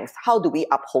strength, how do we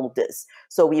uphold this?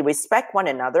 So we respect one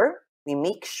another. We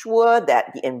make sure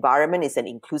that the environment is an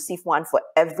inclusive one for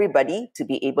everybody to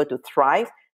be able to thrive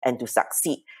and to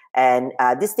succeed. And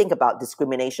this thing about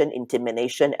discrimination,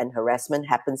 intimidation, and harassment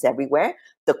happens everywhere.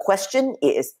 The question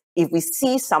is, if we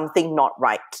see something not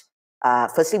right,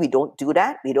 firstly, we don't do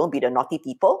that. We don't be the naughty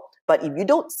people. But if you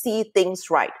don't see things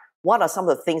right, what are some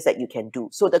of the things that you can do?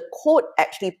 So the code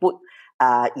actually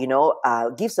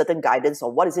give certain guidance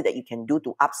on what is it that you can do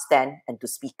to upstand and to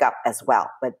speak up as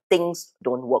well when things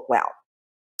don't work well.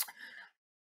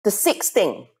 The sixth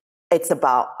thing, it's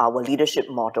about our leadership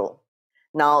model.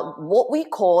 Now, what we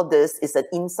call this is an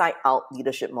inside-out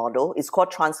leadership model. It's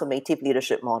called transformative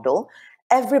leadership model.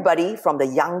 Everybody from the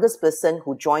youngest person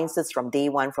who joins us from day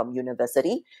one from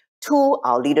university to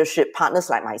our leadership partners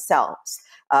like myself,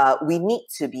 we need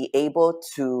to be able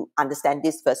to understand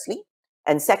this firstly.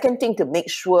 And second thing, to make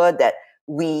sure that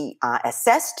we are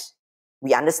assessed,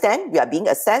 we understand we are being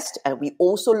assessed, and we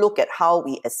also look at how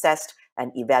we assess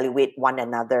and evaluate one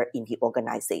another in the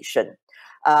organization.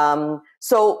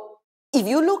 So if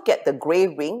you look at the gray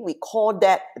ring, we call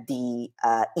that the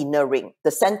inner ring.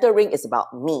 The center ring is about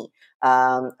me.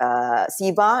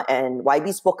 Siva and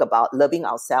YB spoke about loving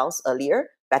ourselves earlier,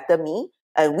 better me.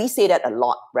 And we say that a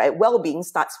lot, right? Well-being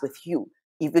starts with you.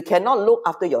 If you cannot look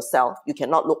after yourself, you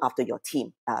cannot look after your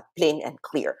team, plain and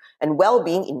clear. And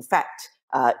well-being, in fact,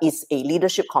 is a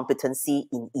leadership competency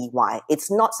in EY.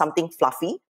 It's not something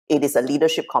fluffy. It is a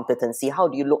leadership competency. How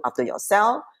do you look after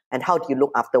yourself? And how do you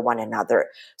look after one another?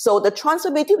 So the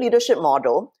transformative leadership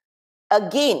model,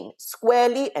 again,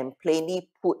 squarely and plainly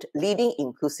put leading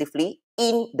inclusively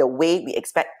in the way we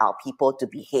expect our people to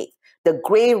behave. The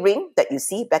gray ring that you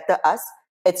see, better us,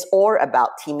 it's all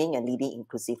about teaming and leading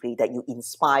inclusively, that you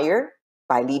inspire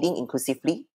by leading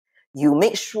inclusively. You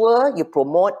make sure you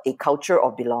promote a culture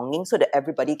of belonging so that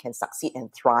everybody can succeed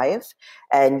and thrive.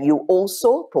 And you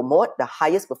also promote the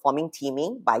highest performing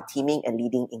teaming by teaming and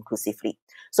leading inclusively.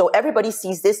 So everybody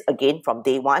sees this again from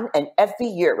day one. And every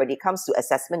year when it comes to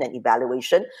assessment and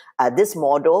evaluation, this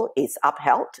model is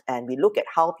upheld. And we look at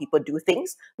how people do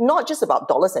things, not just about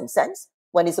dollars and cents.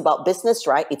 When it's about business,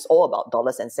 right, it's all about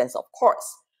dollars and cents, of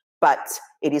course. But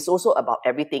it is also about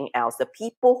everything else. The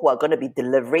people who are going to be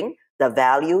delivering the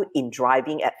value in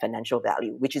driving at financial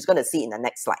value, which is going to see in the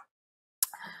next slide.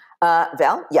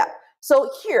 Val, yeah. So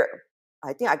here,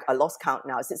 I think I lost count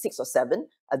now. Is it 6 or 7?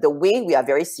 The way we are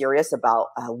very serious about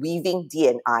weaving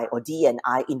D&I or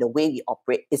D&I in the way we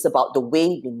operate is about the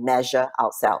way we measure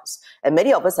ourselves. And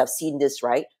many of us have seen this,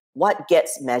 right? What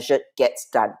gets measured gets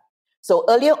done. So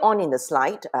earlier on in the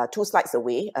slide, 2 slides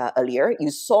away earlier, you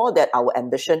saw that our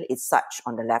ambition is such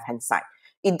on the left-hand side.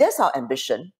 If that's our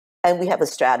ambition and we have a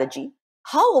strategy,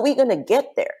 how are we going to get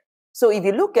there? So if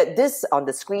you look at this on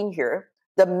the screen here,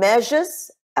 the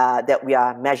measures that we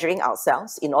are measuring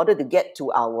ourselves in order to get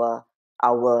to our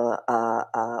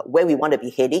where we want to be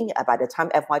heading by the time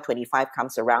FY25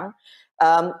 comes around.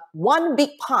 One big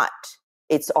part,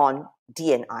 it's on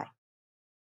D&I.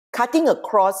 Cutting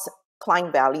across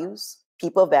client values,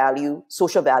 people value,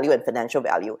 social value, and financial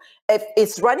value. If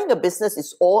it's running a business,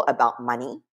 it's all about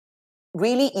money.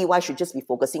 Really, EY should just be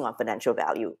focusing on financial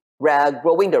value,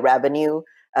 growing the revenue,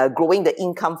 growing the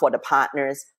income for the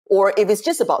partners. Or if it's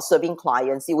just about serving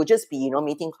clients, it would just be,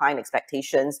 meeting client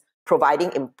expectations,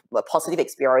 providing a positive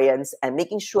experience, and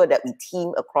making sure that we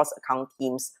team across account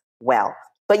teams well.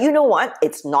 But you know what?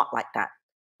 It's not like that.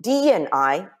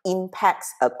 D&I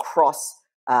impacts across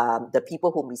the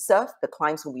people whom we serve, the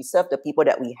clients whom we serve, the people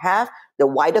that we have, the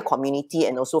wider community,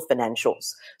 and also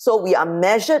financials. So we are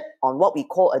measured on what we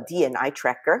call a D&I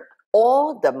tracker.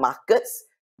 All the markets,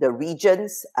 the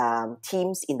regions,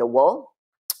 teams in the world,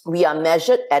 we are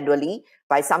measured annually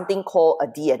by something called a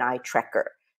D&I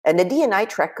tracker. And the D&I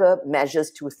tracker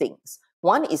measures two things.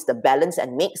 One is the balance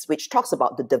and mix, which talks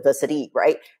about the diversity,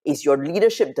 right? Is your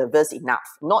leadership diverse enough?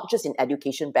 Not just in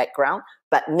education background,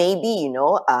 but maybe,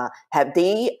 have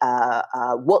they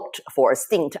worked for a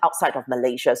stint outside of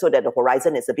Malaysia so that the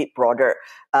horizon is a bit broader?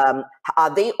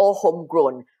 Are they all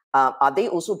homegrown? Are they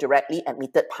also directly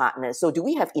admitted partners? So do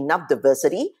we have enough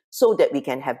diversity so that we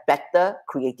can have better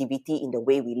creativity in the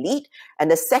way we lead? And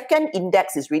the second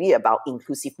index is really about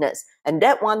inclusiveness. And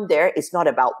that one there is not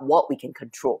about what we can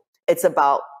control. It's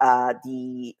about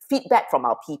the feedback from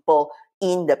our people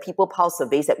in the People Pulse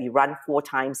surveys that we run 4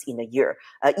 times in a year.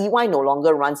 EY no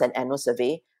longer runs an annual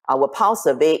survey. Our Pulse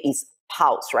survey is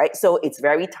Pulse, right? So it's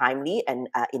very timely, and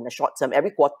in the short term,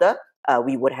 every quarter,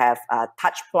 we would have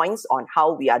touch points on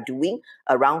how we are doing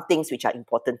around things which are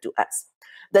important to us.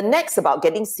 The next about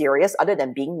getting serious, other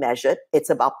than being measured, it's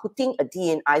about putting a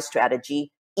D&I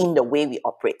strategy in the way we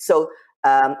operate. So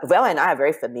Val and I are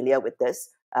very familiar with this.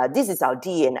 This is our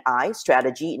D&I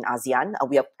strategy in ASEAN.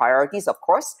 We have priorities, of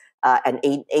course, and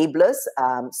enablers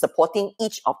supporting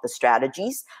each of the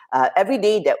strategies. Every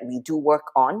day that we do work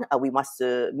on, we must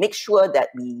make sure that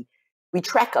we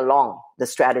track along the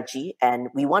strategy, and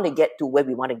we want to get to where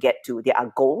we want to get to. There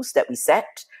are goals that we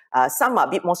set. Some are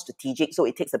a bit more strategic, so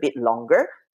it takes a bit longer,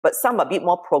 but some are a bit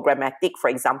more programmatic. For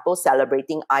example,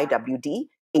 celebrating IWD.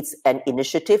 It's an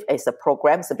initiative, it's a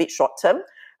program, it's a bit short term.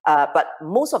 But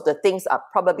most of the things are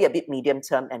probably a bit medium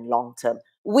term and long term,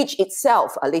 which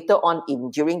itself, later on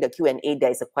during the Q&A,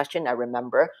 there is a question I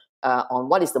remember on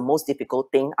what is the most difficult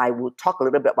thing. I will talk a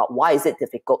little bit about why is it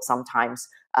difficult sometimes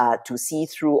to see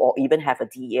through or even have a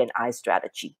D&I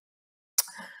strategy.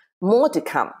 More to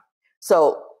come.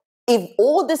 So if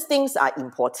all these things are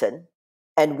important,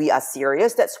 and we are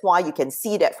serious, that's why you can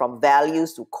see that from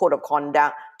values to code of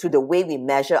conduct, to the way we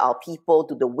measure our people,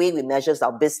 to the way we measure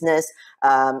our business,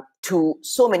 to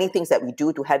so many things that we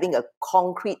do, to having a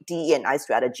concrete DE&I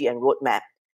strategy and roadmap.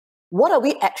 What are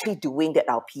we actually doing that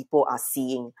our people are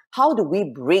seeing? How do we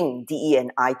bring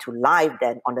DE&I to life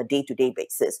then on a day-to-day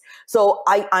basis? So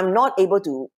I'm not able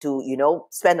to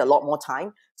spend a lot more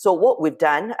time. So what we've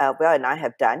done, Val and I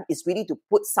have done, is really to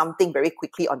put something very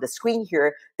quickly on the screen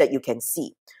here that you can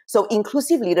see. So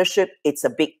inclusive leadership, it's a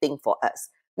big thing for us.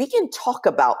 We can talk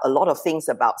about a lot of things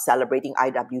about celebrating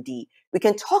IWD. We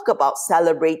can talk about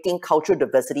celebrating cultural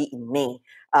diversity in May.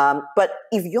 But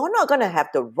if you're not going to have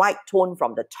the right tone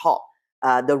from the top,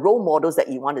 the role models that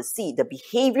you want to see, the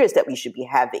behaviors that we should be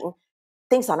having,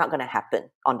 things are not going to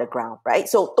happen on the ground, right?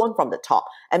 So tone from the top.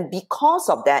 And because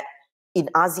of that, in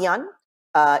ASEAN,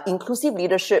 inclusive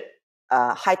leadership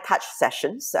high-touch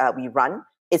sessions we run.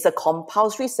 It's a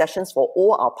compulsory sessions for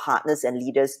all our partners and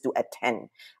leaders to attend.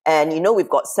 And we've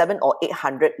got 700 or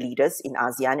 800 leaders in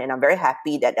ASEAN, and I'm very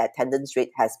happy that the attendance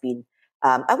rate has been,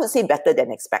 I would say, better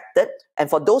than expected. And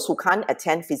for those who can't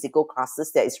attend physical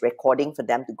classes, there is recording for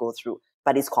them to go through,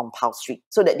 but it's compulsory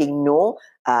so that they know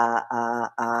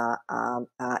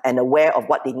and aware of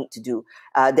what they need to do.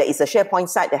 There is a SharePoint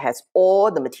site that has all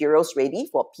the materials ready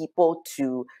for people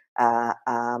to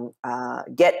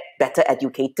get better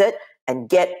educated and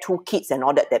get toolkits and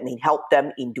all that may help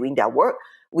them in doing their work.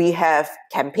 We have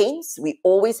campaigns. We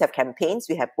always have campaigns.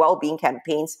 We have well-being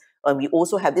campaigns. And we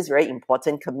also have this very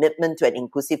important commitment to an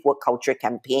inclusive work culture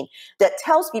campaign that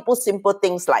tells people simple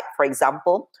things like, for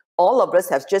example, all of us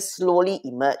have just slowly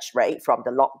emerged, right, from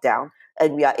the lockdown.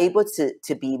 And we are able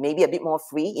to be maybe a bit more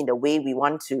free in the way we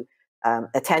want to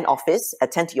attend office,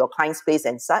 attend to your client space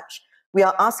and such. We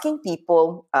are asking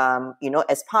people,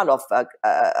 as part of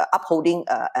upholding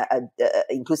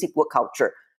inclusive work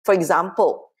culture. For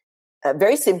example, a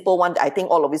very simple one that I think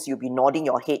all of us, you'll be nodding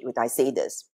your head when I say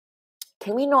this.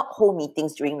 Can we not hold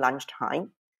meetings during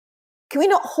lunchtime? Can we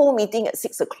not hold meeting at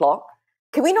 6 o'clock?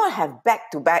 Can we not have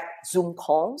back-to-back Zoom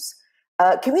calls?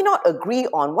 Can we not agree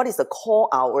on what is the core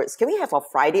hours? Can we have a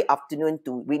Friday afternoon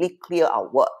to really clear our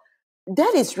work?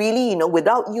 That is really,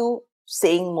 without you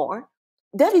saying more,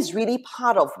 that is really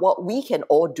part of what we can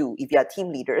all do if you are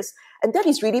team leaders. And that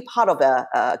is really part of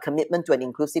a commitment to an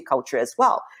inclusive culture as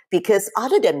well. Because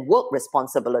other than work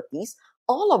responsibilities,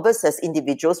 all of us as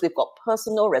individuals, we've got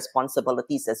personal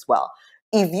responsibilities as well.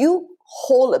 If you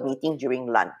hold a meeting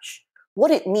during lunch,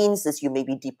 what it means is you may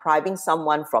be depriving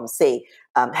someone from, say,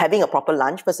 having a proper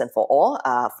lunch, first and for all,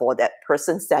 for that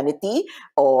person's sanity,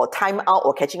 or time out,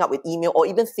 or catching up with email, or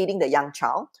even feeding the young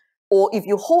child. Or if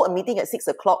you hold a meeting at 6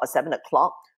 o'clock or 7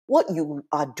 o'clock, what you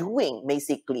are doing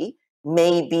basically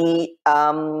may be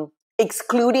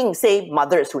excluding, say,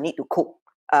 mothers who need to cook,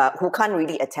 who can't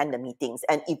really attend the meetings.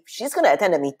 And if she's going to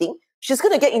attend a meeting, she's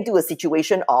going to get into a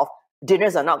situation of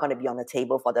dinners are not going to be on the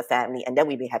table for the family, and then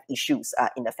we may have issues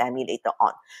in the family later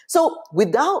on. So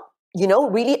without,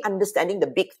 really understanding the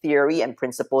big theory and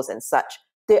principles and such,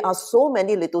 there are so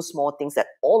many little small things that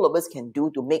all of us can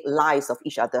do to make lives of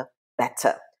each other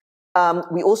better.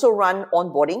 We also run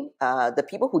onboarding. The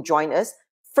people who join us,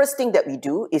 first thing that we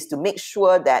do is to make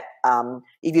sure that,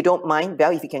 if you don't mind,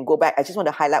 Val, if you can go back, I just want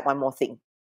to highlight one more thing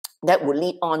that will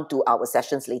lead on to our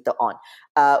sessions later on,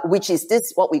 which is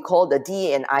this, what we call the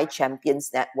D&I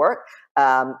Champions Network.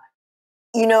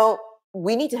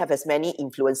 We need to have as many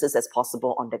influencers as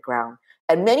possible on the ground.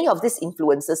 And many of these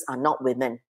influencers are not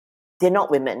women. They're not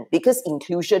women, because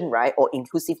inclusion, right, or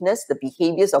inclusiveness, the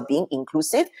behaviors of being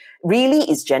inclusive, really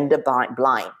is gender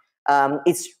blind.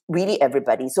 It's really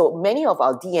everybody. So many of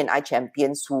our D&I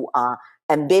champions who are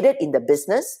embedded in the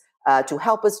business to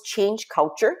help us change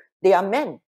culture, they are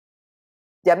men.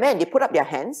 They're men. They put up their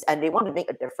hands and they want to make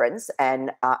a difference. And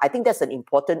I think that's an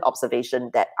important observation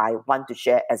that I want to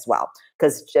share as well,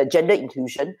 because gender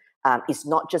inclusion is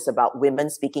not just about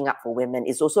women speaking up for women.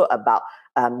 It's also about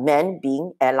men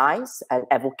being allies and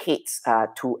advocates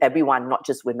to everyone, not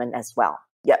just women as well.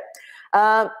 Yep.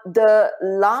 The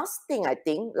last thing, I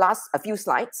think, a few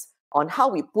slides on how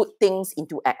we put things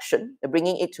into action,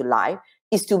 bringing it to life,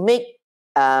 is to make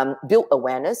build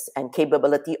awareness and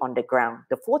capability on the ground.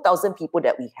 The 4,000 people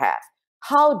that we have,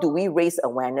 how do we raise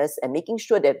awareness and making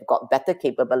sure they've got better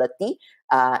capability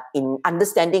in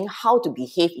understanding how to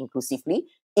behave inclusively,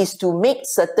 is to make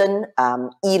certain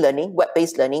e-learning,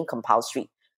 web-based learning compulsory.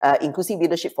 Inclusive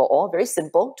Leadership for All, very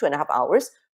simple, 2.5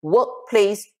 hours.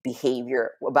 Workplace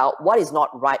behavior, about what is not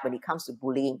right when it comes to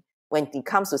bullying, when it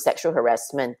comes to sexual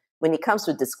harassment, when it comes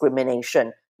to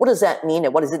discrimination. What does that mean,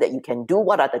 and what is it that you can do?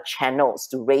 What are the channels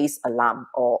to raise alarm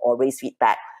or raise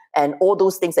feedback? And all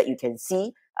those things that you can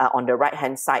see on the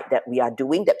right-hand side that we are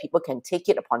doing, that people can take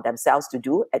it upon themselves to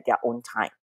do at their own time.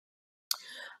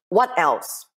 What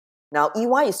else? Now,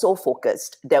 EY is so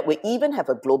focused that we even have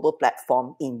a global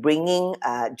platform in bringing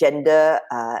gender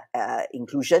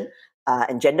inclusion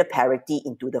and gender parity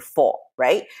into the fore,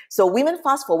 right? So Women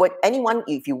Fast Forward, anyone,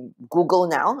 if you Google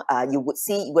now, you would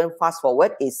see Women Fast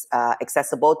Forward is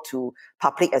accessible to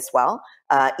public as well.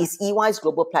 Is EY's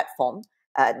global platform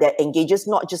that engages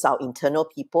not just our internal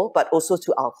people, but also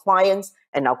to our clients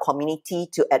and our community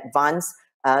to advance,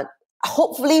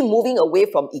 hopefully moving away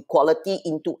from equality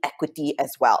into equity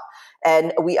as well.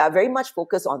 And we are very much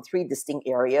focused on 3 distinct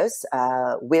areas: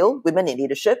 women in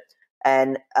leadership.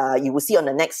 And you will see on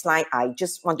the next slide, I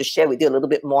just want to share with you a little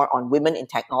bit more on women in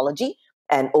technology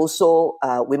and also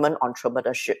women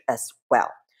entrepreneurship as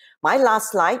well. My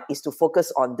last slide is to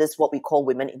focus on this, what we call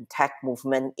women in tech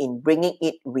movement, in bringing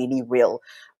it really real.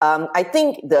 I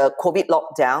think the COVID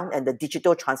lockdown and the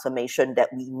digital transformation that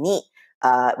we need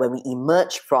when we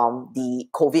emerge from the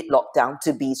COVID lockdown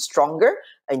to be stronger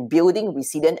in building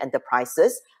resilient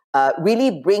enterprises,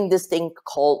 really bring this thing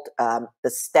called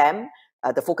the STEM,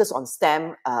 the focus on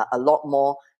STEM a lot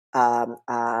more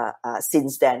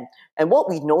since then. And what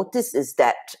we notice is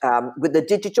that with the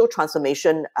digital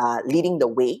transformation leading the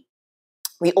way,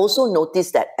 we also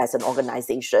notice that as an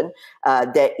organization,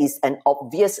 there is an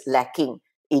obvious lacking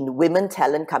in women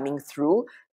talent coming through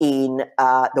in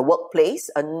the workplace,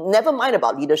 never mind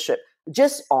about leadership.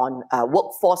 Just on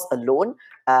workforce alone,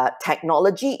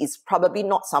 technology is probably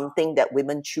not something that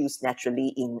women choose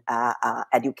naturally in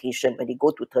education when they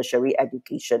go to tertiary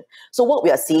education. So what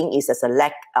we are seeing is there's a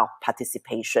lack of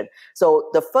participation. So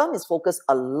the firm is focused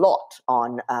a lot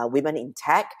on women in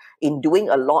tech, in doing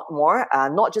a lot more,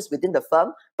 not just within the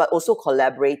firm, but also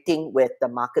collaborating with the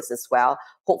markets as well,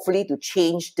 hopefully to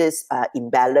change this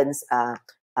imbalance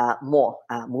more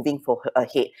moving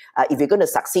ahead. If you're going to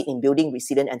succeed in building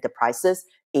resilient enterprises,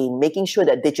 in making sure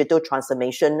that digital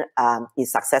transformation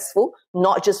is successful,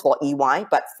 not just for EY,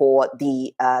 but for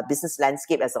the business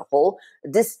landscape as a whole.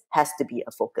 This has to be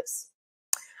a focus.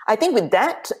 I think with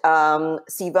that,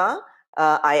 Siva,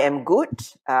 I am good.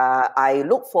 I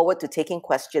look forward to taking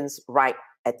questions right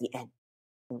at the end.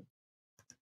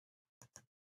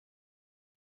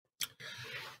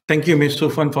 Thank you, Ms.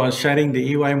 Sufan, for sharing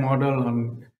the EY model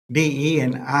on DE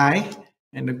and I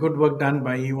and the good work done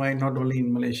by EY, not only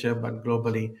in Malaysia, but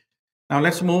globally. Now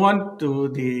let's move on to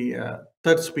the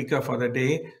third speaker for the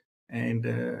day.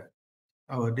 And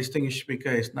our distinguished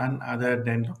speaker is none other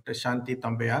than Dr. Shanthi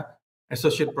Thambiah,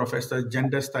 Associate Professor,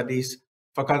 Gender Studies,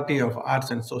 Faculty of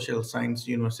Arts and Social Science,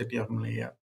 University of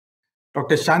Malaya.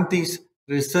 Dr. Shanthi's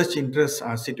research interests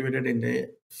are situated in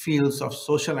the fields of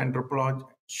social anthropology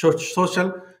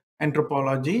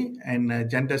and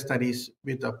gender studies,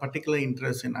 with a particular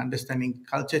interest in understanding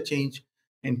culture change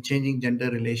and changing gender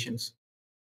relations.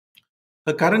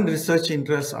 Her current research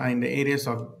interests are in the areas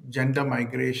of gender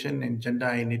migration and gender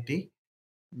identity,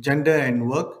 gender and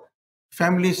work,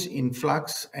 families in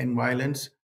flux and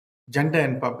violence, gender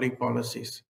and public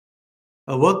policies.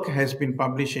 Her work has been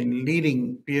published in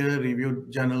leading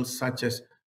peer-reviewed journals such as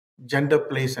Gender,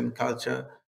 Place and Culture,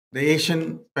 the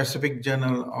Asian Pacific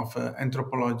Journal of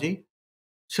Anthropology,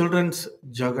 Children's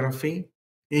Geography,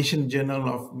 Asian Journal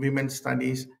of Women's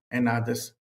Studies, and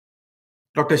others.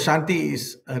 Dr. Shanthi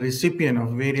is a recipient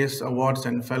of various awards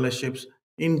and fellowships,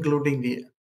 including the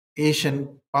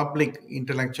Asian Public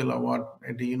Intellectual Award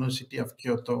at the University of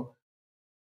Kyoto,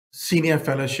 Senior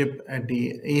Fellowship at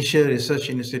the Asia Research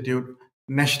Institute,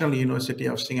 National University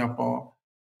of Singapore,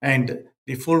 and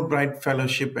the Fulbright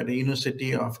Fellowship at the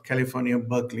University of California,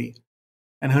 Berkeley.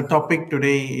 And her topic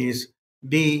today is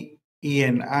D, E,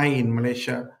 and I in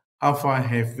Malaysia. How far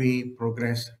have we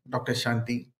progressed? Dr.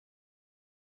 Shanthi.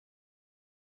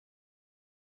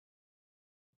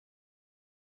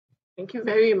 Thank you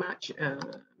very much,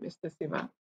 Mr. Siva.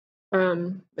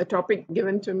 The topic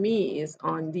given to me is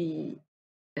on D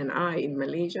and I in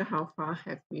Malaysia. How far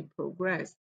have we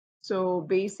progressed? So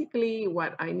basically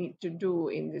what I need to do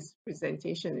in this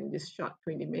presentation, in this short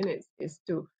 20 minutes, is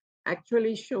to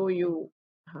actually show you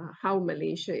how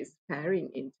Malaysia is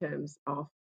faring in terms of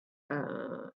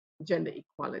gender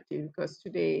equality, because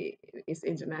today is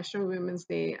International Women's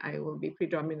Day. I will be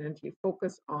predominantly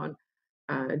focused on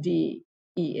D,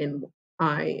 E, and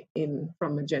I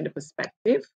from a gender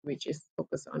perspective, which is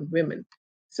focused on women.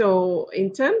 So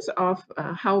in terms of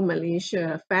how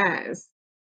Malaysia fares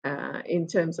in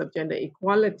terms of gender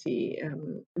equality,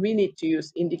 we need to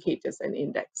use indicators and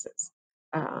indexes.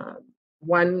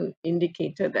 One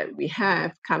indicator that we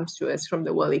have comes to us from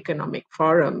the World Economic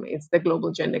Forum. It's the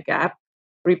Global Gender Gap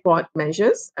report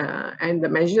measures, and the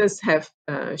measures have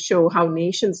show how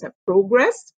nations have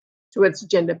progressed towards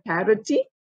gender parity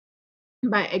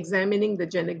by examining the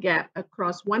gender gap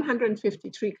across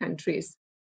 153 countries,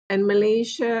 and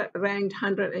Malaysia ranked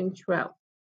 112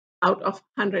 out of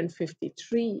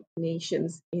 153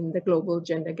 nations in the Global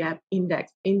Gender Gap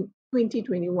Index in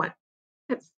 2021.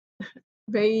 That's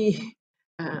very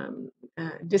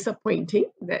disappointing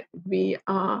that we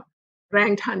are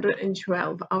ranked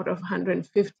 112 out of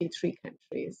 153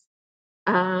 countries.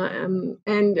 In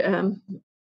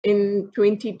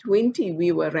 2020,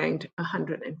 we were ranked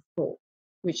 104,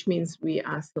 which means we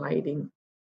are sliding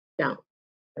down,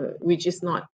 which is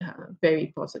not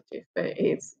very positive.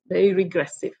 It's very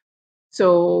regressive.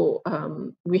 So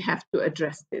we have to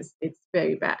address this. It's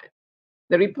very bad.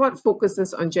 The report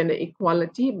focuses on gender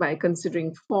equality by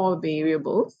considering 4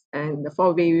 variables, and the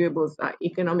 4 variables are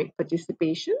economic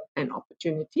participation and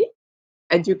opportunity,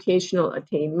 educational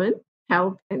attainment,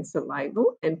 health and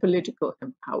survival, and political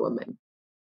empowerment.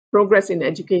 Progress in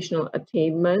educational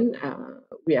attainment,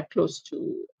 we are close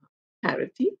to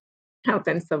parity. Health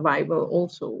and survival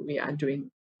also, we are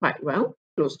doing quite well,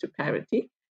 close to parity.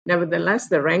 Nevertheless,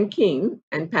 the ranking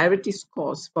and parity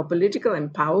scores for political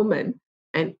empowerment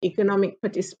and economic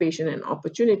participation and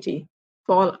opportunity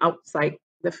fall outside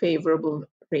the favorable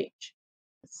range.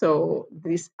 So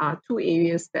these are 2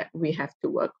 areas that we have to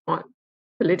work on: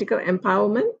 political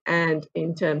empowerment and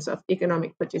in terms of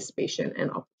economic participation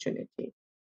and opportunity.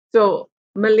 So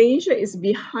Malaysia is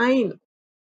behind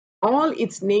all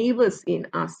its neighbors in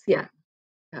ASEAN,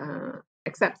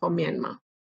 except for Myanmar,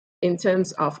 in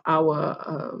terms of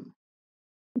our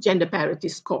gender parity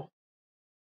score.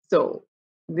 So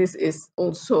this is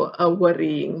also a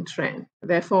worrying trend.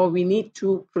 Therefore, we need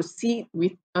to proceed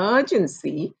with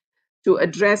urgency to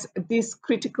address this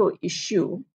critical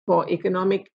issue for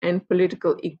economic and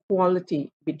political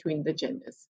equality between the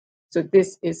genders. So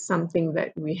this is something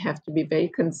that we have to be very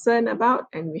concerned about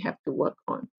and we have to work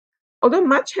on. Although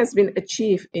much has been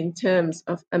achieved in terms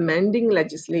of amending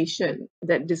legislation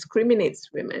that discriminates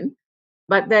women,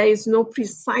 but there is no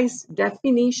precise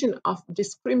definition of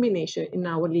discrimination in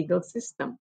our legal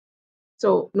system.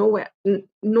 So no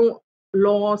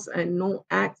laws and no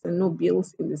acts and no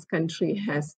bills in this country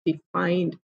has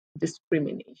defined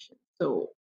discrimination. So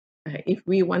if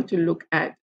we want to look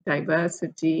at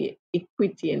diversity,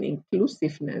 equity, and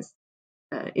inclusiveness,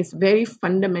 it's very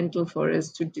fundamental for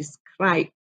us to describe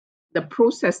the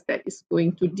process that is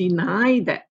going to deny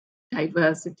that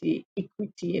diversity,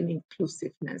 equity, and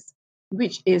inclusiveness,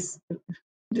 which is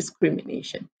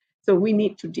discrimination. So we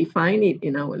need to define it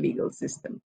in our legal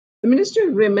system. The Ministry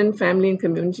of Women, Family and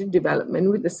Community Development,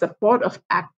 with the support of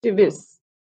activists,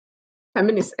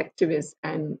 feminist activists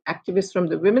and activists from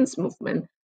the women's movement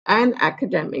and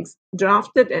academics,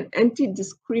 drafted an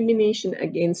Anti-Discrimination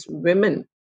Against Women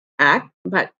Act,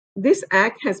 but this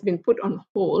act has been put on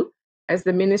hold as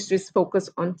the ministry's focus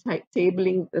on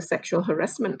tabling the Sexual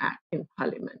Harassment Act in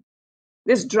Parliament.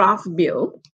 This draft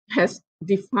bill has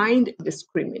defined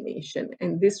discrimination,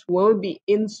 and this will be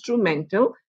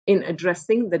instrumental in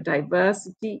addressing the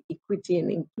diversity, equity,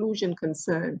 and inclusion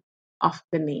concern of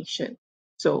the nation.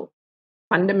 So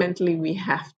fundamentally, we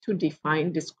have to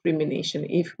define discrimination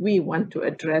if we want to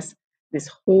address this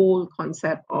whole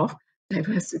concept of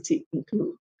diversity,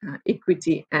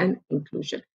 equity, and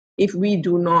inclusion. If we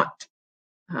do not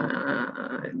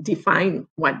define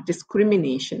what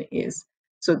discrimination is,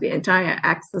 so the entire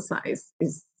exercise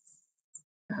is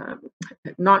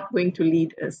not going to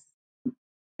lead us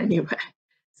anywhere.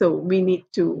 So we need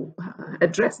to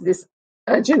address this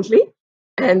urgently,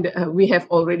 and we have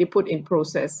already put in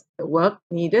process the work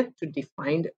needed to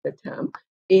define the term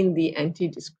in the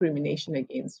Anti-Discrimination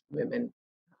Against Women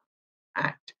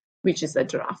Act, which is a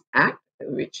draft act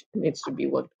which needs to be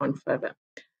worked on further.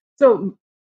 So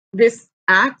this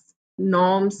acts,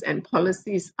 norms, and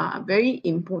policies are very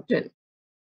important.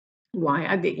 Why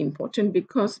are they important?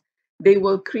 Because they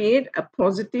will create a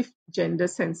positive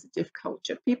gender-sensitive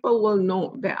culture. People will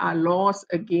know there are laws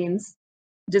against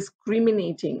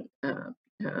discriminating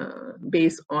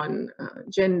based on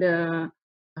gender,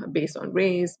 based on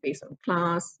race, based on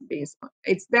class,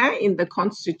 it's there in the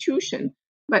Constitution,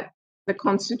 but the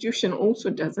Constitution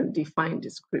also doesn't define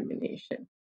discrimination.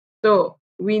 So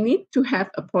we need to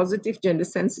have a positive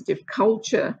gender-sensitive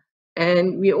culture,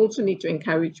 and we also need to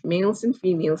encourage males and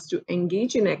females to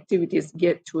engage in activities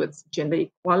geared towards gender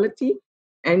equality.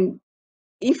 And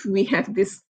if we have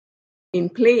this in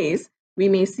place, we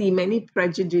may see many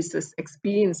prejudices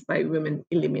experienced by women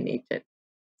eliminated.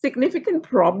 Significant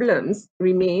problems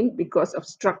remain because of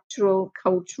structural,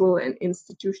 cultural, and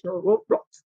institutional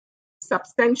roadblocks.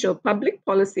 Substantial public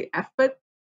policy effort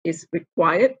is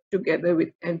required together with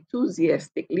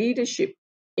enthusiastic leadership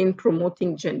in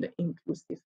promoting gender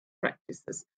inclusive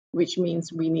practices, which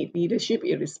means we need leadership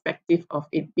irrespective of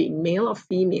it being male or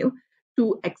female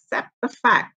to accept the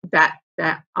fact that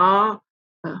there are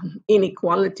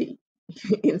inequality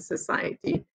in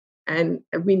society, and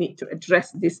we need to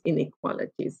address these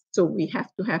inequalities. So we have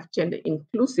to have gender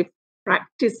inclusive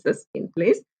practices in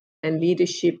place, and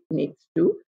leadership needs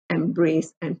to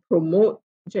embrace and promote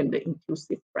gender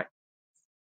inclusive practices.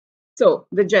 So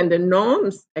the gender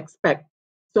norms expect,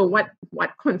 so what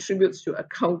contributes to a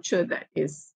culture that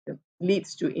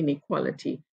leads to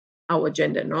inequality? Our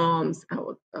gender norms,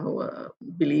 our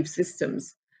belief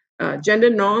systems. Gender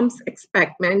norms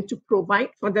expect men to provide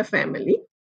for their family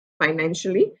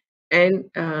financially,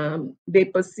 and they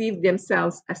perceive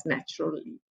themselves as natural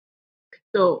leaders.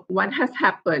 So what has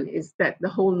happened is that the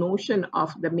whole notion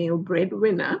of the male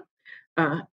breadwinner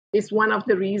is one of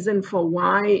the reasons for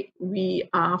why we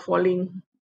are falling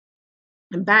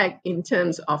back in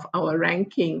terms of our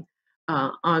ranking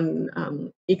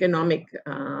on economic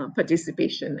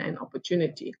participation and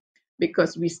opportunity,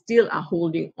 because we still are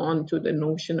holding on to the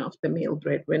notion of the male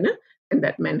breadwinner and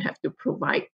that men have to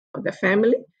provide for the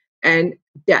family, and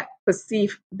that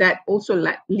also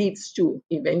leads to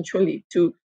eventually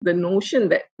to the notion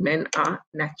that men are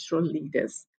natural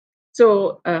leaders.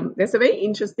 So there's a very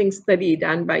interesting study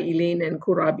done by Elaine and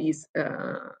Kurabis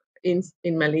in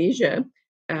Malaysia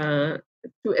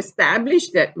to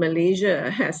establish that Malaysia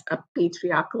has a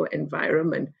patriarchal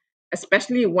environment,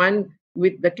 especially one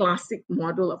with the classic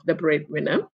model of the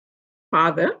breadwinner,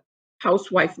 father,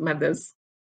 housewife mothers,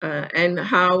 and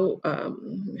how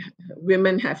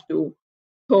women have to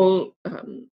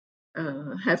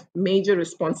have major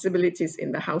responsibilities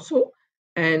in the household.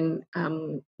 And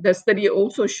the study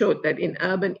also showed that in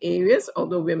urban areas,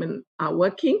 although women are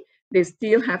working, they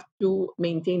still have to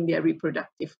maintain their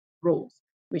reproductive roles,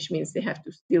 which means they have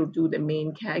to still do the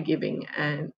main caregiving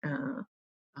and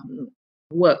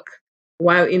work.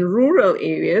 While in rural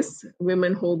areas,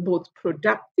 women hold both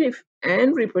productive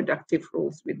and reproductive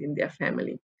roles within their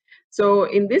family. So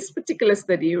in this particular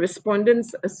study,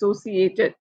 respondents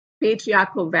associated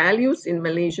patriarchal values in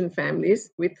Malaysian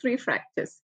families with three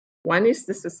factors. One is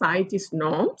the society's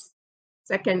norms.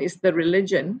 Second is the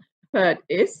religion. Third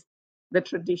is the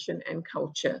tradition and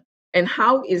culture. And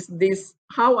how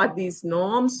are these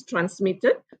norms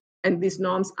transmitted? And these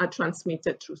norms are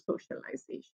transmitted through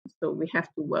socialization. So we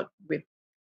have to work with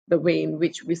the way in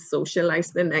which we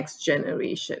socialize the next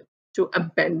generation to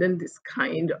abandon this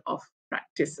kind of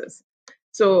practices.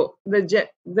 So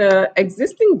the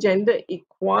existing gender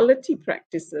equality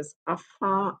practices are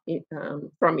far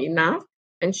from enough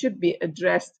and should be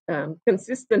addressed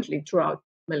consistently throughout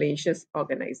Malaysia's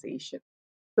organization.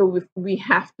 So we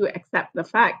have to accept the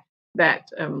fact that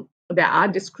there are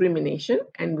discrimination,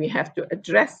 and we have to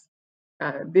address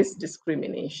this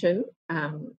discrimination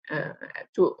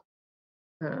to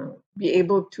be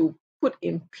able to put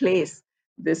in place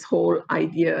this whole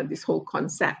idea, this whole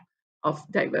concept of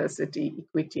diversity,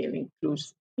 equity, and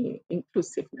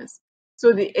inclusiveness.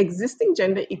 So the existing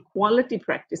gender equality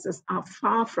practices are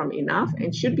far from enough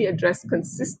and should be addressed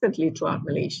consistently throughout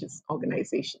Malaysia's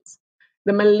organizations.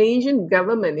 The Malaysian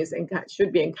government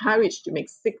should be encouraged to make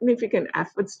significant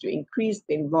efforts to increase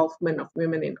the involvement of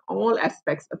women in all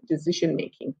aspects of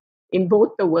decision-making, in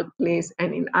both the workplace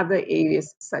and in other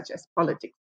areas such as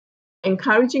politics.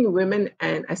 Encouraging women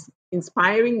and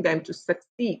inspiring them to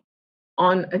succeed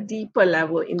on a deeper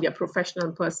level in their professional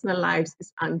and personal lives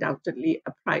is undoubtedly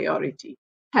a priority.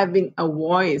 Having a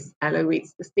voice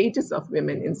elevates the status of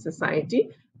women in society,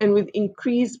 and with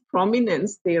increased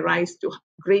prominence, they rise to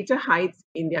greater heights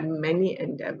in their many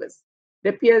endeavors.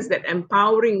 It appears that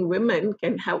empowering women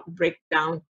can help break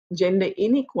down gender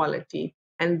inequality,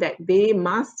 and that they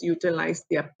must utilize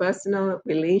their personal,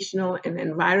 relational, and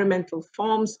environmental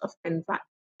forms of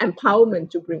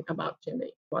empowerment to bring about gender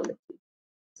equality.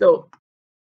 So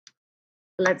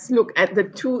let's look at the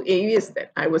two areas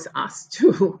that I was asked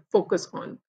to focus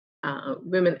on,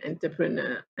 women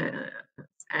entrepreneurs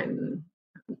and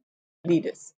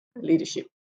leadership.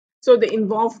 So the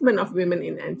involvement of women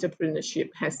in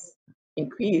entrepreneurship has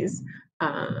increased.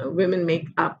 Women make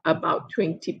up about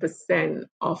 20%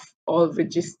 of all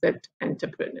registered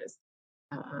entrepreneurs.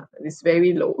 It's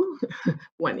very low,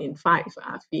 1 in 5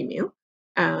 are female.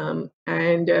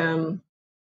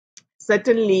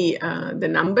 Certainly the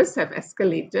numbers have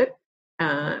escalated,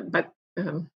 but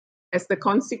as the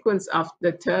consequence of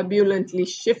the turbulently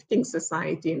shifting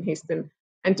society and hastened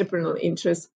entrepreneurial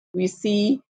interest, we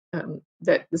see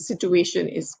that the situation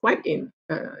is quite in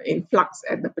flux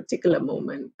at the particular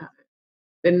moment.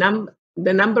 The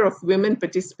number of women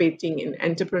participating in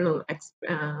entrepreneurial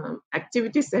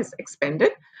activities has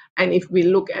expanded. And if we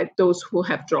look at those who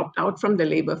have dropped out from the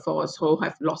labor force, who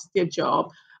have lost their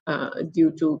job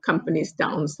due to companies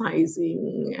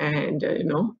downsizing and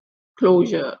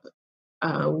closure,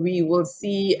 we will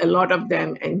see a lot of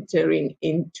them entering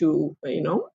into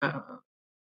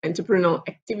entrepreneurial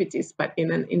activities, but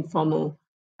in an informal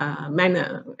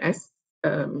manner as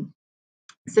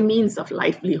a means of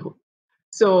livelihood.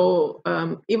 So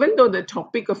even though the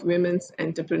topic of women's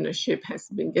entrepreneurship has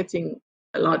been getting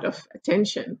a lot of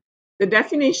attention, the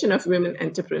definition of women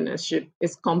entrepreneurship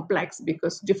is complex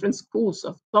because different schools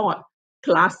of thought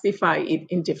classify it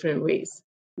in different ways,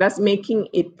 thus making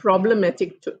it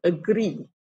problematic to agree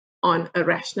on a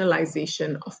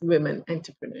rationalization of women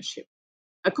entrepreneurship.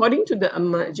 According to the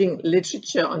emerging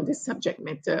literature on this subject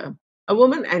matter, a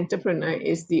woman entrepreneur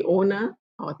is the owner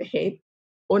or the head,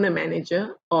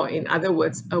 owner-manager, or in other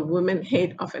words, a woman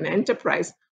head of an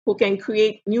enterprise who can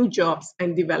create new jobs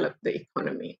and develop the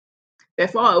economy.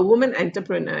 Therefore, a woman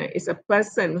entrepreneur is a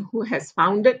person who has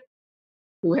founded,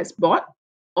 who has bought,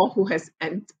 or who has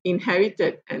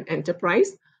inherited an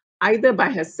enterprise, either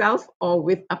by herself or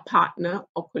with a partner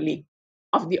or colleague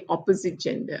of the opposite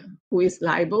gender, who is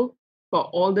liable for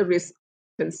all the risks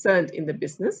concerned in the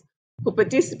business, who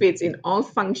participates in all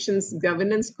functions,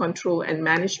 governance, control, and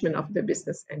management of the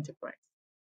business enterprise.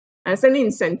 As an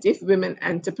incentive, women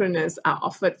entrepreneurs are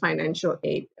offered financial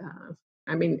aid.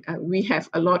 We have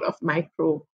a lot of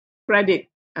micro credit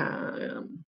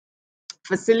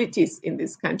facilities in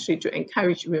this country to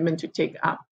encourage women to take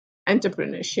up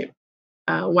entrepreneurship.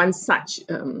 One such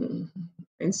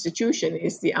institution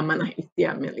is the Amanah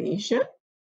Ikhtiar Malaysia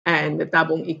and the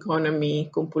Tabung Ekonomi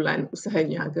Kumpulan Usaha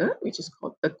Niaga, which is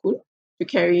called Tekun, to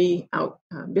carry out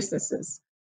businesses.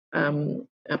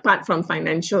 Apart from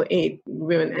financial aid,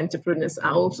 women entrepreneurs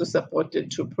are also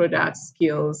supported through products,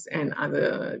 skills, and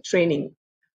other training.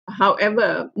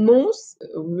 However, most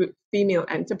female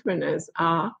entrepreneurs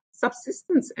are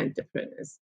subsistence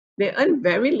entrepreneurs. They earn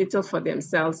very little for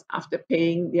themselves after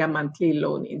paying their monthly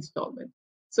loan installment.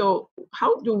 So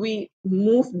how do we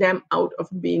move them out of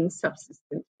being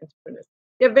subsistence entrepreneurs?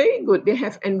 They're very good. They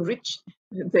have enriched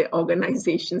the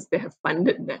organizations. They have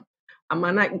funded them.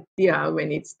 Amanah Ikhtiar,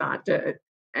 when it started,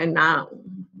 and now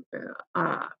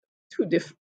it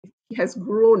has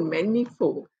grown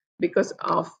manifold because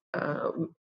of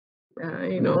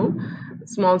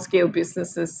small-scale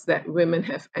businesses that women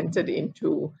have entered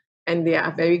into, and they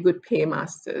are very good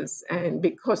paymasters. And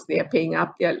because they are paying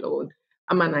up their loan,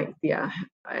 Amanah Ikhtiar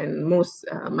and most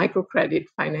microcredit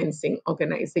financing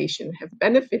organizations have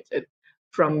benefited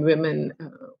from women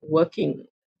working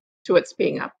towards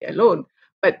paying up their loan.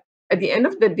 But at the end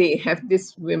of the day, have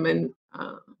these women,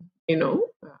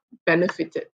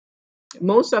 benefited?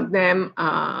 Most of them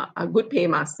are good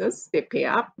paymasters. They pay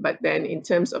up, but then in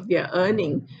terms of their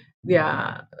earnings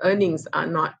are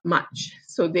not much,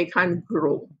 so they can't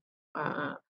grow.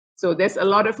 So there's a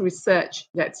lot of research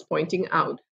that's pointing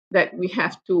out that we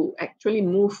have to actually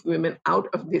move women out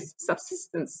of this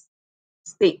subsistence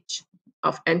stage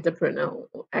of entrepreneurial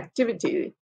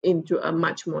activity into a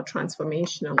much more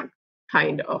transformational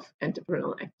kind of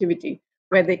entrepreneurial activity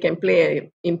where they can play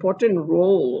an important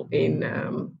role in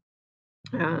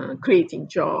creating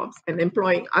jobs and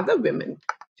employing other women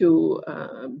to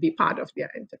be part of their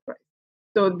enterprise.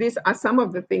 So these are some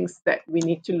of the things that we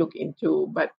need to look into,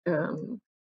 but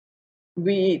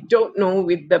we don't know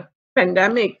with the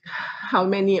pandemic how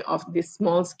many of these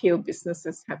small-scale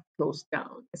businesses have closed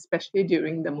down, especially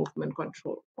during the movement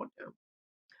control order.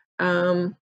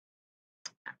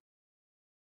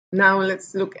 Now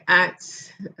let's look at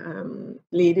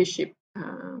leadership.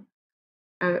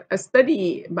 A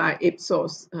study by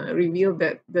Ipsos revealed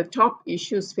that the top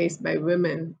issues faced by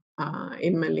women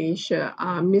in Malaysia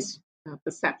are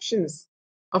misperceptions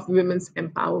of women's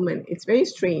empowerment. It's very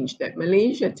strange that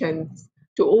Malaysia tends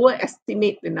to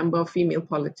overestimate the number of female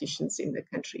politicians in the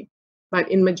country.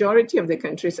 But in majority of the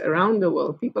countries around the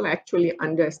world, people actually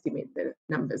underestimate the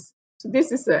numbers. So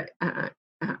this is a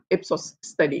Ipsos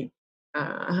study.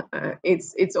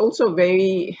 It's also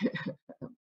very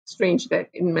strange that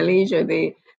in Malaysia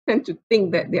they tend to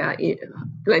think that there are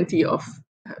plenty of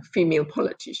female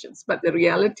politicians, but the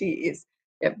reality is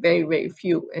there are very, very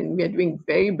few, and we are doing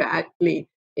very badly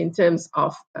in terms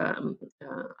of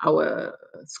our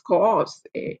scores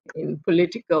in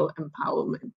political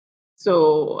empowerment.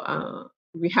 So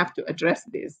we have to address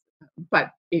this.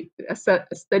 But a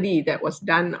study that was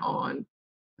done on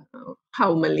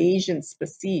how Malaysians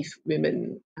perceive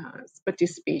women's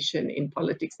participation in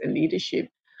politics and leadership,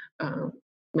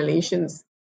 Malaysians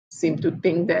seem to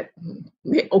think that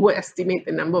they overestimate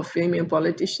the number of female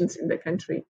politicians in the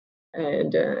country,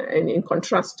 and in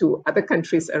contrast to other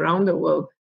countries around the world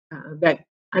that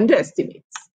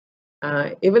underestimates.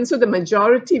 Even so, the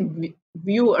majority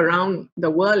view around the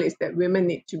world is that women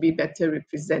need to be better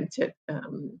represented,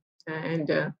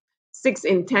 and 6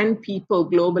 in 10 people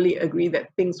globally agree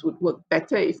that things would work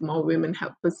better if more women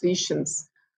held positions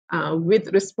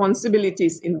with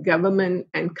responsibilities in government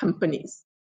and companies.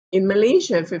 In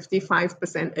Malaysia,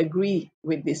 55% agree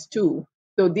with this too.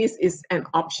 So this is an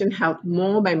option held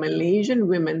more by Malaysian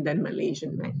women than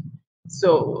Malaysian men.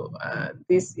 So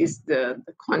this is the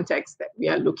context that we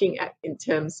are looking at in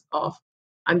terms of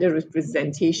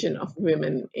underrepresentation of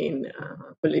women in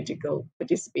political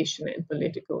participation and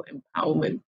political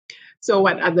empowerment. So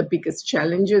what are the biggest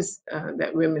challenges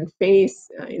that women face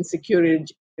in securing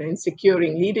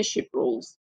leadership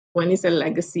roles? One is a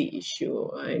legacy issue,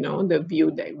 the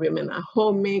view that women are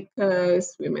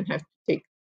homemakers, women have to take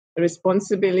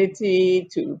responsibility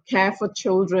to care for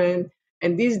children.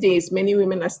 And these days, many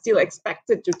women are still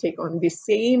expected to take on the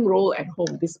same role at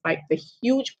home, despite the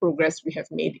huge progress we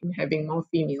have made in having more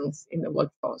females in the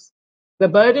workforce. The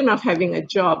burden of having a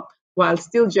job while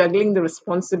still juggling the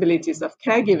responsibilities of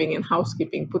caregiving and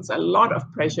housekeeping puts a lot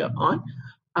of pressure on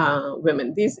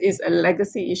women. This is a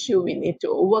legacy issue. We need to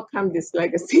overcome this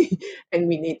legacy, and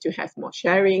we need to have more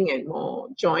sharing and more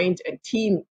joint and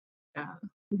team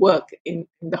work in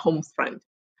the home front.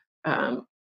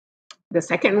 The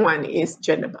second one is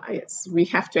gender bias. We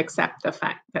have to accept the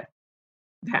fact that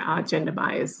there are gender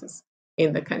biases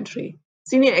in the country.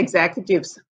 Senior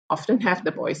executives often have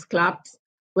the boys' clubs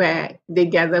where they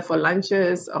gather for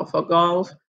lunches or for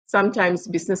golf. Sometimes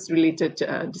business-related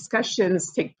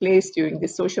discussions take place during the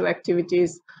social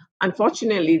activities.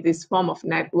 Unfortunately, this form of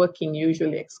networking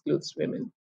usually excludes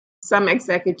women. Some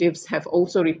executives have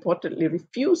also reportedly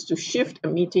refused to shift a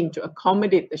meeting to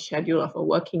accommodate the schedule of a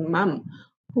working mum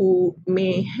who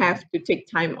may have to take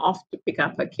time off to pick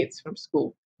up her kids from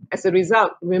school. As a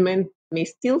result, women may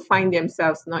still find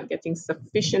themselves not getting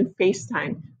sufficient face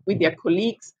time with their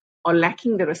colleagues or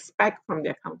lacking the respect from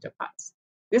their counterparts.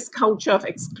 This culture of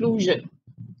exclusion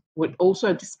would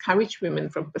also discourage women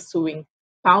from pursuing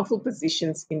powerful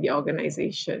positions in the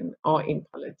organization or in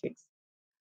politics.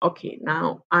 Okay,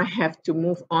 now I have to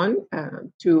move on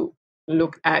to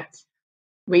look at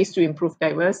ways to improve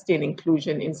diversity and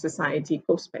inclusion in society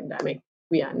post-pandemic.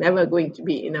 We are never going to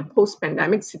be in a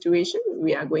post-pandemic situation.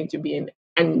 We are going to be in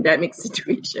an endemic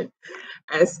situation.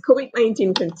 As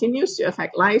COVID-19 continues to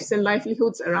affect lives and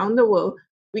livelihoods around the world,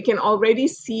 we can already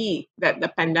see that the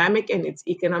pandemic and its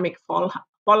economic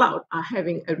fallout are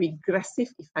having a regressive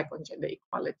effect on gender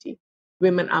equality.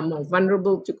 Women are more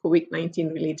vulnerable to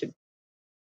COVID-19 related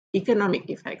economic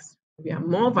effects. We are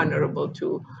more vulnerable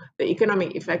to the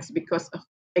economic effects because of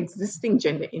existing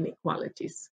gender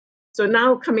inequalities. So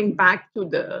now coming back to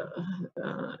the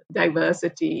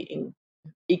diversity,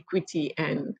 equity,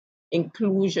 and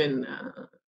inclusion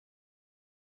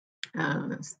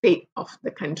state of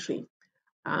the country.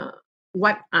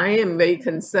 What I am very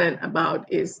concerned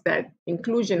about is that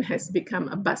inclusion has become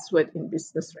a buzzword in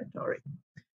business rhetoric.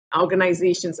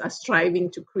 Organizations are striving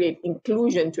to create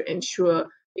inclusion to ensure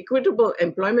equitable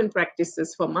employment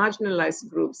practices for marginalized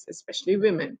groups, especially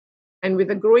women. And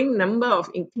with a growing number of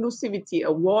inclusivity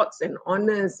awards and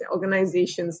honors,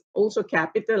 organizations also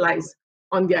capitalize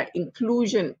on their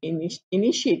inclusion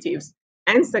initiatives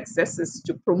and successes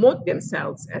to promote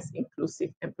themselves as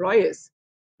inclusive employers.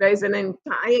 There is an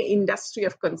entire industry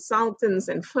of consultants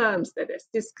and firms that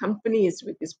assist companies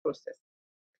with this process.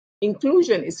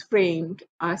 Inclusion is framed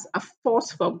as a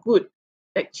force for good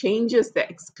that changes the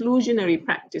exclusionary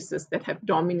practices that have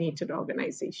dominated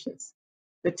organizations.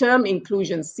 The term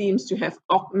inclusion seems to have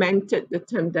augmented the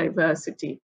term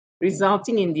diversity,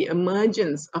 resulting in the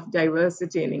emergence of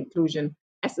diversity and inclusion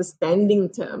as a standing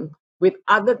term, with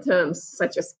other terms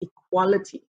such as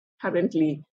equality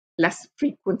currently less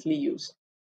frequently used.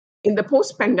 In the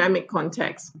post-pandemic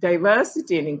context,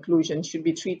 diversity and inclusion should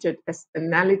be treated as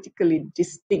analytically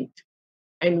distinct,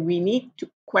 and we need to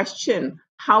question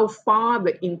how far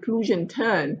the inclusion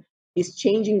turn is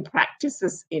changing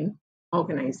practices in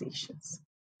organizations.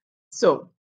 So,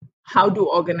 how do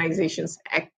organizations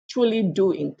actually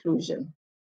do inclusion?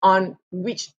 On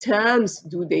which terms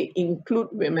do they include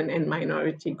women and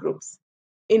minority groups?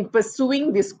 In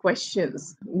pursuing these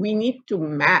questions, we need to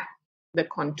map the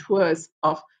contours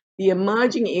of the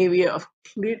emerging area of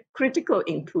critical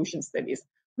inclusion studies.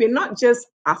 We're not just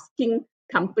asking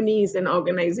companies and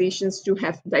organizations to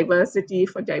have diversity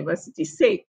for diversity's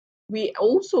sake. We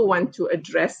also want to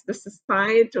address the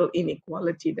societal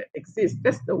inequality that exists.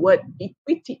 That's the word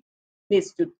equity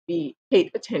needs to be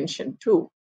paid attention to.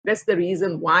 That's the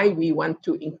reason why we want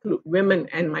to include women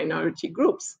and minority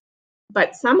groups.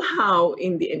 But somehow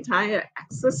in the entire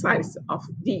exercise of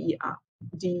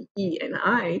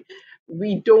DE&I,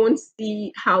 we don't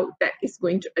see how that is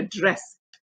going to address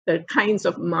the kinds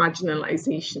of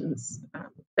marginalizations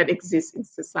that exist in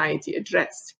society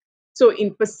addressed. So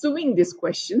in pursuing these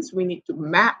questions, we need to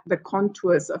map the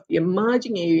contours of the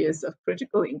emerging areas of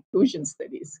critical inclusion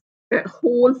studies. That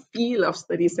whole field of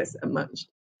studies has emerged,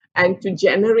 and to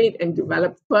generate and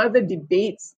develop further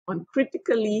debates on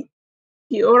critically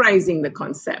theorizing the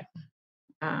concept.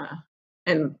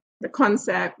 And the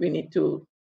concept, we need to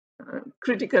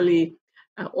critically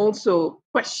also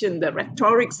question the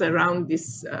rhetorics around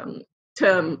this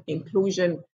term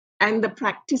inclusion and the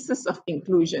practices of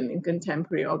inclusion in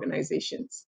contemporary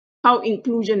organizations, how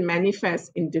inclusion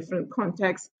manifests in different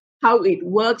contexts, how it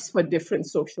works for different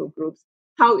social groups,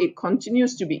 how it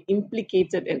continues to be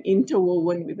implicated and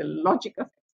interwoven with the logic of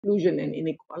exclusion and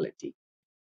inequality.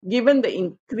 Given the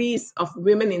increase of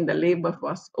women in the labor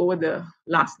force over the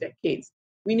last decades,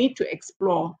 we need to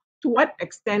explore to what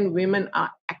extent women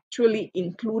are actually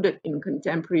included in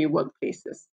contemporary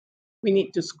workplaces. We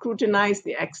need to scrutinize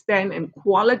the extent and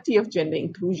quality of gender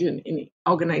inclusion in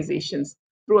organizations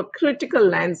through a critical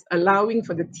lens, allowing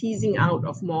for the teasing out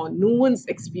of more nuanced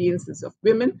experiences of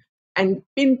women and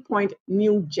pinpoint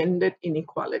new gendered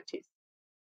inequalities.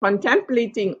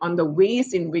 Contemplating on the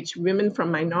ways in which women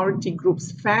from minority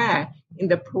groups fare in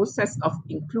the process of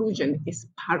inclusion is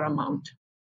paramount.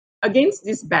 Against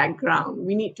this background,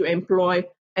 we need to employ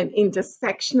an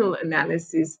intersectional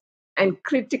analysis and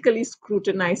critically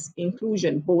scrutinize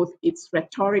inclusion, both its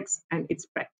rhetorics and its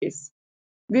practice.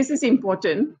 This is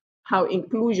important. How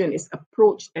inclusion is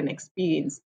approached and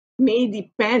experienced may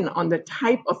depend on the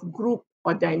type of group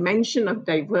or dimension of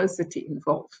diversity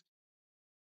involved.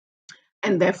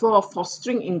 And therefore,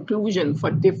 fostering inclusion for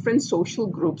different social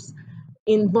groups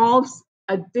involves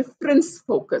a difference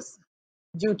focus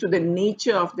due to the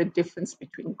nature of the difference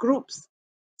between groups.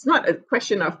 It's not a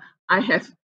question of, I have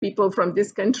people from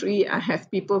this country, I have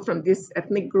people from this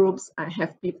ethnic groups, I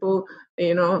have people,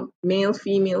 male,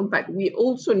 female, but we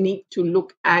also need to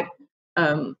look at,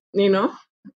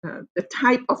 the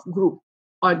type of group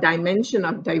or dimension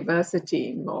of diversity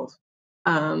involved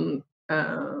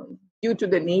due to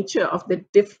the nature of the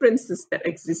differences that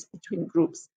exist between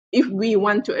groups. If we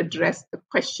want to address the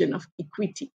question of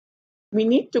equity, we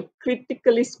need to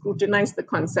critically scrutinize the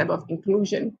concept of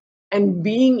inclusion and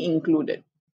being included.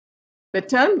 The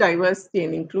term diversity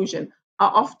and inclusion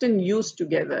are often used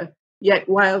together, yet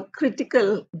while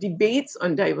critical debates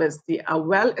on diversity are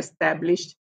well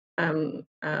established,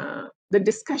 the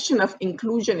discussion of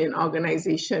inclusion in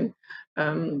organization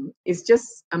is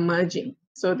just emerging.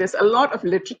 So there's a lot of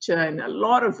literature and a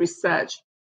lot of research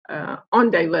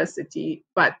on diversity,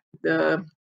 but the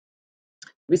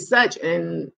research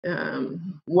and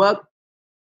work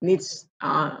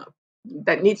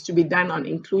that needs to be done on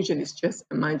inclusion is just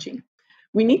emerging.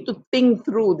 We need to think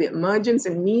through the emergence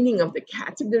and meaning of the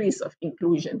categories of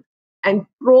inclusion and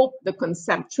probe the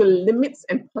conceptual limits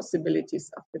and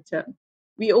possibilities of the term.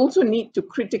 We also need to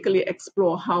critically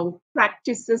explore how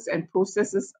practices and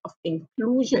processes of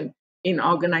inclusion in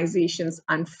organizations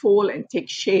unfold and take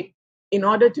shape in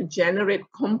order to generate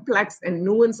complex and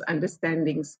nuanced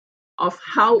understandings of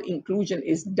how inclusion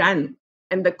is done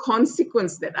and the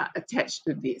consequences that are attached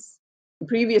to this.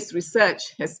 Previous research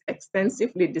has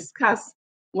extensively discussed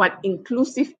what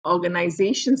inclusive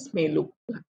organizations may look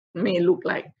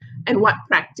like and what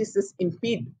practices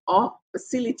impede or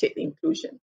facilitate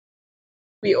inclusion.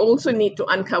 We also need to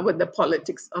uncover the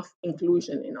politics of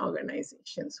inclusion in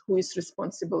organizations. Who is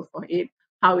responsible for it?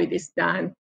 How it is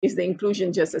done? Is the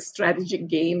inclusion just a strategic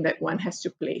game that one has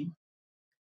to play?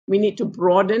 We need to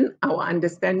broaden our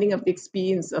understanding of the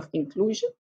experience of inclusion,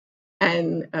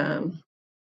 and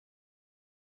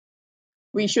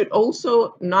we should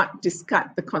also not discard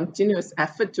the continuous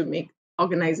effort to make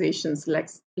organizations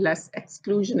less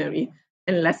exclusionary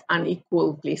and less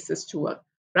unequal places to work.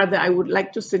 Rather, I would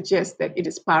like to suggest that it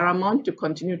is paramount to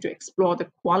continue to explore the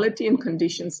quality and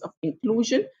conditions of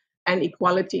inclusion and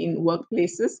equality in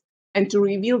workplaces and to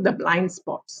reveal the blind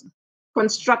spots.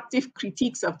 Constructive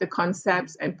critiques of the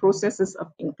concepts and processes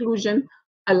of inclusion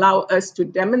allow us to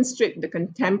demonstrate the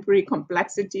contemporary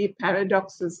complexity,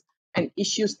 paradoxes, and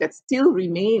issues that still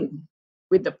remain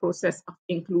with the process of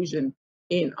inclusion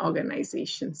in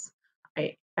organizations.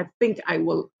 I think I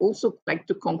will also like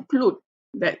to conclude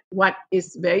that what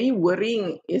is very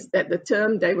worrying is that the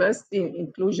term diversity and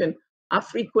inclusion are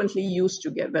frequently used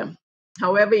together.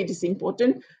 However, it is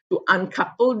important to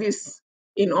uncouple this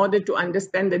in order to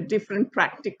understand the different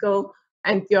practical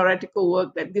and theoretical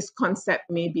work that this concept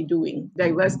may be doing.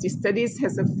 Diversity studies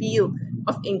as a field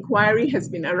of inquiry has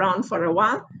been around for a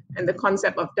while, and the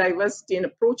concept of diversity and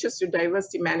approaches to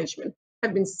diversity management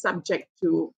have been subject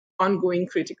to ongoing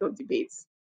critical debates.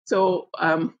 So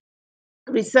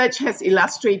research has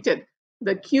illustrated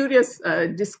the curious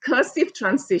discursive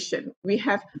transition. We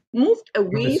have moved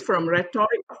away from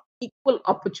rhetoric of equal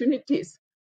opportunities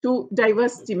to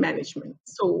diversity management.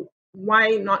 So why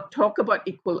not talk about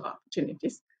equal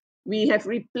opportunities? We have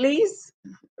replaced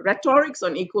rhetorics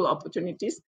on equal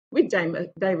opportunities with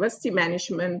diversity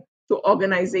management to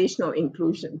organizational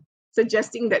inclusion,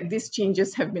 suggesting that these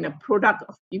changes have been a product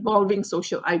of evolving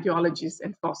social ideologies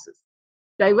and forces.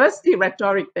 Diversity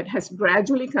rhetoric that has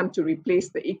gradually come to replace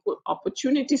the equal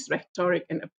opportunities rhetoric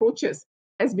and approaches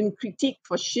has been critiqued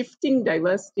for shifting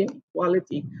diversity and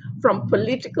equality from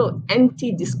political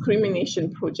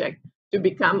anti-discrimination project to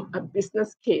become a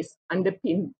business case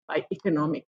underpinned by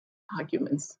economic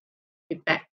arguments. With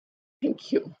that,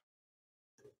 thank you.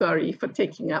 Sorry for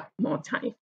taking up more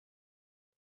time.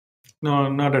 No,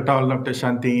 not at all, Dr.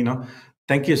 Shanthi.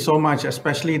 Thank you so much,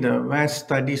 especially the vast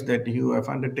studies that you have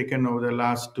undertaken over the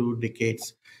last 2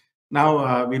 decades.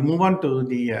 Now we'll move on to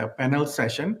the panel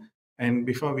session. And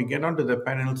before we get on to the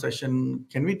panel session,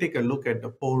 can we take a look at the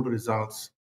poll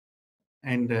results?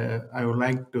 And I would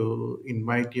like to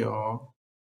invite your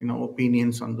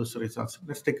opinions on those results.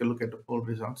 Let's take a look at the poll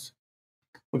results.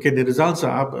 Okay, the results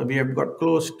are up. We have got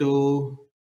close to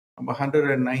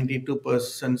 192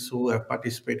 persons who have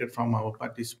participated from our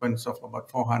participants of about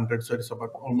 400. So it's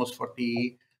about almost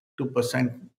 42%.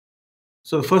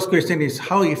 So the first question is,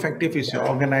 how effective is your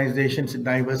organization's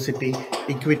diversity,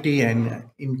 equity, and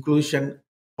inclusion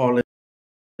policy?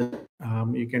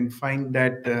 You can find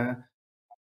that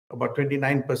about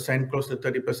 29%, close to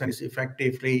 30% is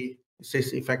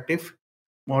effective.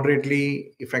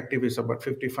 Moderately effective is about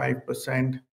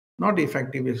 55%. Not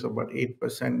effective is about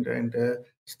 8%, and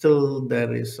still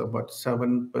there is about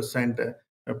 7%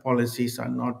 policies are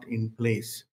not in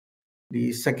place.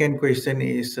 The second question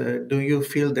is, do you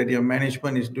feel that your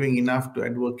management is doing enough to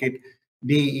advocate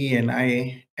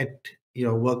DE&I at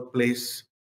your workplace?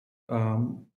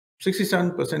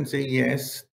 67% say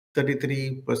yes,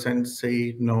 33%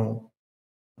 say no.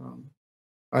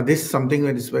 This is something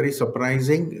that is very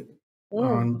surprising.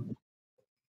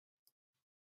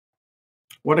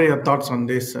 What are your thoughts on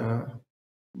this,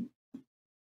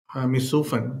 Ms.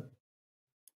 Sufan?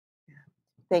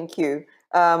 Thank you.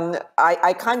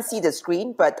 I can't see the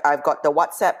screen, but I've got the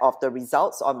WhatsApp of the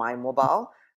results on my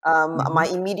mobile. My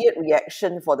immediate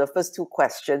reaction for the first two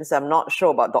questions, I'm not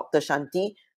sure about Dr.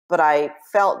 Shanthi, but I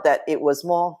felt that it's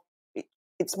more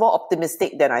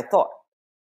optimistic than I thought.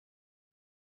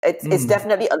 It's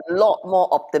definitely a lot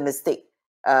more optimistic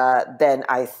than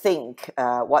I think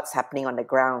what's happening on the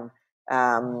ground.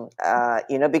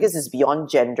 Because it's beyond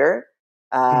gender.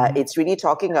 It's really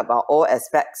talking about all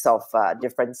aspects of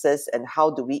differences and how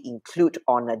do we include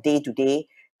on a day-to-day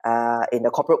in the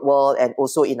corporate world and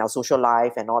also in our social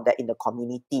life and all that in the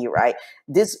community, right?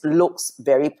 This looks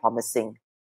very promising.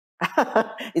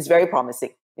 It's very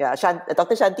promising. Yeah,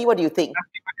 Dr. Shanthi, what do you think?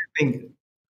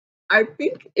 I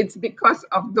think it's because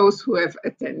of those who have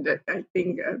attended. I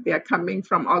think they are coming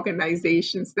from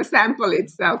organizations. The sample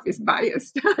itself is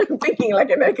biased. I'm thinking like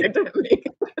an academic.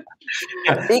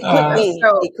 It could be.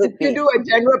 So it could if you do a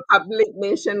general public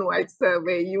nationwide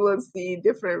survey, you will see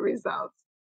different results.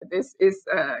 This is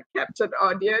a captured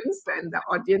audience, and the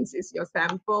audience is your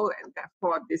sample, and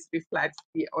therefore this reflects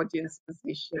the audience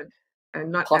position,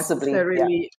 and not Possibly,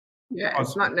 necessarily. Yeah,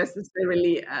 it's not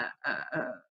necessarily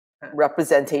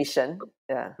representation.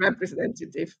 Yeah.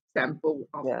 Representative sample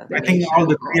of the I think all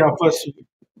the three of us.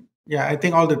 Yeah, I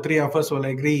think all the three of us will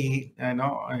agree, and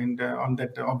on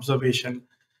that observation.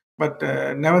 But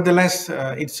nevertheless,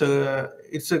 it's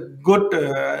a good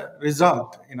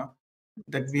result,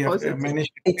 that we have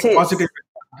managed to make positive.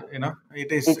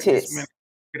 It is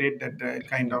create that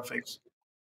kind of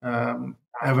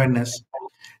awareness.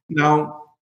 Now,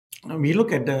 we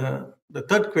look at the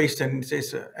third question. It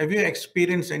says, have you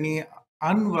experienced any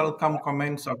unwelcome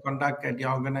comments or conduct at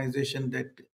your organization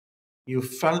that you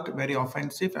felt very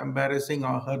offensive, embarrassing,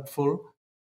 or hurtful?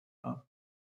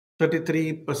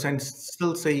 33%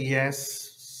 still say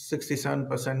yes,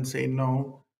 67% say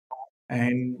no.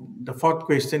 And the fourth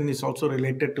question is also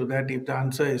related to that. If the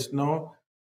answer is no,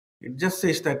 it just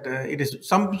says that it is,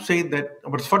 some say that,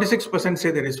 about 46%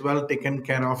 say that it's well taken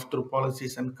care of through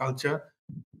policies and culture.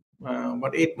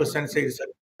 But 8% say it's a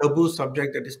taboo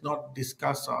subject that is not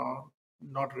discussed or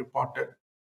not reported.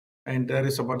 And there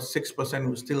is about 6%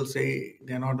 who still say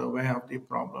they're not aware of the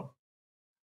problem.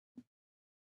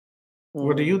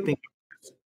 What do you think?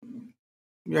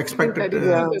 You expected?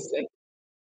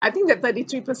 I think that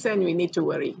 33% we need to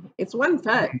worry. It's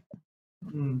 1/3.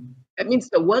 That means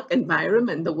the work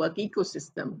environment, the work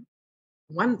ecosystem.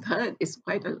 1/3 is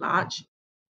quite a large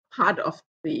part of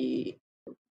the,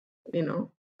 the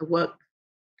work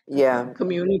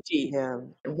community. Yeah.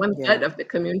 And 1/3 of the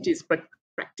community is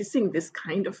practicing this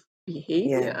kind of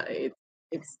behavior.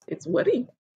 It's worrying.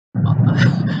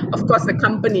 Of course, the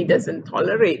company doesn't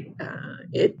tolerate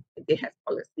it. They have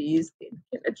policies they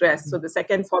can address. So the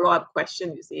second follow-up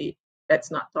question, you say, that's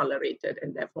not tolerated,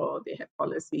 and therefore they have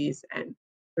policies and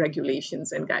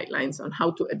regulations and guidelines on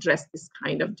how to address this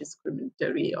kind of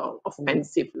discriminatory or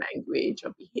offensive language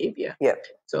or behavior.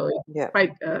 So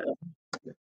quite,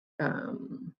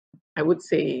 I would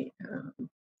say,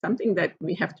 something that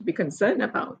we have to be concerned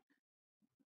about.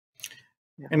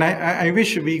 And I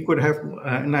wish we could have,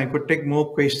 and I could take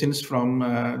more questions from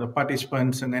the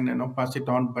participants and then pass it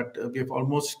on, but we have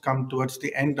almost come towards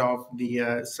the end of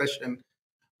the session.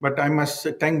 But I must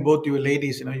thank both you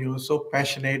ladies. You were so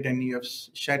passionate and you have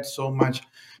shared so much.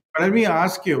 But let me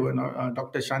ask you,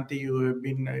 Dr. Shanthi, you have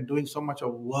been doing so much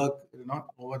of work,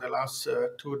 over the last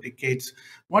 2 decades.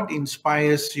 What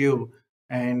inspires you?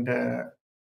 And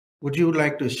would you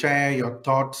like to share your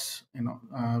thoughts,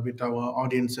 with our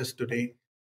audiences today?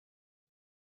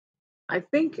 I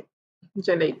think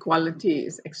gender equality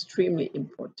is extremely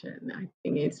important. I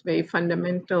think it's very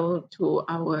fundamental to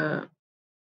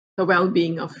the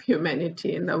well-being of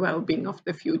humanity and the well-being of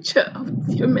the future of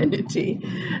humanity.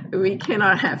 We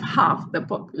cannot have half the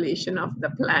population of the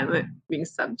planet being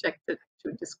subjected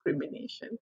to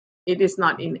discrimination. It is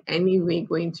not in any way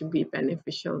going to be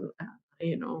beneficial,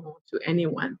 to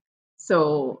anyone.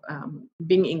 So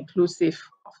being inclusive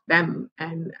of them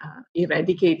and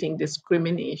eradicating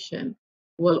discrimination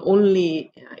will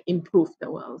only improve the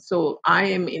world. So I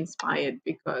am inspired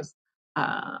because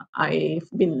I've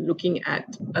been looking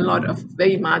at a lot of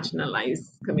very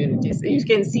marginalized communities. You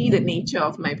can see the nature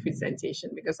of my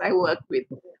presentation because I work with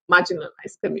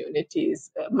marginalized communities,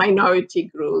 minority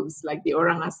groups like the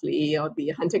Orang Asli or the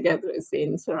hunter-gatherers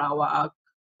in Sarawak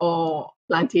or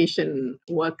plantation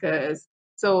workers.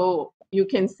 So you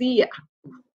can see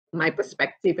my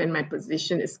perspective and my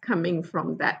position is coming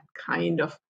from that kind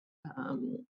of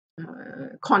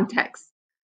context.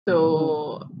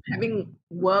 So having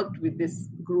worked with these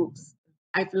groups,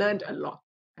 I've learned a lot.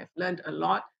 I've learned a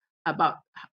lot about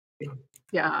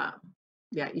their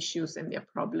issues and their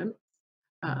problems.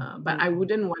 But I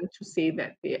wouldn't want to say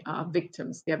that they are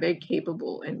victims. They are very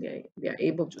capable and they are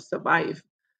able to survive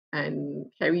and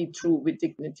carry through with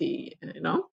dignity, you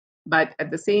know. But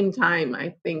at the same time,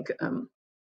 I think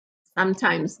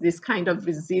sometimes this kind of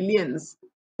resilience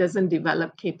doesn't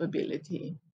develop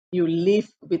capability. You live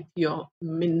with your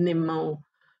minimal,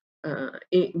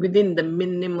 within the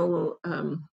minimal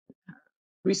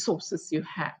resources you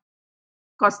have.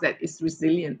 Of course, that is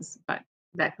resilience, but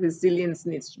that resilience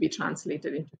needs to be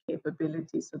translated into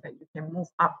capability so that you can move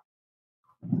up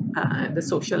the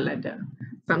social ladder,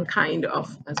 some kind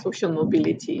of social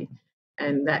mobility,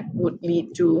 and that would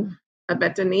lead to a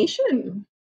better nation,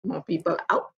 more people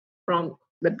out from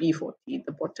the B40,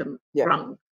 the bottom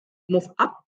rung, move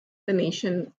up, the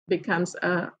nation becomes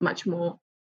a much more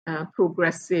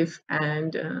progressive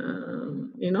and,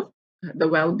 you know, the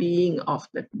well-being of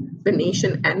the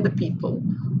nation and the people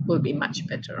will be much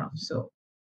better off. So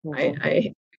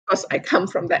because I come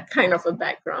from that kind of a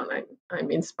background, I'm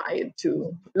inspired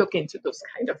to look into those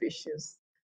kind of issues.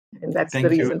 And that's the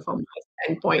reason for my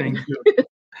standpoint. Thank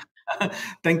you.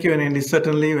 Thank you, and it's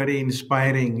certainly very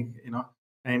inspiring, you know.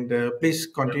 And please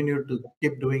continue to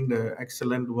keep doing the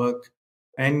excellent work.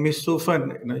 And Ms.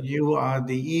 Sufan, you know, you are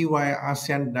the EY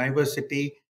ASEAN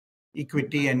Diversity,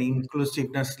 Equity and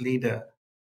Inclusiveness Leader.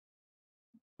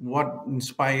 What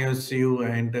inspires you,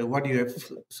 and what do you have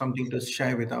something to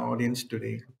share with our audience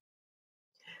today?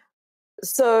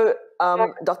 So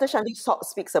Dr. Shanthi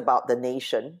speaks about the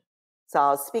nation. So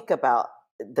I'll speak about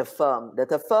the firm.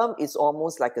 The firm is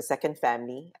almost like a second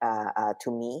family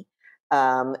to me.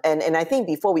 And I think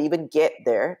before we even get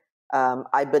there,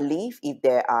 I believe if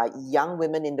there are young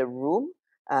women in the room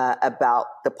about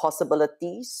the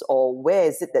possibilities or where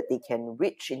is it that they can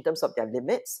reach in terms of their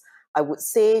limits, I would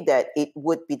say that it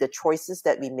would be the choices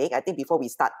that we make. I think before we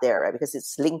start there, right, because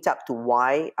it's linked up to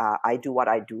why I do what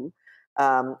I do.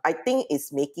 I think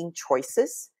it's making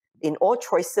choices. In all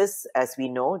choices, as we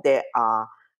know, there are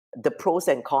the pros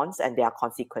and cons and there are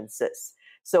consequences.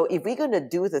 So if we're going to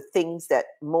do the things that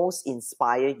most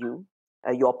inspire you,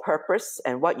 your purpose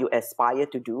and what you aspire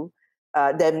to do,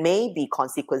 there may be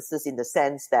consequences in the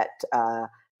sense that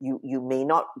you may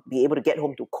not be able to get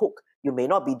home to cook. You may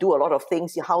not do a lot of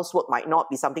things. Your housework might not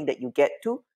be something that you get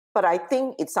to. But I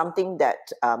think it's something that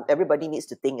everybody needs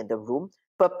to think in the room.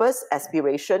 Purpose,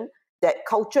 aspiration, that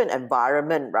culture and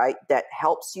environment, right, that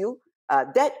helps you,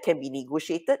 that can be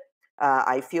negotiated.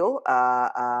 I feel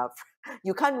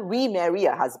you can't remarry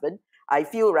a husband, I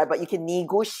feel, right, but you can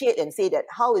negotiate and say that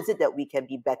how is it that we can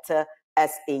be better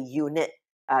as a unit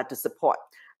to support.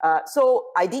 So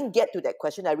I didn't get to that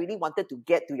question. I really wanted to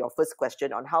get to your first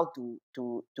question on how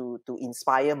to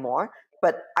inspire more.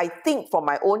 But I think for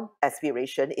my own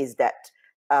aspiration is that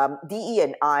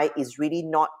DE&I is really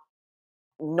not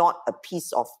a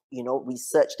piece of, you know,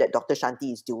 research that Dr.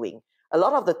 Shanthi is doing. A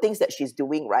lot of the things that she's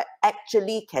doing, right,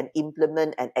 actually can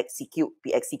implement and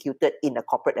be executed in a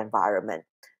corporate environment.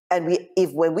 And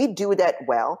when we do that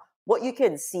well, what you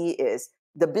can see is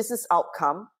the business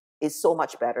outcome is so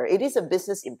much better. It is a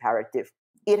business imperative.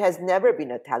 It has never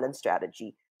been a talent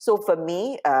strategy. So for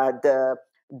me, the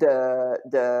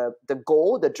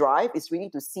goal, the drive is really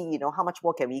to see, you know, how much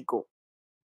more can we go?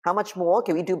 How much more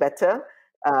can we do better?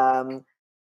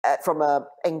 From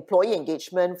employee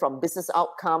engagement, from business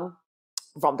outcome,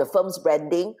 from the firm's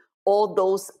branding, all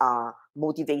those are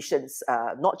motivations,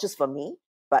 not just for me,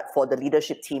 but for the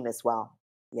leadership team as well.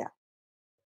 Yeah.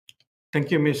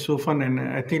 Thank you, Ms. Sufan. And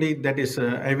I think that is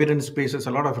evidence-based. There's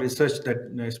a lot of research that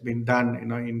has been done, you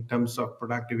know, in terms of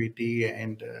productivity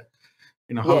and,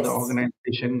 you know, how the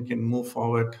organization can move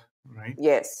forward, right?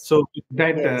 Yes. So with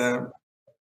that,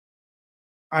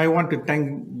 I want to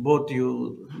thank both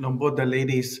both the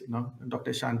ladies, you know,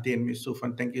 Dr. Shanthi and Ms.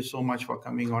 Sufan. Thank you so much for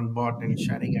coming on board and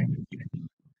sharing.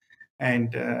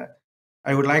 And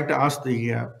I would like to ask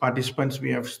the participants. We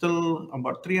have still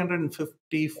about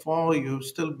 354. You've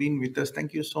still been with us.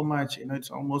 Thank you so much.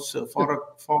 It's almost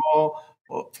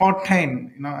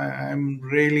 4:10. I'm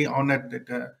really honored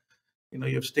that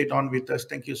you've stayed on with us.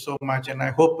 Thank you so much. And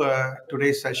I hope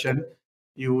today's session,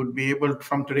 you'll be able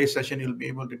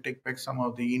to take back some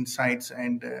of the insights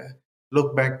and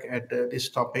look back at this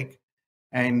topic.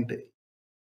 And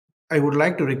I would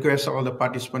like to request all the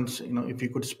participants, if you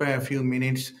could spare a few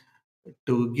minutes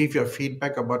to give your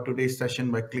feedback about today's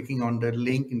session by clicking on the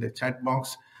link in the chat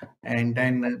box, and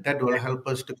then that will help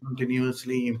us to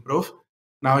continuously improve.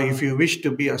 Now, if you wish to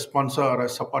be a sponsor or a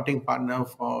supporting partner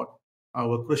for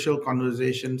our crucial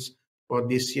conversations for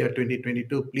this year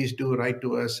 2022, please do write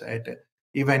to us at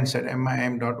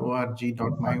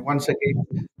events@mim.org.my. Once again,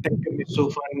 thank you, Ms.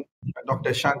 Sufan,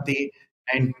 Dr. Shanthi,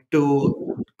 and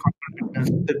to contributors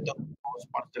for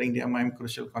sponsoring the MIM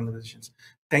Crucial Conversations.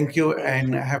 Thank you,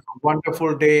 and have a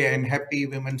wonderful day and happy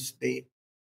Women's Day.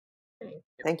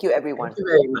 Thank you, everyone. Thank you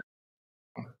very much.